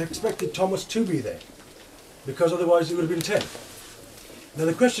 you would have expected Thomas to be there, because otherwise it would have been 10. Now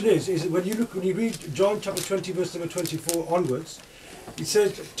the question is when you read John chapter 20, verse number 24 onwards, It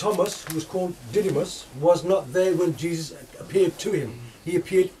says Thomas, who was called Didymus, was not there when Jesus appeared to him. He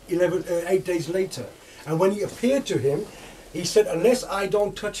appeared 8 days later. And when he appeared to him, he said, unless I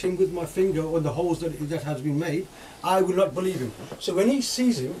don't touch him with my finger on the holes that has been made, I will not believe him. So when he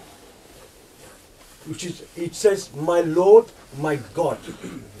sees him, it says, my Lord, my God.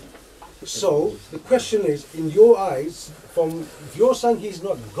 So the question is, in your eyes, if you're saying he's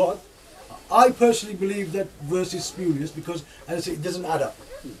not God, I personally believe that verse is spurious because, as I say, it doesn't add up.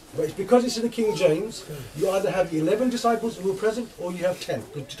 But it's because it's in the King James, you either have the 11 disciples who were present or you have 10,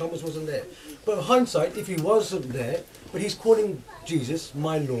 because Thomas wasn't there. But in hindsight, if he wasn't there, but he's calling Jesus,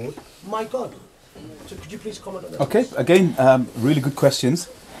 my Lord, my God. So could you please comment on that? Okay, again, really good questions.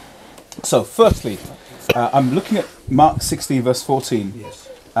 So firstly, I'm looking at Mark 16 verse 14. Yes.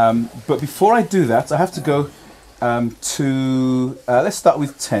 But before I do that, I have to go to, let's start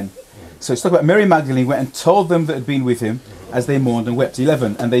with 10. So it's talking about Mary Magdalene went and told them that had been with him as they mourned and wept.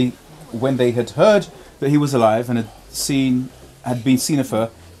 11. And they, when they had heard that he was alive and had been seen of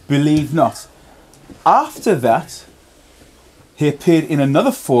her, believed not. After that, he appeared in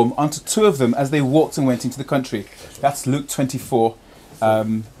another form unto two of them as they walked and went into the country. That's Luke 24,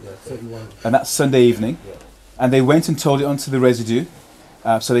 and that's Sunday evening. And they went and told it unto the residue.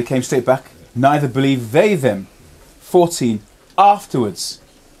 So they came straight back. Neither believed they them. 14. Afterwards.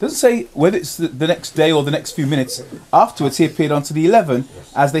 Doesn't say whether it's the next day or the next few minutes. Afterwards he appeared unto the 11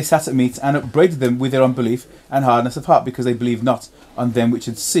 as they sat at meat and upbraided them with their unbelief and hardness of heart because they believed not on them which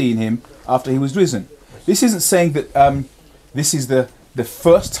had seen him after he was risen. This isn't saying that this is the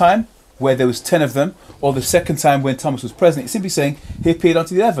first time where there was 10 of them or the second time when Thomas was present. It's simply saying he appeared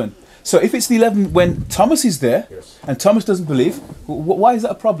unto the 11. So if it's the 11 when Thomas is there and Thomas doesn't believe, why is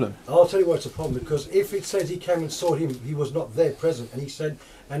that a problem? I'll tell you why it's a problem, because if it says he came and saw him, he was not there present, and he said,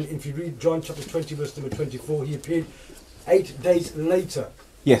 and if you read John chapter 20 verse number 24, he appeared 8 days later.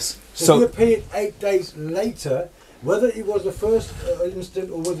 Yes. So he appeared 8 days later, whether it was the first instant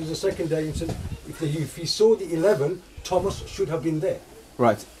or whether it was the second day instant, if he saw the 11, Thomas should have been there.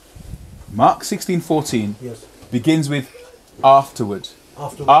 Right. Mark 16:14 Yes. begins with afterward.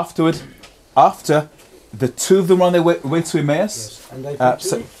 After the two of them were on their way to Emmaus,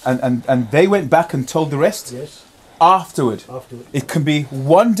 and they went back and told the rest. Yes. Afterward. It can be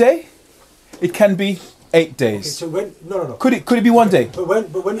 1 day, it can be 8 days. Okay, so when, no. Could it be 1 day? But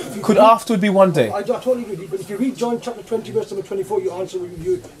when could afterward be 1 day? I totally agree. But if you read John chapter 20 verse number 24, your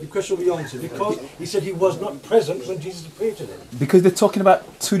question will be answered, because he said he was not present when Jesus appeared to them. Because they're talking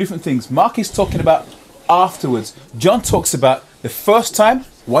about two different things. Mark is talking about afterwards. John talks about the first time,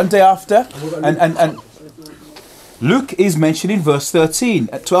 1 day after, and Luke is mentioned in verse 13,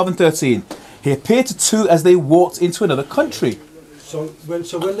 at 12 and 13. He appeared to two as they walked into another country. So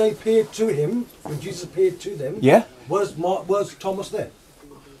when they appeared to him, when Jesus appeared to them, was Thomas there?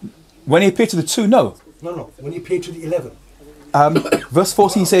 When he appeared to the two, no. No. When he appeared to the 11. Verse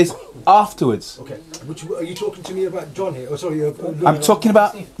 14 says afterwards. Okay. Which are you talking to me about John here? Oh, sorry. I'm talking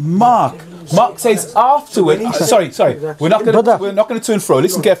about Mark. Mark says afterwards. Sorry. We're not going to to and fro.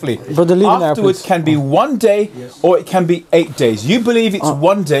 Listen carefully. Afterwards can be 1 day or it can be 8 days. You believe it's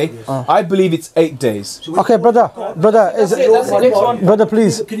 1 day. I believe it's 8 days. Okay, brother,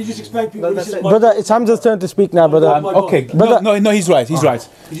 please. Can you just explain to me? Brother, it's Hamza's turn to speak now, brother. Okay. No, he's right. He's right.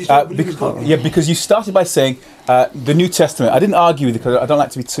 Because you started by saying the New Testament. I didn't argue with it because I don't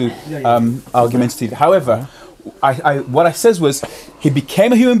like to be too argumentative. However, what I said was he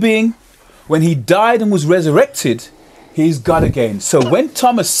became a human being. When he died and was resurrected, he's God again. So when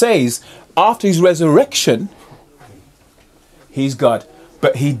Thomas says after his resurrection, he's God,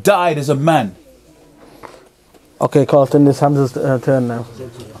 but he died as a man. Okay, Carlton, it's Hamza's turn now.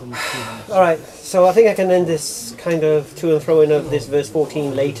 Alright, so I think I can end this kind of to and fro in of this verse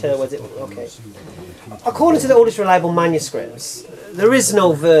 14 later. Was it? Okay. According to the oldest reliable manuscripts, there is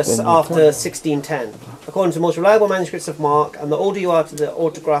no verse after 1610. According to the most reliable manuscripts of Mark, and the older you are to the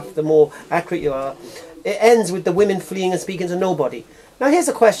autograph, the more accurate you are, it ends with the women fleeing and speaking to nobody. Now here's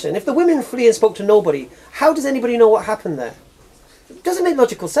a question. If the women flee and spoke to nobody, how does anybody know what happened there? It doesn't make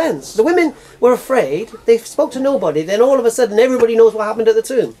logical sense. The women were afraid, they spoke to nobody, then all of a sudden everybody knows what happened at the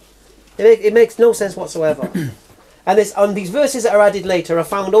tomb. It makes no sense whatsoever. And these verses that are added later are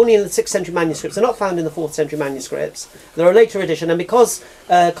found only in the 6th century manuscripts. They're not found in the 4th century manuscripts. They're a later edition, and because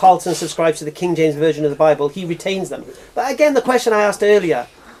Carlton subscribes to the King James Version of the Bible, he retains them. But again, the question I asked earlier,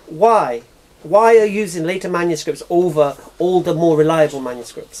 why? Why are you using later manuscripts over older, more reliable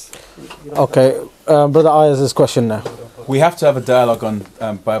manuscripts? Okay, Brother Ayaz's question now. We have to have a dialogue on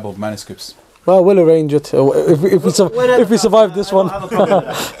Bible manuscripts. Well, we'll arrange it. If we survive this one.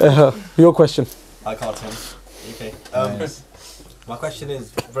 Your question. Hi, Carlton. UK. My question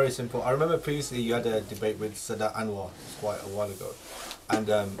is very simple. I remember previously you had a debate with Sadat Anwar quite a while ago, and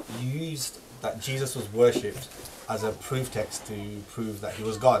you used that Jesus was worshipped as a proof text to prove that he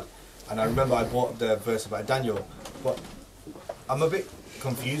was God. And I remember I brought up the verse about Daniel, but I'm a bit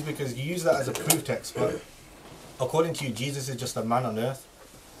confused because you use that as a proof text, but according to you, Jesus is just a man on earth,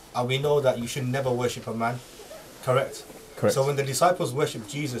 and we know that you should never worship a man, correct? Correct. So when the disciples worshipped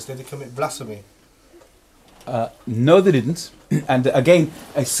Jesus, did they commit blasphemy? No, they didn't. And again,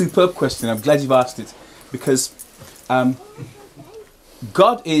 a superb question. I'm glad you've asked it, because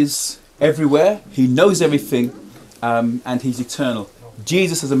God is everywhere. He knows everything, and he's eternal.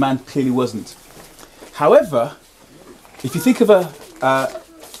 Jesus as a man clearly wasn't. However, if you think of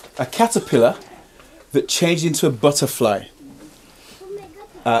a caterpillar that changed into a butterfly,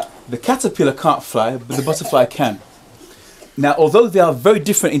 the caterpillar can't fly, but the butterfly can. Now, although they are very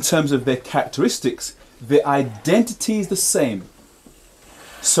different in terms of their characteristics, the identity is the same.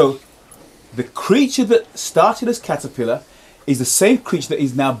 So the creature that started as caterpillar is the same creature that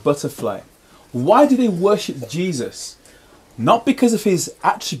is now butterfly. Why do they worship Jesus? Not because of his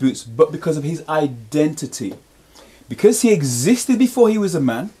attributes, but because of his identity. Because he existed before he was a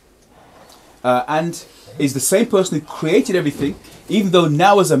man, and is the same person who created everything, even though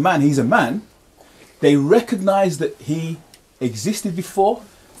now as a man he's a man, they recognize that he existed before,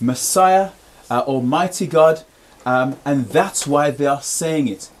 Messiah, Almighty God, and that's why they are saying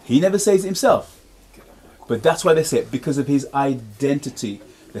it. He never says it himself, but that's why they say it, because of his identity.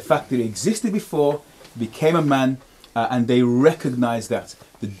 The fact that he existed before, became a man, and they recognize that.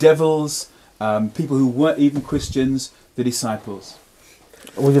 The devils, people who weren't even Christians, the disciples.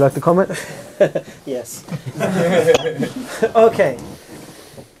 Would you like to comment? Yes. Okay.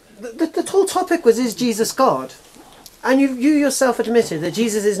 The whole topic was, is Jesus God? And you yourself admitted that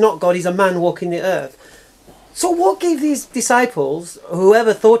Jesus is not God, he's a man walking the earth. So what gave these disciples,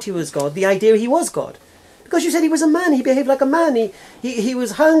 whoever thought he was God, the idea he was God? Because you said he was a man, he behaved like a man, he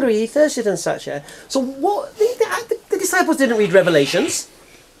was hungry, he thirsted and such. So what? The disciples didn't read Revelations.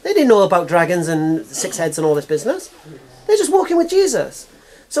 They didn't know about dragons and six heads and all this business. They're just walking with Jesus.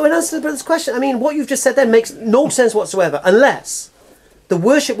 So in answer to the brother's question, I mean, what you've just said then makes no sense whatsoever, unless the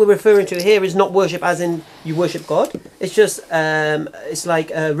worship we're referring to here is not worship as in you worship God. It's just, it's like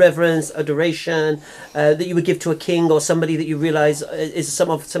reverence, adoration, that you would give to a king or somebody that you realise is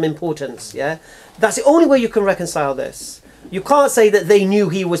of some importance, yeah? That's the only way you can reconcile this. You can't say that they knew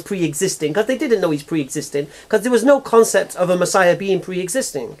he was pre-existing, because they didn't know he's pre-existing, because there was no concept of a Messiah being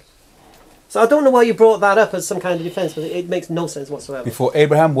pre-existing. So I don't know why you brought that up as some kind of defence, but it makes no sense whatsoever. Before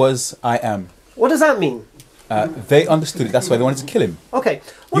Abraham was, I am. What does that mean? They understood it. That's why they wanted to kill him. Okay.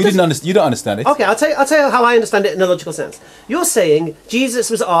 You don't understand it. Okay, I'll tell you how I understand it in a logical sense. You're saying Jesus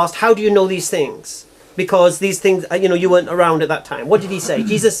was asked, how do you know these things? Because these things, you weren't around at that time. What did he say?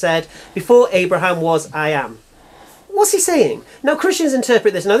 Jesus said, before Abraham was, I am. What's he saying? Now, Christians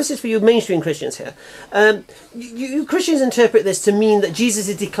interpret this. Now, this is for you mainstream Christians here. You Christians interpret this to mean that Jesus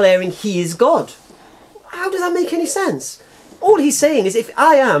is declaring he is God. How does that make any sense? All he's saying is if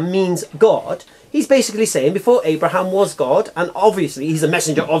I am means God, he's basically saying before Abraham was God, and obviously he's a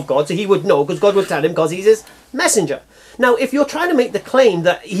messenger of God, so he would know because God would tell him because he's his messenger. Now, if you're trying to make the claim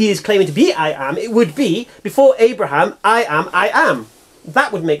that he is claiming to be I am, it would be before Abraham, I am, I am.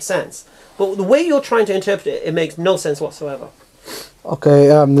 That would make sense. But the way you're trying to interpret it, it makes no sense whatsoever. Okay,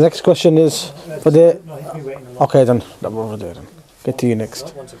 the next question is for the... Okay, then. Over there, then. Get to you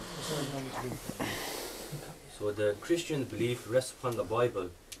next. So the Christian belief rests upon the Bible.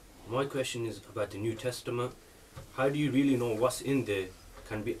 My question is about the New Testament. How do you really know what's in there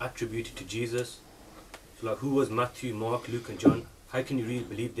can be attributed to Jesus? So like, who was Matthew, Mark, Luke and John? How can you really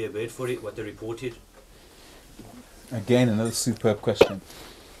believe they word for it, what they reported? Again, another superb question.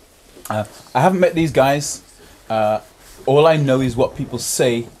 I haven't met these guys. All I know is what people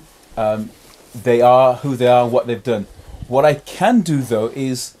say. They are who they are, what they've done. What I can do, though,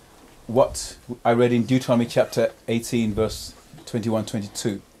 is what I read in Deuteronomy chapter 18, verse 21,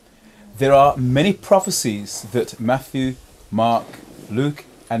 22. There are many prophecies that Matthew, Mark, Luke,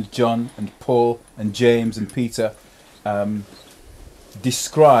 and John, and Paul, and James, and Peter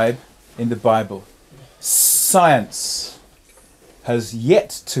describe in the Bible. Science has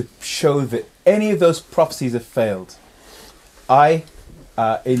yet to show that any of those prophecies have failed. I,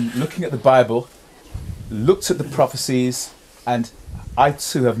 in looking at the Bible, looked at the prophecies, and I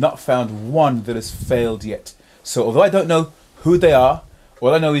too have not found one that has failed yet. So although I don't know who they are,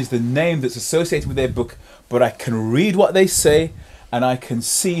 all I know is the name that's associated with their book, but I can read what they say, and I can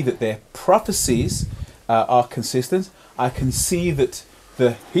see that their prophecies are consistent. I can see that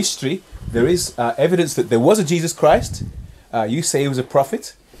the history, there is evidence that there was a Jesus Christ, You say he was a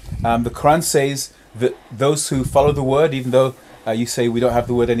prophet. The Quran says that those who follow the word, even though you say we don't have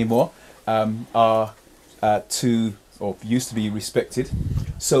the word anymore, are to, or used to be, respected.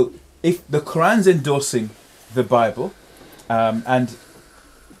 So if the Quran's endorsing the Bible, and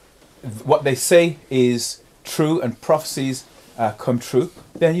what they say is true and prophecies come true,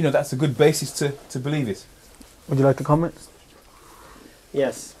 then you know that's a good basis to believe it. Would you like to comment?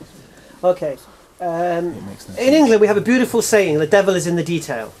 Yes. Okay. In England, we have a beautiful saying: "The devil is in the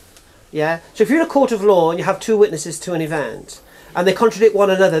detail." Yeah. So if you're in a court of law and you have two witnesses to an event, and they contradict one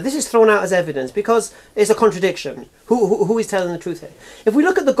another, this is thrown out as evidence because it's a contradiction. Who is telling the truth here? If we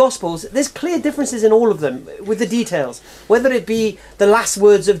look at the Gospels, there's clear differences in all of them with the details. Whether it be the last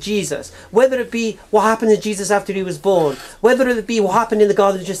words of Jesus, whether it be what happened to Jesus after he was born, whether it be what happened in the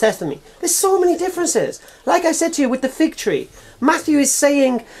Garden of Gethsemane. There's so many differences. Like I said to you with the fig tree, Matthew is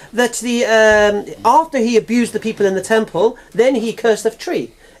saying that after he abused the people in the temple, then he cursed the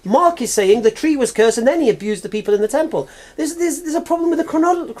tree. Mark is saying the tree was cursed and then he abused the people in the temple. There's a problem with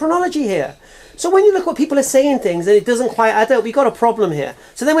the chronology here. So when you look what people are saying things and it doesn't quite add up, we've got a problem here.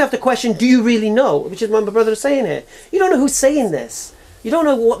 So then we have to question, do you really know? Which is what my brother is saying here. You don't know who's saying this. You don't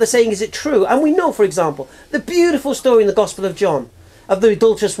know what they're saying. Is it true? And we know, for example, the beautiful story in the Gospel of John of the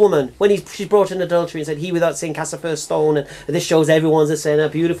adulterous woman when she brought in adultery and said, he without sin cast the first stone, and this shows everyone's a sinner.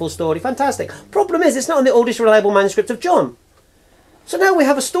 Beautiful story. Fantastic. Problem is, it's not in the oldest reliable manuscript of John. So now we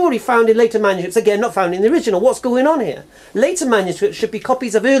have a story found in later manuscripts, again not found in the original. What's going on here? Later manuscripts should be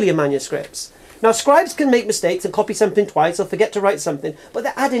copies of earlier manuscripts. Now scribes can make mistakes and copy something twice or forget to write something, but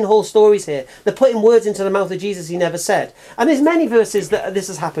they're adding whole stories here. They're putting words into the mouth of Jesus he never said. And there's many verses that this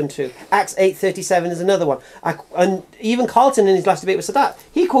has happened to. Acts 8:37 is another one. And even Carlton in his last debate with Sadat,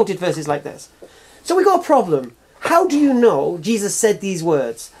 he quoted verses like this. So we got a problem. How do you know Jesus said these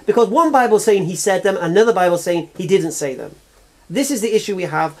words? Because one Bible is saying he said them, another Bible is saying he didn't say them. This is the issue we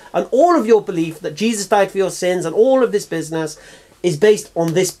have, and all of your belief that Jesus died for your sins and all of this business is based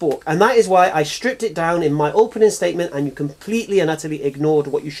on this book. And that is why I stripped it down in my opening statement and you completely and utterly ignored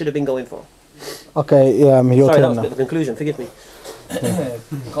what you should have been going for. Okay, your Sorry, that turn was now. a bit of a conclusion, forgive me.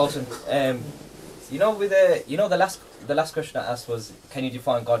 Carlton, you know, the last question I asked was, can you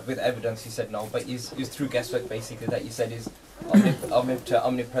define God with evidence? You said no, but it's through guesswork basically that you said is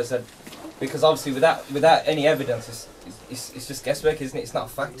omnipresent. Because obviously without any evidence, it's just guesswork, isn't it? It's not a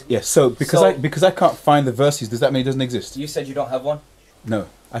fact. Yes. So because I can't find the verses, does that mean it doesn't exist? You said you don't have one. No,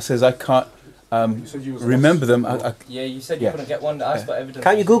 I says I can't remember them. Yeah, you said you couldn't get one. I asked for evidence.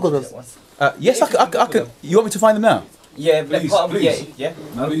 Can't you Google them? Yes, I could. You want me to find them now? Yeah, please. Yeah.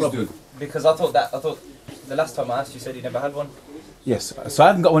 No problem. Because I thought the last time I asked, you said you never had one. Yes. So I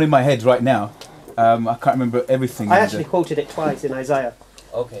haven't got one in my head right now. I can't remember everything. I actually quoted it twice in Isaiah.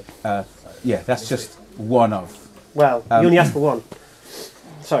 Okay. Yeah, that's just one of. Well, you only asked for one.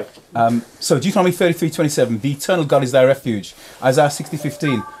 Sorry. So Deuteronomy 33:27, the eternal God is thy refuge. Isaiah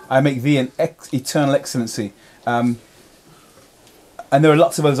 60:15, I make thee an eternal excellency. And there are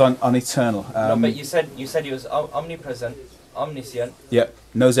lots of others on eternal. No, but you said he was omnipresent, omniscient. Yeah,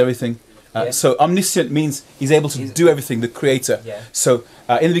 knows everything. So omniscient means he's able to do everything, the creator. Yeah. So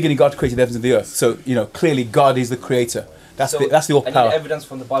in the beginning God created the heavens and the earth. So clearly God is the creator. That's the all power. Any evidence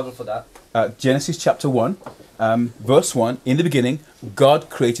from the Bible for that? Genesis chapter 1, verse 1. In the beginning, God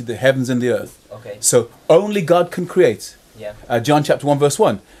created the heavens and the earth. Okay. So only God can create. Yeah. John chapter 1, verse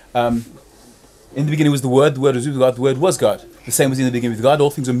 1. In the beginning was the Word was with God, the Word was God. The same was in the beginning with God.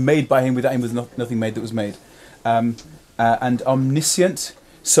 All things were made by Him. Without Him was nothing made that was made. And omniscient.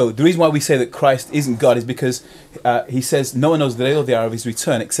 So the reason why we say that Christ isn't God is because He says no one knows the day or the hour of His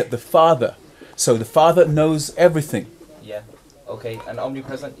return except the Father. So the Father knows everything. Yeah. Okay. And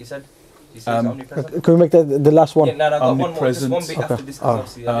omnipresent, you said? You said omnipresent? Can we make that the last one? Yeah, no, I got one more. Just one bit Okay. after this, because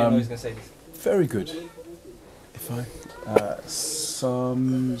obviously I didn't know he was going to say this. Very good. If I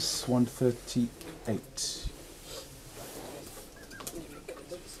Psalms 138.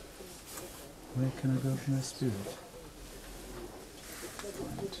 Where can I go from my spirit?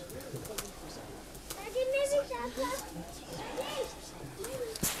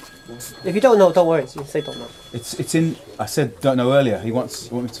 If you don't know, don't worry. You say don't know. It's in. I said don't know earlier. He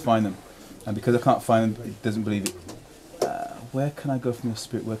wants me to find them, and because I can't find them, he doesn't believe it. Where can I go from your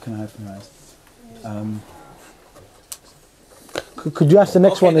spirit? Where can I hide from your eyes? Could you ask the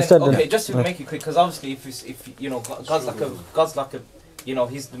next one instead? Okay, just to make it quick, because obviously, if you know, God's like a, you know,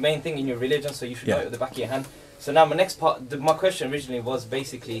 He's the main thing in your religion, so you should know it at the back of your hand. So now my next part, my question originally was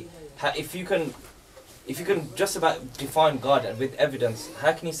basically, if you can just about define God and with evidence,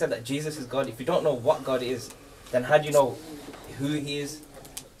 how can you say that Jesus is God? If you don't know what God is, then how do you know who He is?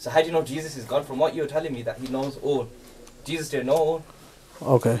 So how do you know Jesus is God? From what you're telling me, that He knows all. Jesus didn't know.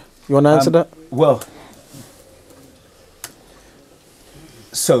 Okay. You want to answer that? Well,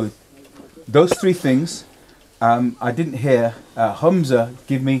 so those three things, I didn't hear Hamza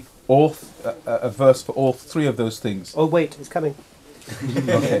give me all a verse for all three of those things. Oh wait, it's coming.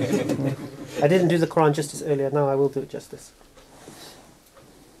 Okay. I didn't do the Quran justice earlier. Now I will do it justice.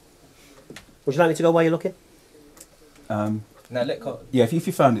 Would you like me to go while you're looking? Now let go. Yeah, if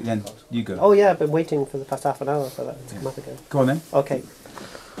you found it, then you go. Oh yeah, I've been waiting for the past half an hour for that to come up again. Go on then. Okay.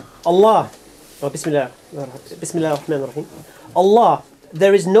 Allah. Oh, Bismillah. Bismillah ar-Rahman ar-Rahim. Allah,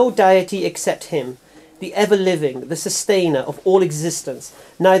 there is no deity except Him, the ever-living, the sustainer of all existence.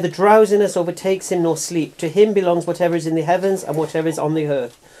 Neither drowsiness overtakes Him nor sleep. To Him belongs whatever is in the heavens and whatever is on the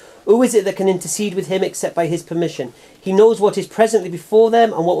earth. Who is it that can intercede with Him except by His permission? He knows what is presently before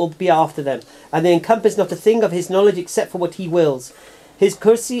them and what will be after them, and they encompass not a thing of His knowledge except for what He wills. His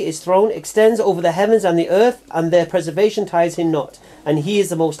kursi, His throne, extends over the heavens and the earth, and their preservation ties Him not. And He is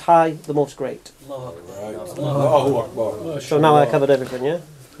the Most High, the Most Great. So now I covered everything, yeah?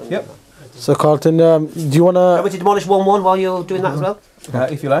 Yep. So Carlton, do you want to... Are we to demolish 1-1 while you're doing that as well?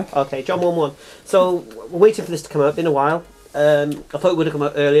 If you like. Okay, John 1-1. So we're waiting for this to come out. Been a while. I thought it would have come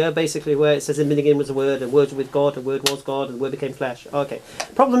out earlier, basically, where it says in the beginning was the Word, and Word was with God, and Word was God, and the Word became flesh. Okay.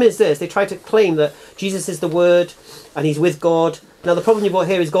 Problem is this: they try to claim that Jesus is the Word, and He's with God. Now the problem you've got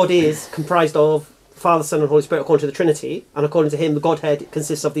here is God is comprised of Father, Son, and Holy Spirit according to the Trinity, and according to Him, the Godhead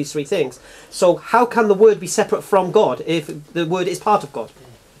consists of these three things. So how can the Word be separate from God if the Word is part of God?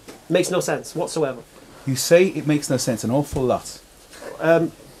 It makes no sense whatsoever. You say it makes no sense an awful lot.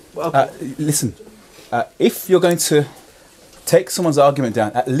 Okay. Listen, if you're going to take someone's argument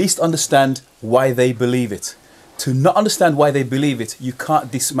down, at least understand why they believe it. To not understand why they believe it, you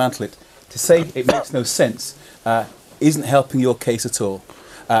can't dismantle it. To say it makes no sense isn't helping your case at all.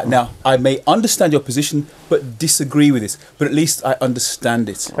 Now, I may understand your position, but disagree with it. But at least I understand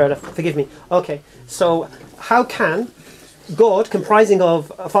it. Fair enough. Forgive me. Okay. So how can God, comprising of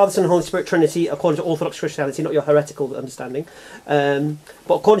Father, Son, and Holy Spirit Trinity, according to Orthodox Christianity, not your heretical understanding,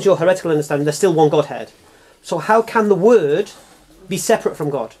 but according to your heretical understanding, there's still one Godhead. So how can the Word be separate from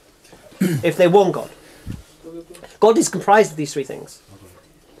God if they're one God? God is comprised of these three things.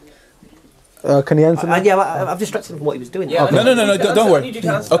 Can you answer that? Yeah, I've distracted him from what he was doing. Yeah, Okay. No, don't worry. I need you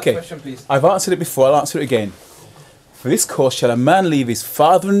to answer that Okay, question, please. I've answered it before, I'll answer it again. For this cause shall a man leave his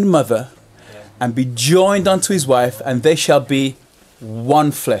father and mother and be joined unto his wife, and they shall be one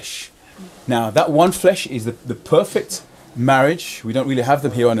flesh. Now, that one flesh is the perfect marriage. We don't really have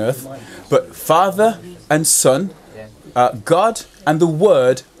them here on earth. But Father and Son, God and the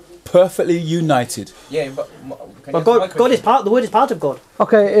Word, perfectly united. Yeah, but God is part. The Word is part of God.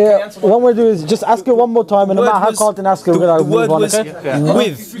 Okay, what we'll do is just ask it one more time, and no matter how Carlton asks it, we're going to move on, okay?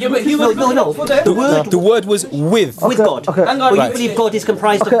 With. Yeah, but No. The word was with. With God. Okay. But you believe God is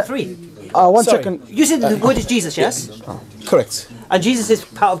comprised of three. One Sorry. second. You said the Word is Jesus, yes? Correct. And Jesus is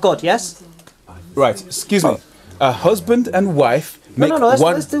part of God, yes? Right, excuse me. A husband and wife make No, one.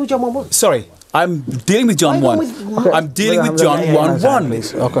 let's do John 1:1. Sorry, I'm dealing with John 1. Okay. I'm dealing with John 1:1.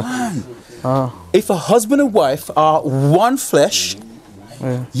 Please. Okay. If a husband and wife are one flesh,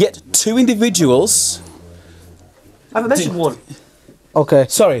 yet two individuals. I haven't mentioned one. Okay.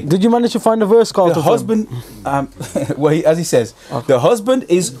 Sorry. Did you manage to find the verse, Carlton? The husband, well, as he says, the husband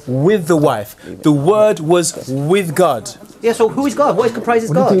is with the wife. The Word was with God. Yeah, so who is God? What comprises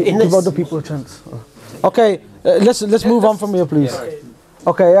We God need to in give this? other people a chance. Okay, let's move on from here, please.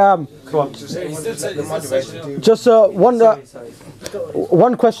 Okay. Just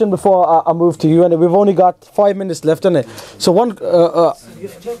one question before I move to you, and we've only got 5 minutes left in it. So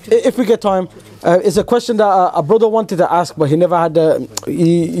if we get time, it's a question that a brother wanted to ask, but he never had.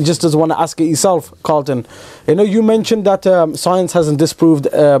 He just doesn't want to ask it himself, Carlton. You know, you mentioned that science hasn't disproved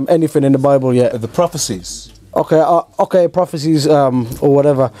anything in the Bible yet. The prophecies. Okay, prophecies or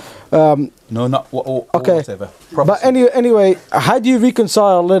whatever. No, not or okay. Whatever. But anyway, how do you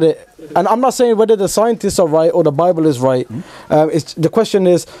reconcile it? And I'm not saying whether the scientists are right or the Bible is right. The question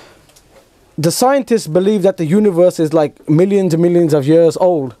is, the scientists believe that the universe is like millions and millions of years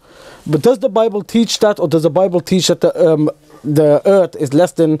old. But does the Bible teach that, or does the Bible teach that the earth is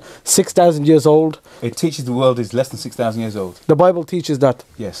less than 6,000 years old? It teaches the world is less than 6,000 years old. The Bible teaches that?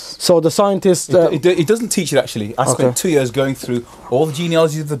 Yes. So the scientists... It doesn't teach it, actually. I spent 2 years going through all the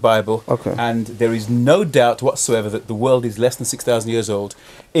genealogies of the Bible, and there is no doubt whatsoever that the world is less than 6,000 years old.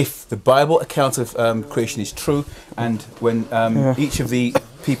 If the Bible account of creation is true, and when each of the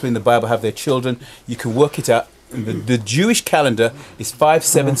people in the Bible have their children, you can work it out. The Jewish calendar is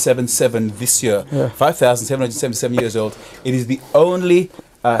 5777 this year, 5,777 years old. It is the only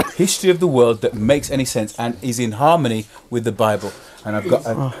history of the world that makes any sense and is in harmony with the Bible. And I've got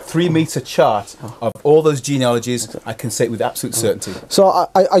a 3-meter chart of all those genealogies. I can say it with absolute certainty. So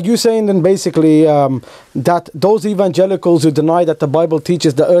are you saying then basically that those evangelicals who deny that the Bible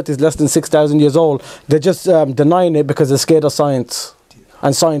teaches the earth is less than 6,000 years old, they're just denying it because they're scared of science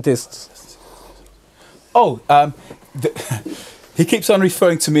and scientists? Oh, he keeps on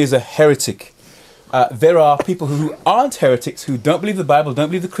referring to me as a heretic. There are people who aren't heretics, who don't believe the Bible, don't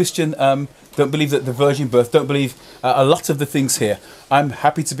believe the Christian, don't believe that the virgin birth, don't believe a lot of the things here. I'm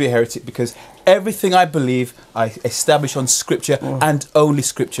happy to be a heretic because everything I believe I establish on Scripture and only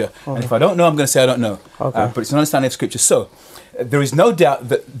Scripture. And if I don't know, I'm going to say I don't know. But it's an understanding of Scripture. So there is no doubt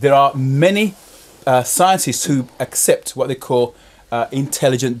that there are many scientists who accept what they call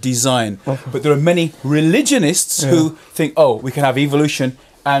intelligent design. But there are many religionists who think, oh, we can have evolution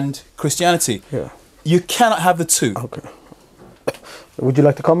and Christianity. You cannot have the two. Would you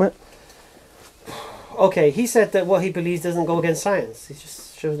like to comment? Okay, he said that what he believes doesn't go against science. He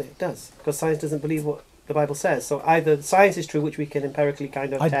just shows that it does, because science doesn't believe what the Bible says. So either science is true, which we can empirically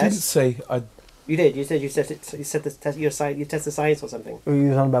kind of test. I didn't say I. You did. You said it. You said this, your science. You tested science or something.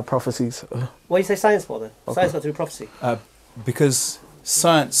 You're talking about prophecies. What do you say science for then? Science got to do prophecy. Because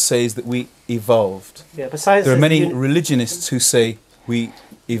science says that we evolved. Yeah, but science. There are many religionists who say we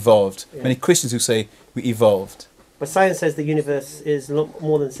evolved. Many Christians who say we evolved. But science says the universe is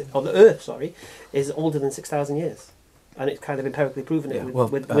more than, or the Earth, sorry, is older than 6,000 years, and it's kind of empirically proven it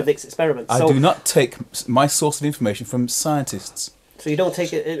with its experiments. I do not take my source of information from scientists. So you don't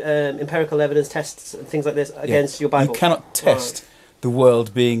take empirical evidence tests and things like this against your Bible. You cannot test the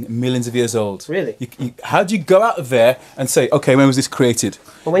world being millions of years old. Really? How do you go out of there and say, okay, when was this created?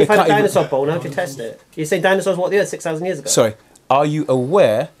 Well, when you find a dinosaur bone, how do you test it? You say dinosaurs walked the Earth 6,000 years ago. Sorry, are you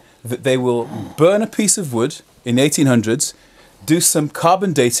aware that they will burn a piece of wood in the 1800s, do some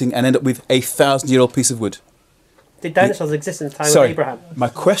carbon dating and end up with a 1,000-year-old piece of wood? Did dinosaurs exist in the time of Abraham? My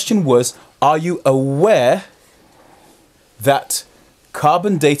question was, are you aware that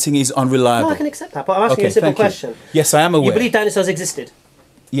carbon dating is unreliable? No, I can accept that, but I'm asking you a simple question. Yes, I am aware. You believe dinosaurs existed?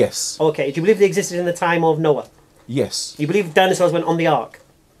 Yes. Okay, do you believe they existed in the time of Noah? Yes. You believe dinosaurs went on the ark?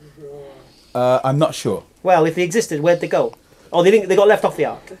 I'm not sure. Well, if they existed, where'd they go? Oh, they got left off the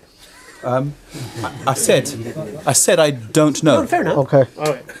ark. I said I don't know. Oh, fair enough. Okay.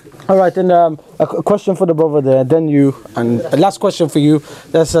 All right. Then a question for the brother there. Then you, and the last question for you.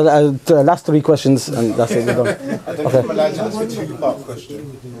 That's the last 3 questions, and that's it. We're done. I don't think I'm allowed to ask a 2-part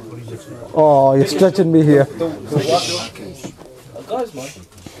question. Oh, you're stretching me here. Guys, man,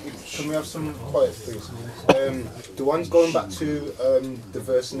 can we have some quiet, please? The one's going back to the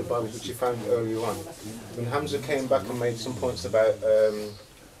verse in the Bible which you found earlier on. When Hamza came back and made some points about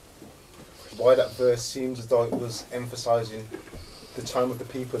why that verse seems as though it was emphasising the time of the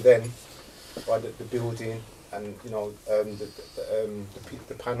people then, by the building and the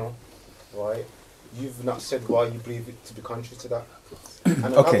panel, right? You've not said why you believe it to be contrary to that. And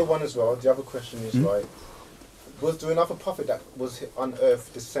another one as well. The other question is right. Was there another prophet that was on earth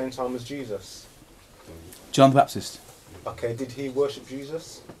at the same time as Jesus? John the Baptist. Okay. Did he worship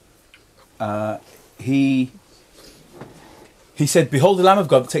Jesus? He said, "Behold the Lamb of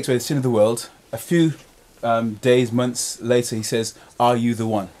God that takes away the sin of the world." A few days, months later, he says, "Are you the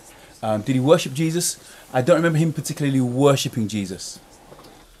one?" Did he worship Jesus? I don't remember him particularly worshipping Jesus.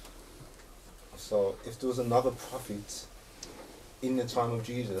 So, if there was another prophet in the time of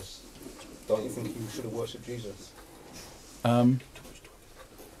Jesus, don't you think he should have worshipped Jesus? Not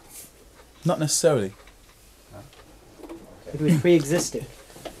necessarily. It was pre-existing.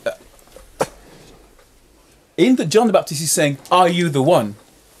 In that John the Baptist is saying, "Are you the one?"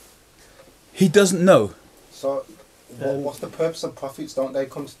 He doesn't know. So, what's the purpose of prophets? Don't they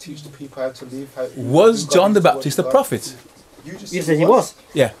come to teach the people how to live? Was John the Baptist a prophet? You just said he was.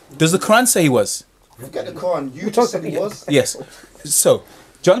 Yeah. Does the Quran say he was? Forget the Quran. You just said he was. Yes. So,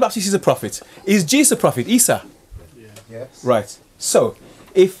 John the Baptist is a prophet. Is Jesus a prophet? Isa? Yes. Right. So,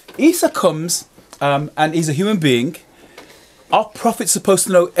 if Isa comes and is a human being, are prophets supposed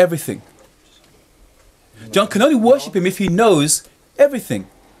to know everything? John can only worship him if he knows everything.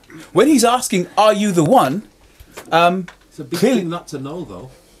 When he's asking, "Are you the one?" It's a big thing not to know, though.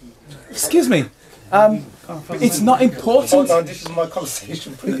 Excuse me. It's not important. Hold on, this is my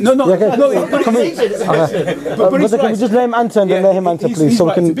conversation, please. No. Come in. But can we just let him answer and then let him answer, please, so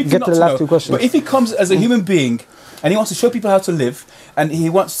we can get to the last 2 questions. But if he comes as a human being and he wants to show people how to live and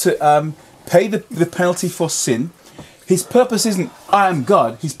he wants to pay the penalty for sin, his purpose isn't, "I am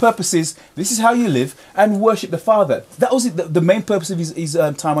God." His purpose is, this is how you live and worship the Father. That was the main purpose of his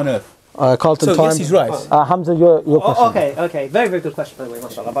time on earth. Carlton, So, time. yes, he's right. Hamza, your question. Okay. Very, very good question, by the way,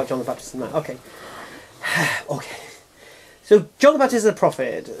 mashallah, about John the Baptist and that. Okay. Okay. So John the Baptist is a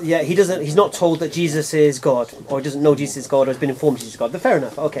prophet. Yeah, he's not told that Jesus is God, or doesn't know Jesus is God, or has been informed Jesus is God. But fair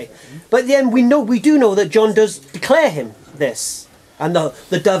enough. Okay. But then we do know that John does declare him this, and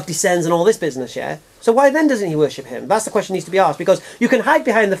the dove descends and all this business. Yeah. So why then doesn't he worship him? That's the question that needs to be asked, because you can hide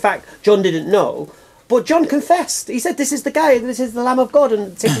behind the fact John didn't know, but John confessed. He said, "This is the guy. This is the Lamb of God,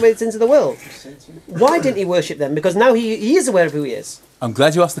 and takes away the sins of the world." Why didn't he worship them? Because now he is aware of who he is. I'm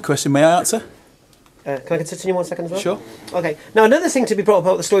glad you asked the question. May I answer? Can I continue 1 second as well? Sure. Okay. Now another thing to be brought up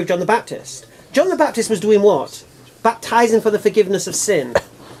about the story of John the Baptist. John the Baptist was doing what? Baptizing for the forgiveness of sin.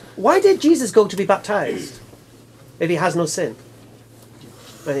 Why did Jesus go to be baptized if he has no sin?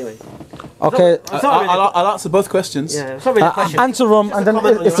 Anyway. Okay. I'll answer both questions. Yeah, it's not really a question. Answer them, and then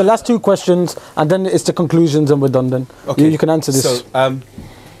it's the last two questions, and then it's the conclusions, and we're done then. Okay. You can answer this. So,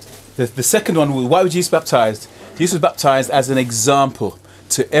 the second one, why was Jesus baptized? Jesus was baptized as an example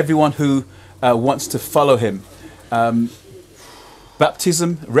to everyone who wants to follow him.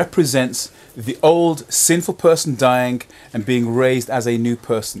 Baptism represents the old sinful person dying and being raised as a new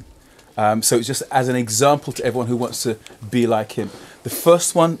person. So it's just as an example to everyone who wants to be like him. The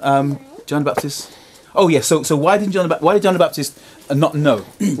first one, John the Baptist. Oh yeah. So why did John the Baptist not know?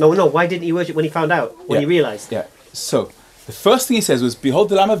 No. Why didn't he worship when he found out? When he realised? Yeah. So the first thing he says was, "Behold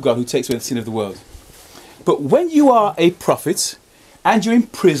the Lamb of God who takes away the sin of the world." But when you are a prophet and you're in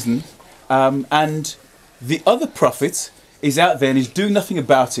prison, and the other prophet is out there and is doing nothing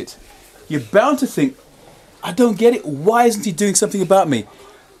about it, you're bound to think, "I don't get it. Why isn't he doing something about me?"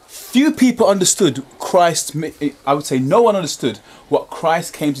 Few people understood Christ. I would say no one understood what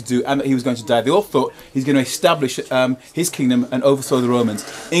Christ came to do and that he was going to die. They all thought he's going to establish his kingdom and overthrow the Romans,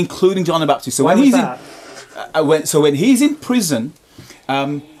 including John the Baptist. So when he's in prison,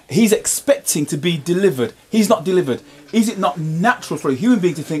 he's expecting to be delivered. He's not delivered. Is it not natural for a human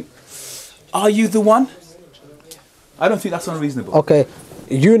being to think, "Are you the one?" I don't think that's unreasonable. Okay,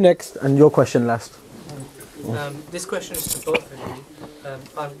 you next, and your question last. This question is to both of you.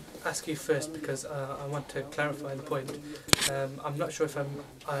 I'll ask you first because I want to clarify the point. I'm not sure if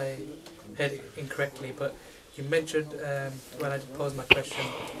I heard it incorrectly, but you mentioned when I posed my question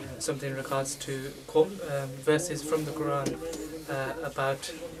something in regards to verses from the Quran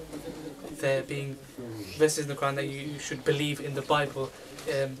about there being verses in the Quran that you should believe in the Bible.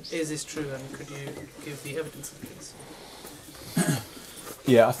 Is this true, and could you give the evidence, please?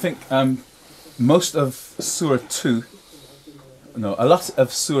 Yeah, I think most of Surah 2, a lot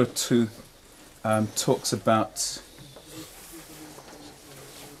of Surah 2 talks about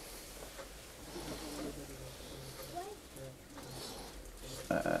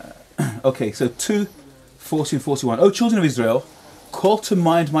okay, so 2:40-41. O children of Israel, call to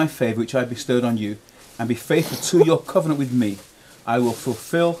mind my favour which I bestowed on you, and be faithful to your covenant with me. I will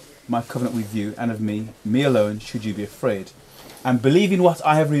fulfill my covenant with you, and of me alone should you be afraid. And believe in what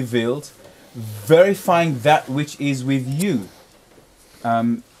I have revealed, verifying that which is with you.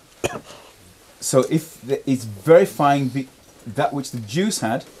 So if it's verifying that which the Jews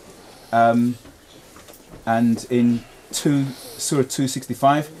had, and in Surah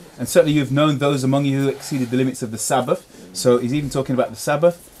 2:65, and certainly you've known those among you who exceeded the limits of the Sabbath. So he's even talking about the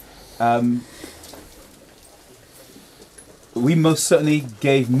Sabbath. We most certainly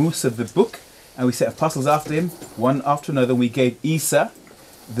gave Musa the book, and we set apostles after him, one after another. We gave Isa,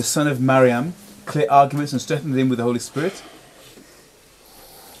 the son of Maryam, clear arguments and strengthened him with the Holy Spirit.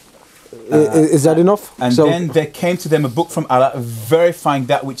 Is that enough? And then there came to them a book from Allah verifying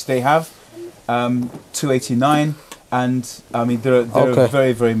that which they have, 289, and I mean there are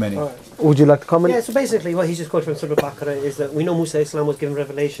very, very many. Would you like to comment? Yeah, so basically what he's just quoted from Surah Al-Baqarah is that we know Musa Islam was given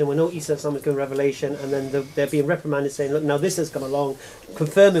revelation, we know Isa Islam was given revelation, and then they're being reprimanded saying, look, now this has come along,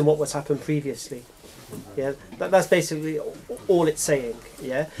 confirming what happened previously. Yeah, that's basically all it's saying.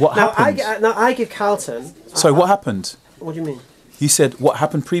 Yeah. What happened? Now I give Carlton... Sorry, what happened? What do you mean? You said what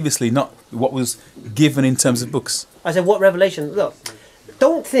happened previously, not what was given in terms of books. I said what revelation? Look,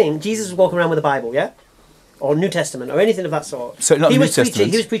 don't think Jesus was walking around with a Bible, yeah? Or New Testament, or anything of that sort. So not New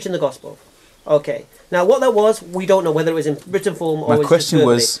Testament. He was preaching the gospel. Okay. Now, what that was, we don't know whether it was in written form or... My question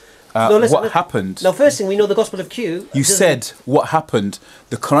was, what happened? Now, first thing, we know the Gospel of Q... You said what happened.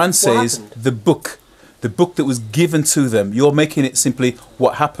 The Quran says the book that was given to them. You're making it simply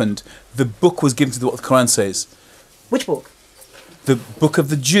what happened. The book was given to them, what the Quran says. Which book? The book of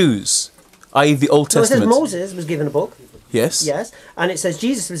the Jews, i.e. the Old Testament. It says Moses was given a book. Yes. Yes. And it says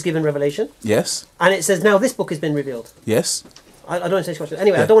Jesus was given revelation. Yes. And it says now this book has been revealed. Yes. I don't understand your question.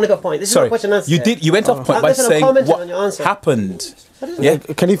 Anyway, I don't want to go off point. This is not a question and answer. You did. You went off point by listen, saying on your what answer. happened. Yeah.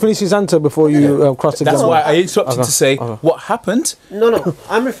 Can you finish his answer before you cross examine? That's why I interrupted to say what happened. No.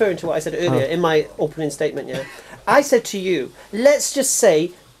 I'm referring to what I said earlier in my opening statement. Yeah, I said to you, let's just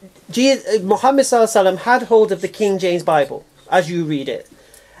say, Muhammad Sallallahu Alaihi Wasallam had hold of the King James Bible as you read it,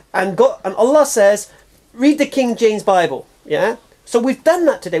 and Allah says, read the King James Bible. Yeah. So we've done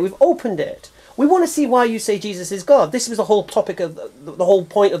that today. We've opened it. We want to see why you say Jesus is God. This was the whole topic of the whole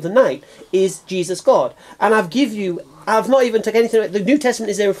point of the night. Is Jesus God? And I've not even took anything. The New Testament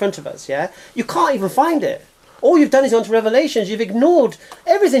is there in front of us. Yeah, you can't even find it. All you've done is gone to Revelations. You've ignored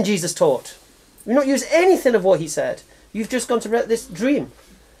everything Jesus taught. You've not used anything of what he said. You've just gone to this dream.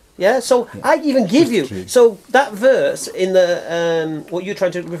 Yeah. So I even give you. So that verse in the what you're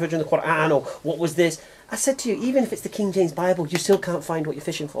trying to refer to in the Quran, or what was this? I said to you, even if it's the King James Bible, you still can't find what you're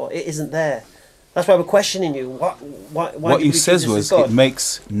fishing for. It isn't there. That's why we're questioning you. What you said was it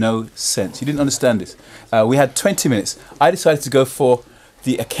makes no sense. You didn't understand this. We had 20 minutes. I decided to go for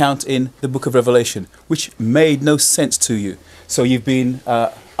the account in the book of Revelation, which made no sense to you. So you've been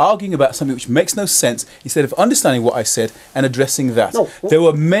arguing about something which makes no sense instead of understanding what I said and addressing that. No. There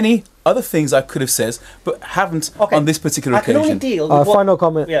were many other things I could have said, but haven't on this particular occasion. I can only deal with final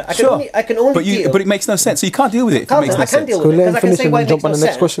comment. Yeah, I can only deal. But it makes no sense. So you can't deal with it if it makes no sense. I can deal with it because I can say why it makes no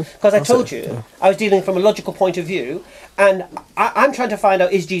sense. Because I That's told you I was dealing from a logical point of view, and I'm trying to find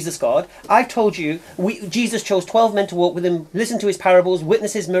out, is Jesus God? I've told you Jesus chose 12 men to walk with him, listen to his parables,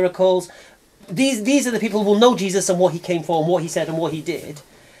 witness his miracles. These are the people who will know Jesus and what he came for and what he said and what he did.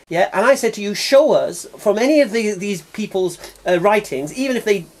 Yeah, and I said to you, show us from any of these people's writings, even if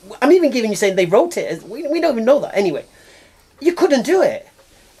I'm even giving you saying they wrote it. We don't even know that anyway. You couldn't do it.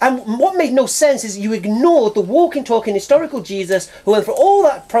 And what made no sense is you ignored the walking, talking, historical Jesus who went for all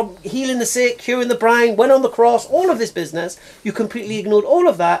that healing the sick, curing the blind, went on the cross, all of this business. You completely ignored all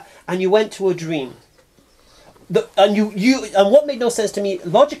of that, and you went to a dream. And what made no sense to me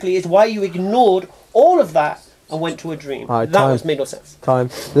logically is why you ignored all of that and went to a dream. That made no sense.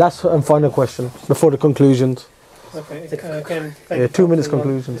 Last and final question before the conclusions. Okay. Again, yeah, 2 minutes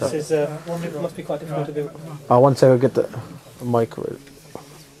conclusions. This is must be quite difficult to do. One second, get the mic ready.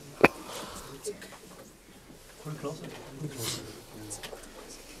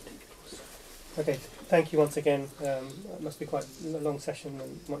 Okay. Thank you once again. It must be quite a long session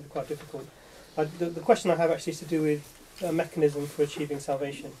and might be quite difficult. The question I have actually is to do with a mechanism for achieving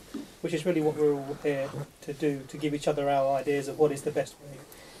salvation, which is really what we're all here to do, to give each other our ideas of what is the best way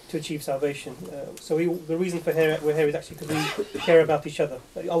to achieve salvation. So the reason we're here is actually because we care about each other,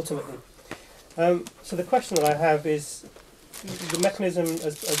 ultimately. So the question that I have is, the mechanism,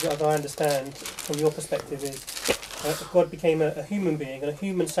 as I understand, from your perspective, is God became a human being, and a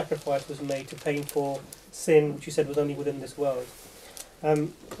human sacrifice was made to pay for sin, which you said was only within this world.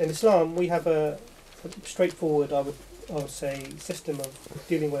 In Islam, we have a straightforward, I would say, system of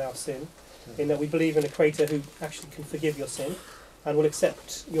dealing with our sin, in that we believe in a creator who actually can forgive your sin and will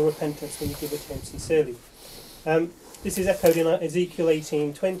accept your repentance when you give it to him sincerely. This is echoed in Ezekiel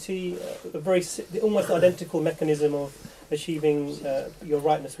 18:20, a very almost identical mechanism of achieving your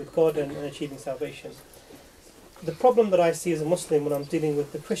rightness with God and achieving salvation. The problem that I see as a Muslim when I'm dealing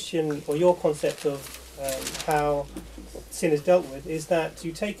with the Christian, or your concept of how sin is dealt with, is that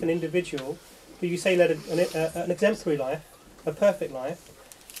you take an individual who you say led an exemplary life, a perfect life,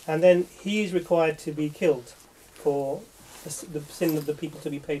 and then he is required to be killed for the sin of the people to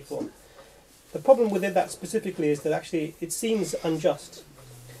be paid for. The problem within that specifically is that actually it seems unjust.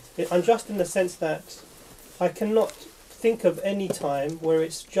 Unjust in the sense that I cannot think of any time where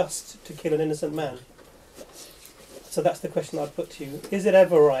it's just to kill an innocent man. So that's the question I'd put to you. Is it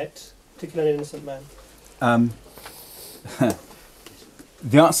ever right to kill an innocent man?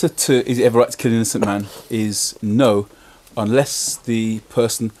 The answer to is it ever right to kill an innocent man is no, unless the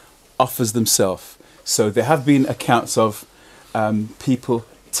person offers themselves. So there have been accounts of people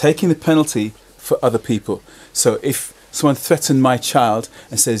taking the penalty for other people. So if someone threatened my child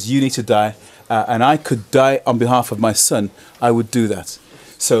and says, you need to die, and I could die on behalf of my son, I would do that.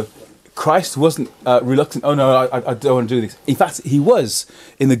 So Christ wasn't reluctant, oh no, I don't want to do this. In fact, he was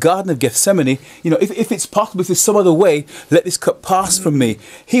in the Garden of Gethsemane. You know, if it's possible, if there's some other way, let this cup pass from me.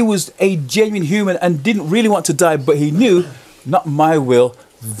 He was a genuine human and didn't really want to die, but he knew, not my will,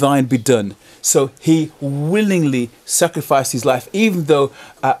 thine be done. So he willingly sacrificed his life, even though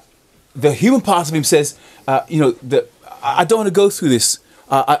the human part of him says, you know, I don't want to go through this.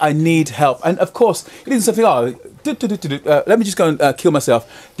 I need help. And of course, it isn't something, let me just go and kill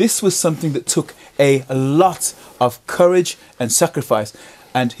myself. This was something that took a lot of courage and sacrifice.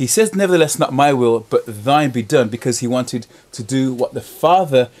 And he says, nevertheless, not my will, but thine be done, because he wanted to do what the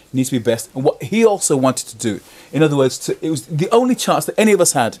Father needs to be best and what he also wanted to do. In other words, it was the only chance that any of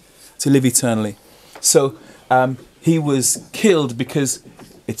us had to live eternally. So he was killed because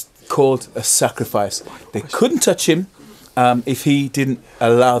it's called a sacrifice. They couldn't touch him if he didn't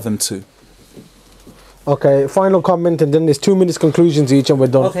allow them to. Okay, final comment, and then there's 2 minutes conclusions each, and we're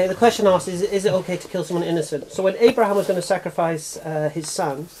done. Okay, the question asked is it okay to kill someone innocent? So when Abraham was going to sacrifice his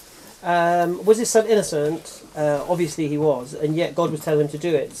son, was his son innocent? Obviously he was, and yet God was telling him to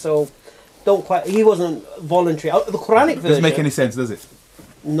do it. So he wasn't voluntary. The Quranic version Doesn't make any sense, does it?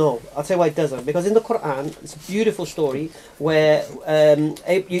 No, I'll tell you why it doesn't. Because in the Quran, it's a beautiful story where I'm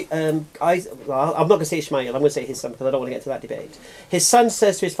not going to say Ishmael, I'm going to say his son because I don't want to get to that debate. His son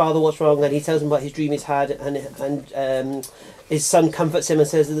says to his father what's wrong, and he tells him about his dream he's had, and his son comforts him and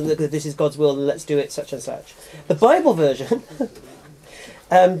says, "Look, this is God's will, and let's do it, such and such." The Bible version,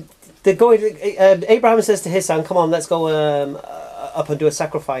 Abraham says to his son, "Come on, let's go up and do a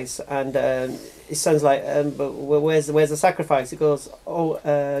sacrifice," and his son's like, "But where's the sacrifice?" He goes, "Oh,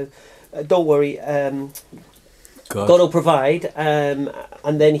 don't worry, God will provide." And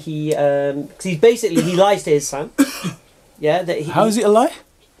then he lies to his son. Yeah. How is it a lie?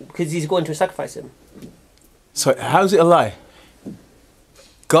 Because he's going to sacrifice him. So how is it a lie?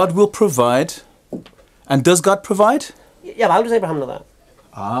 God will provide, and does God provide? Yeah, but how does Abraham know that?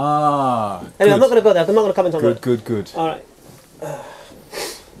 Anyway, I'm not going to go there. I'm not going to comment on that. Good. All right.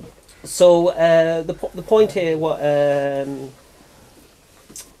 So the point here, I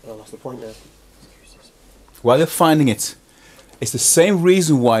lost the point now. While you're finding it, it's the same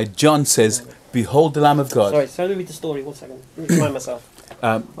reason why John says, "Behold the Lamb of God." Sorry, let me read the story. 1 second. Let me remind myself.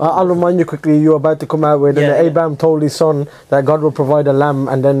 I'll remind you quickly. You're about to come out with, and Abraham told his son that God will provide a lamb,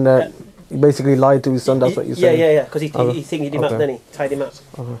 and then he basically lied to his son. That's what you're saying. Yeah. Because he thingied him up, then he tied him up.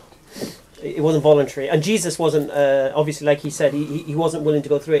 Okay. It wasn't voluntary, and Jesus wasn't obviously, like he said, he wasn't willing to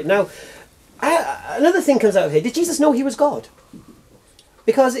go through it. Now, another thing comes out of here: did Jesus know he was God?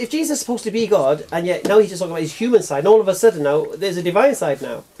 Because if Jesus is supposed to be God, and yet now he's just talking about his human side, and all of a sudden now there's a divine side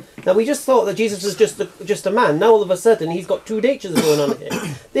now. Now we just thought that Jesus was just a man. Now all of a sudden he's got two natures going on here.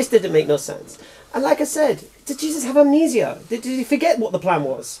 This didn't make no sense. And like I said, did Jesus have amnesia? Did he forget what the plan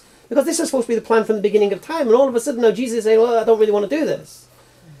was? Because this was supposed to be the plan from the beginning of time, and all of a sudden now Jesus is saying, "Well, I don't really want to do this."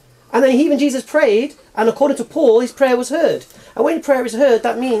 And then even Jesus prayed, and according to Paul, his prayer was heard. And when prayer is heard,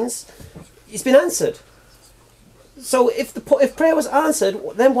 that means it's been answered. So if prayer was answered,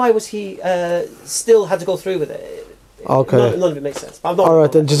 then why was he still had to go through with it? Okay. None of it makes sense. All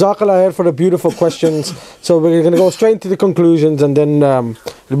right, then. Jazakallah khair for the beautiful questions. So we're going to go straight into the conclusions, and then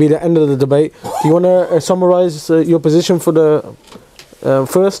it'll be the end of the debate. Do you want to summarize your position for the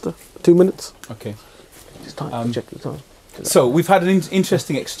first 2 minutes? Okay. Just time. Check the time. So we've had an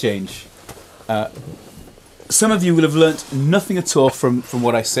interesting exchange. Some of you will have learnt nothing at all from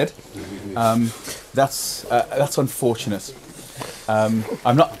what I said. That's unfortunate.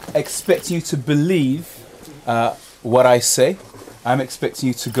 I'm not expecting you to believe what I say. I'm expecting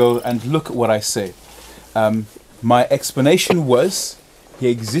you to go and look at what I say. My explanation was, he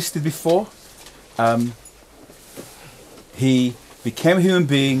existed before. He became a human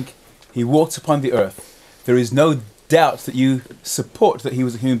being. He walked upon the earth. There is no doubt that you support that he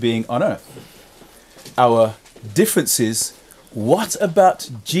was a human being on earth. Our difference is, what about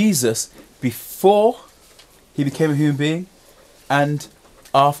Jesus before he became a human being and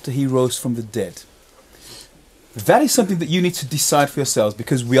after he rose from the dead? That is something that you need to decide for yourselves,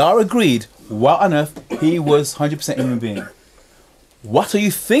 because we are agreed, while on earth he was 100% human being. What are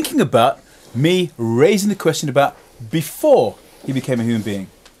you thinking about me raising the question about before he became a human being?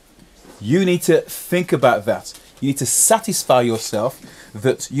 You need to think about that. You need to satisfy yourself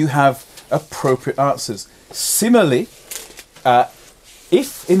that you have appropriate answers. Similarly,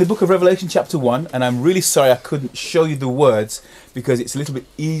 if in the book of Revelation chapter 1, and I'm really sorry I couldn't show you the words because it's a little bit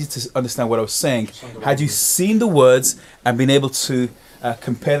easy to understand what I was saying, had you seen the words and been able to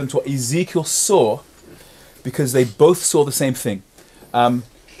compare them to what Ezekiel saw, because they both saw the same thing.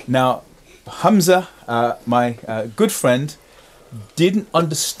 Now, Hamza, my good friend, didn't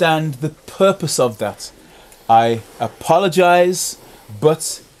understand the purpose of that. I apologize,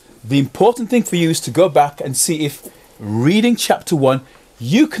 but the important thing for you is to go back and see if, reading chapter 1,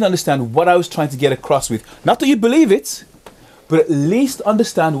 you can understand what I was trying to get across with. Not that you believe it, but at least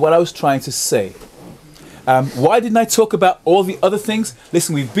understand what I was trying to say. Why didn't I talk about all the other things?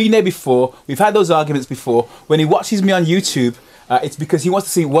 Listen, we've been there before. We've had those arguments before. When he watches me on YouTube, It's because he wants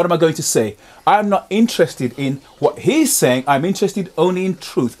to see, what am I going to say? I'm not interested in what he's saying. I'm interested only in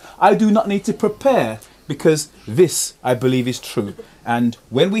truth. I do not need to prepare, because this, I believe, is true. And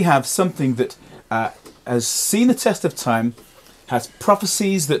when we have something that has seen the test of time, has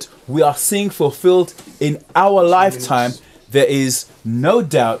prophecies that we are seeing fulfilled in our lifetime, there is no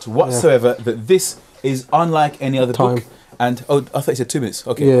doubt whatsoever that this is unlike any other book. And I thought you said 2 minutes.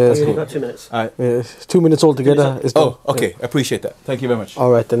 Okay, yeah, that's cool. Got 2 minutes. Yeah, it's 2 minutes altogether. Oh, okay. Appreciate that. Thank you very much.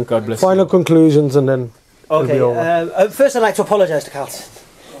 All right then. God bless. Final conclusions, and then. Okay. First, I'd like to apologise to Carlton,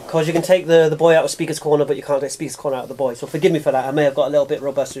 because you can take the boy out of Speaker's Corner, but you can't take Speaker's Corner out of the boy. So forgive me for that. I may have got a little bit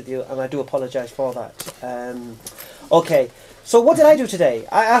robust with you, and I do apologise for that. Okay. So what did I do today?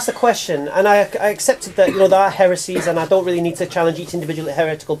 I asked a question, and I accepted that there are heresies, and I don't really need to challenge each individual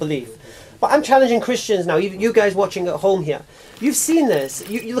heretical belief. But I'm challenging Christians now. You guys watching at home here, you've seen this.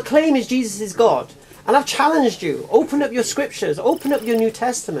 The claim is Jesus is God, and I've challenged you. Open up your scriptures. Open up your New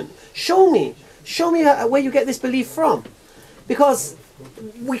Testament. Show me where you get this belief from, because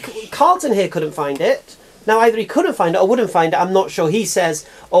Carlton here couldn't find it. Now either he couldn't find it or wouldn't find it. I'm not sure. He says,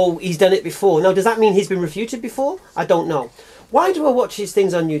 "Oh, he's done it before." Now, does that mean he's been refuted before? I don't know. Why do I watch these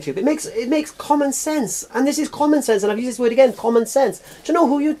things on YouTube? It makes common sense, and this is common sense, and I've used this word again, common sense, to know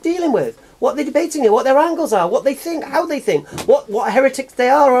who you're dealing with, what they're debating here, what their angles are, what they think, how they think, what heretics they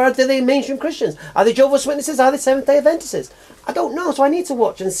are, or are they mainstream Christians? Are they Jehovah's Witnesses? Are they Seventh-day Adventists? I don't know, so I need to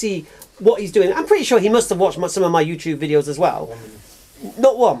watch and see what he's doing. I'm pretty sure he must have watched some of my YouTube videos as well.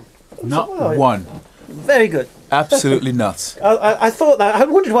 Not one. Not one. Very good. Absolutely not. I thought that. I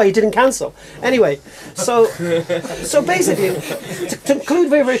wondered why he didn't cancel. Anyway, so basically, to conclude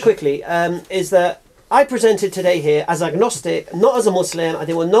very, very quickly, is that I presented today here as agnostic, not as a Muslim. I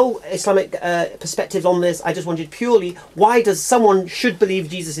didn't want no Islamic perspectives on this. I just wanted purely, why does someone should believe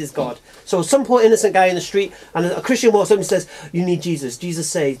Jesus is God? So some poor innocent guy in the street, and a Christian walks up and says, "You need Jesus. Jesus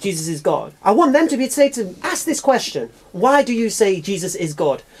says Jesus is God." I want them to be able to ask this question: why do you say Jesus is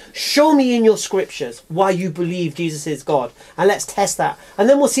God? Show me in your scriptures why you believe Jesus is God, and let's test that, and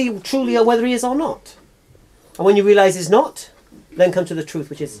then we'll see truly whether he is or not. And when you realise he's not, then come to the truth,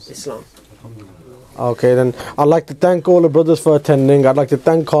 which is Islam. Okay, then I'd like to thank all the brothers for attending. I'd like to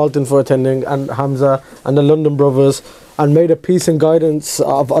thank Carlton for attending, and Hamza and the London brothers. And may the peace and guidance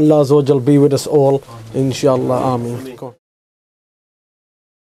of Allah Azza wa Jal be with us all. Inshallah. Ameen.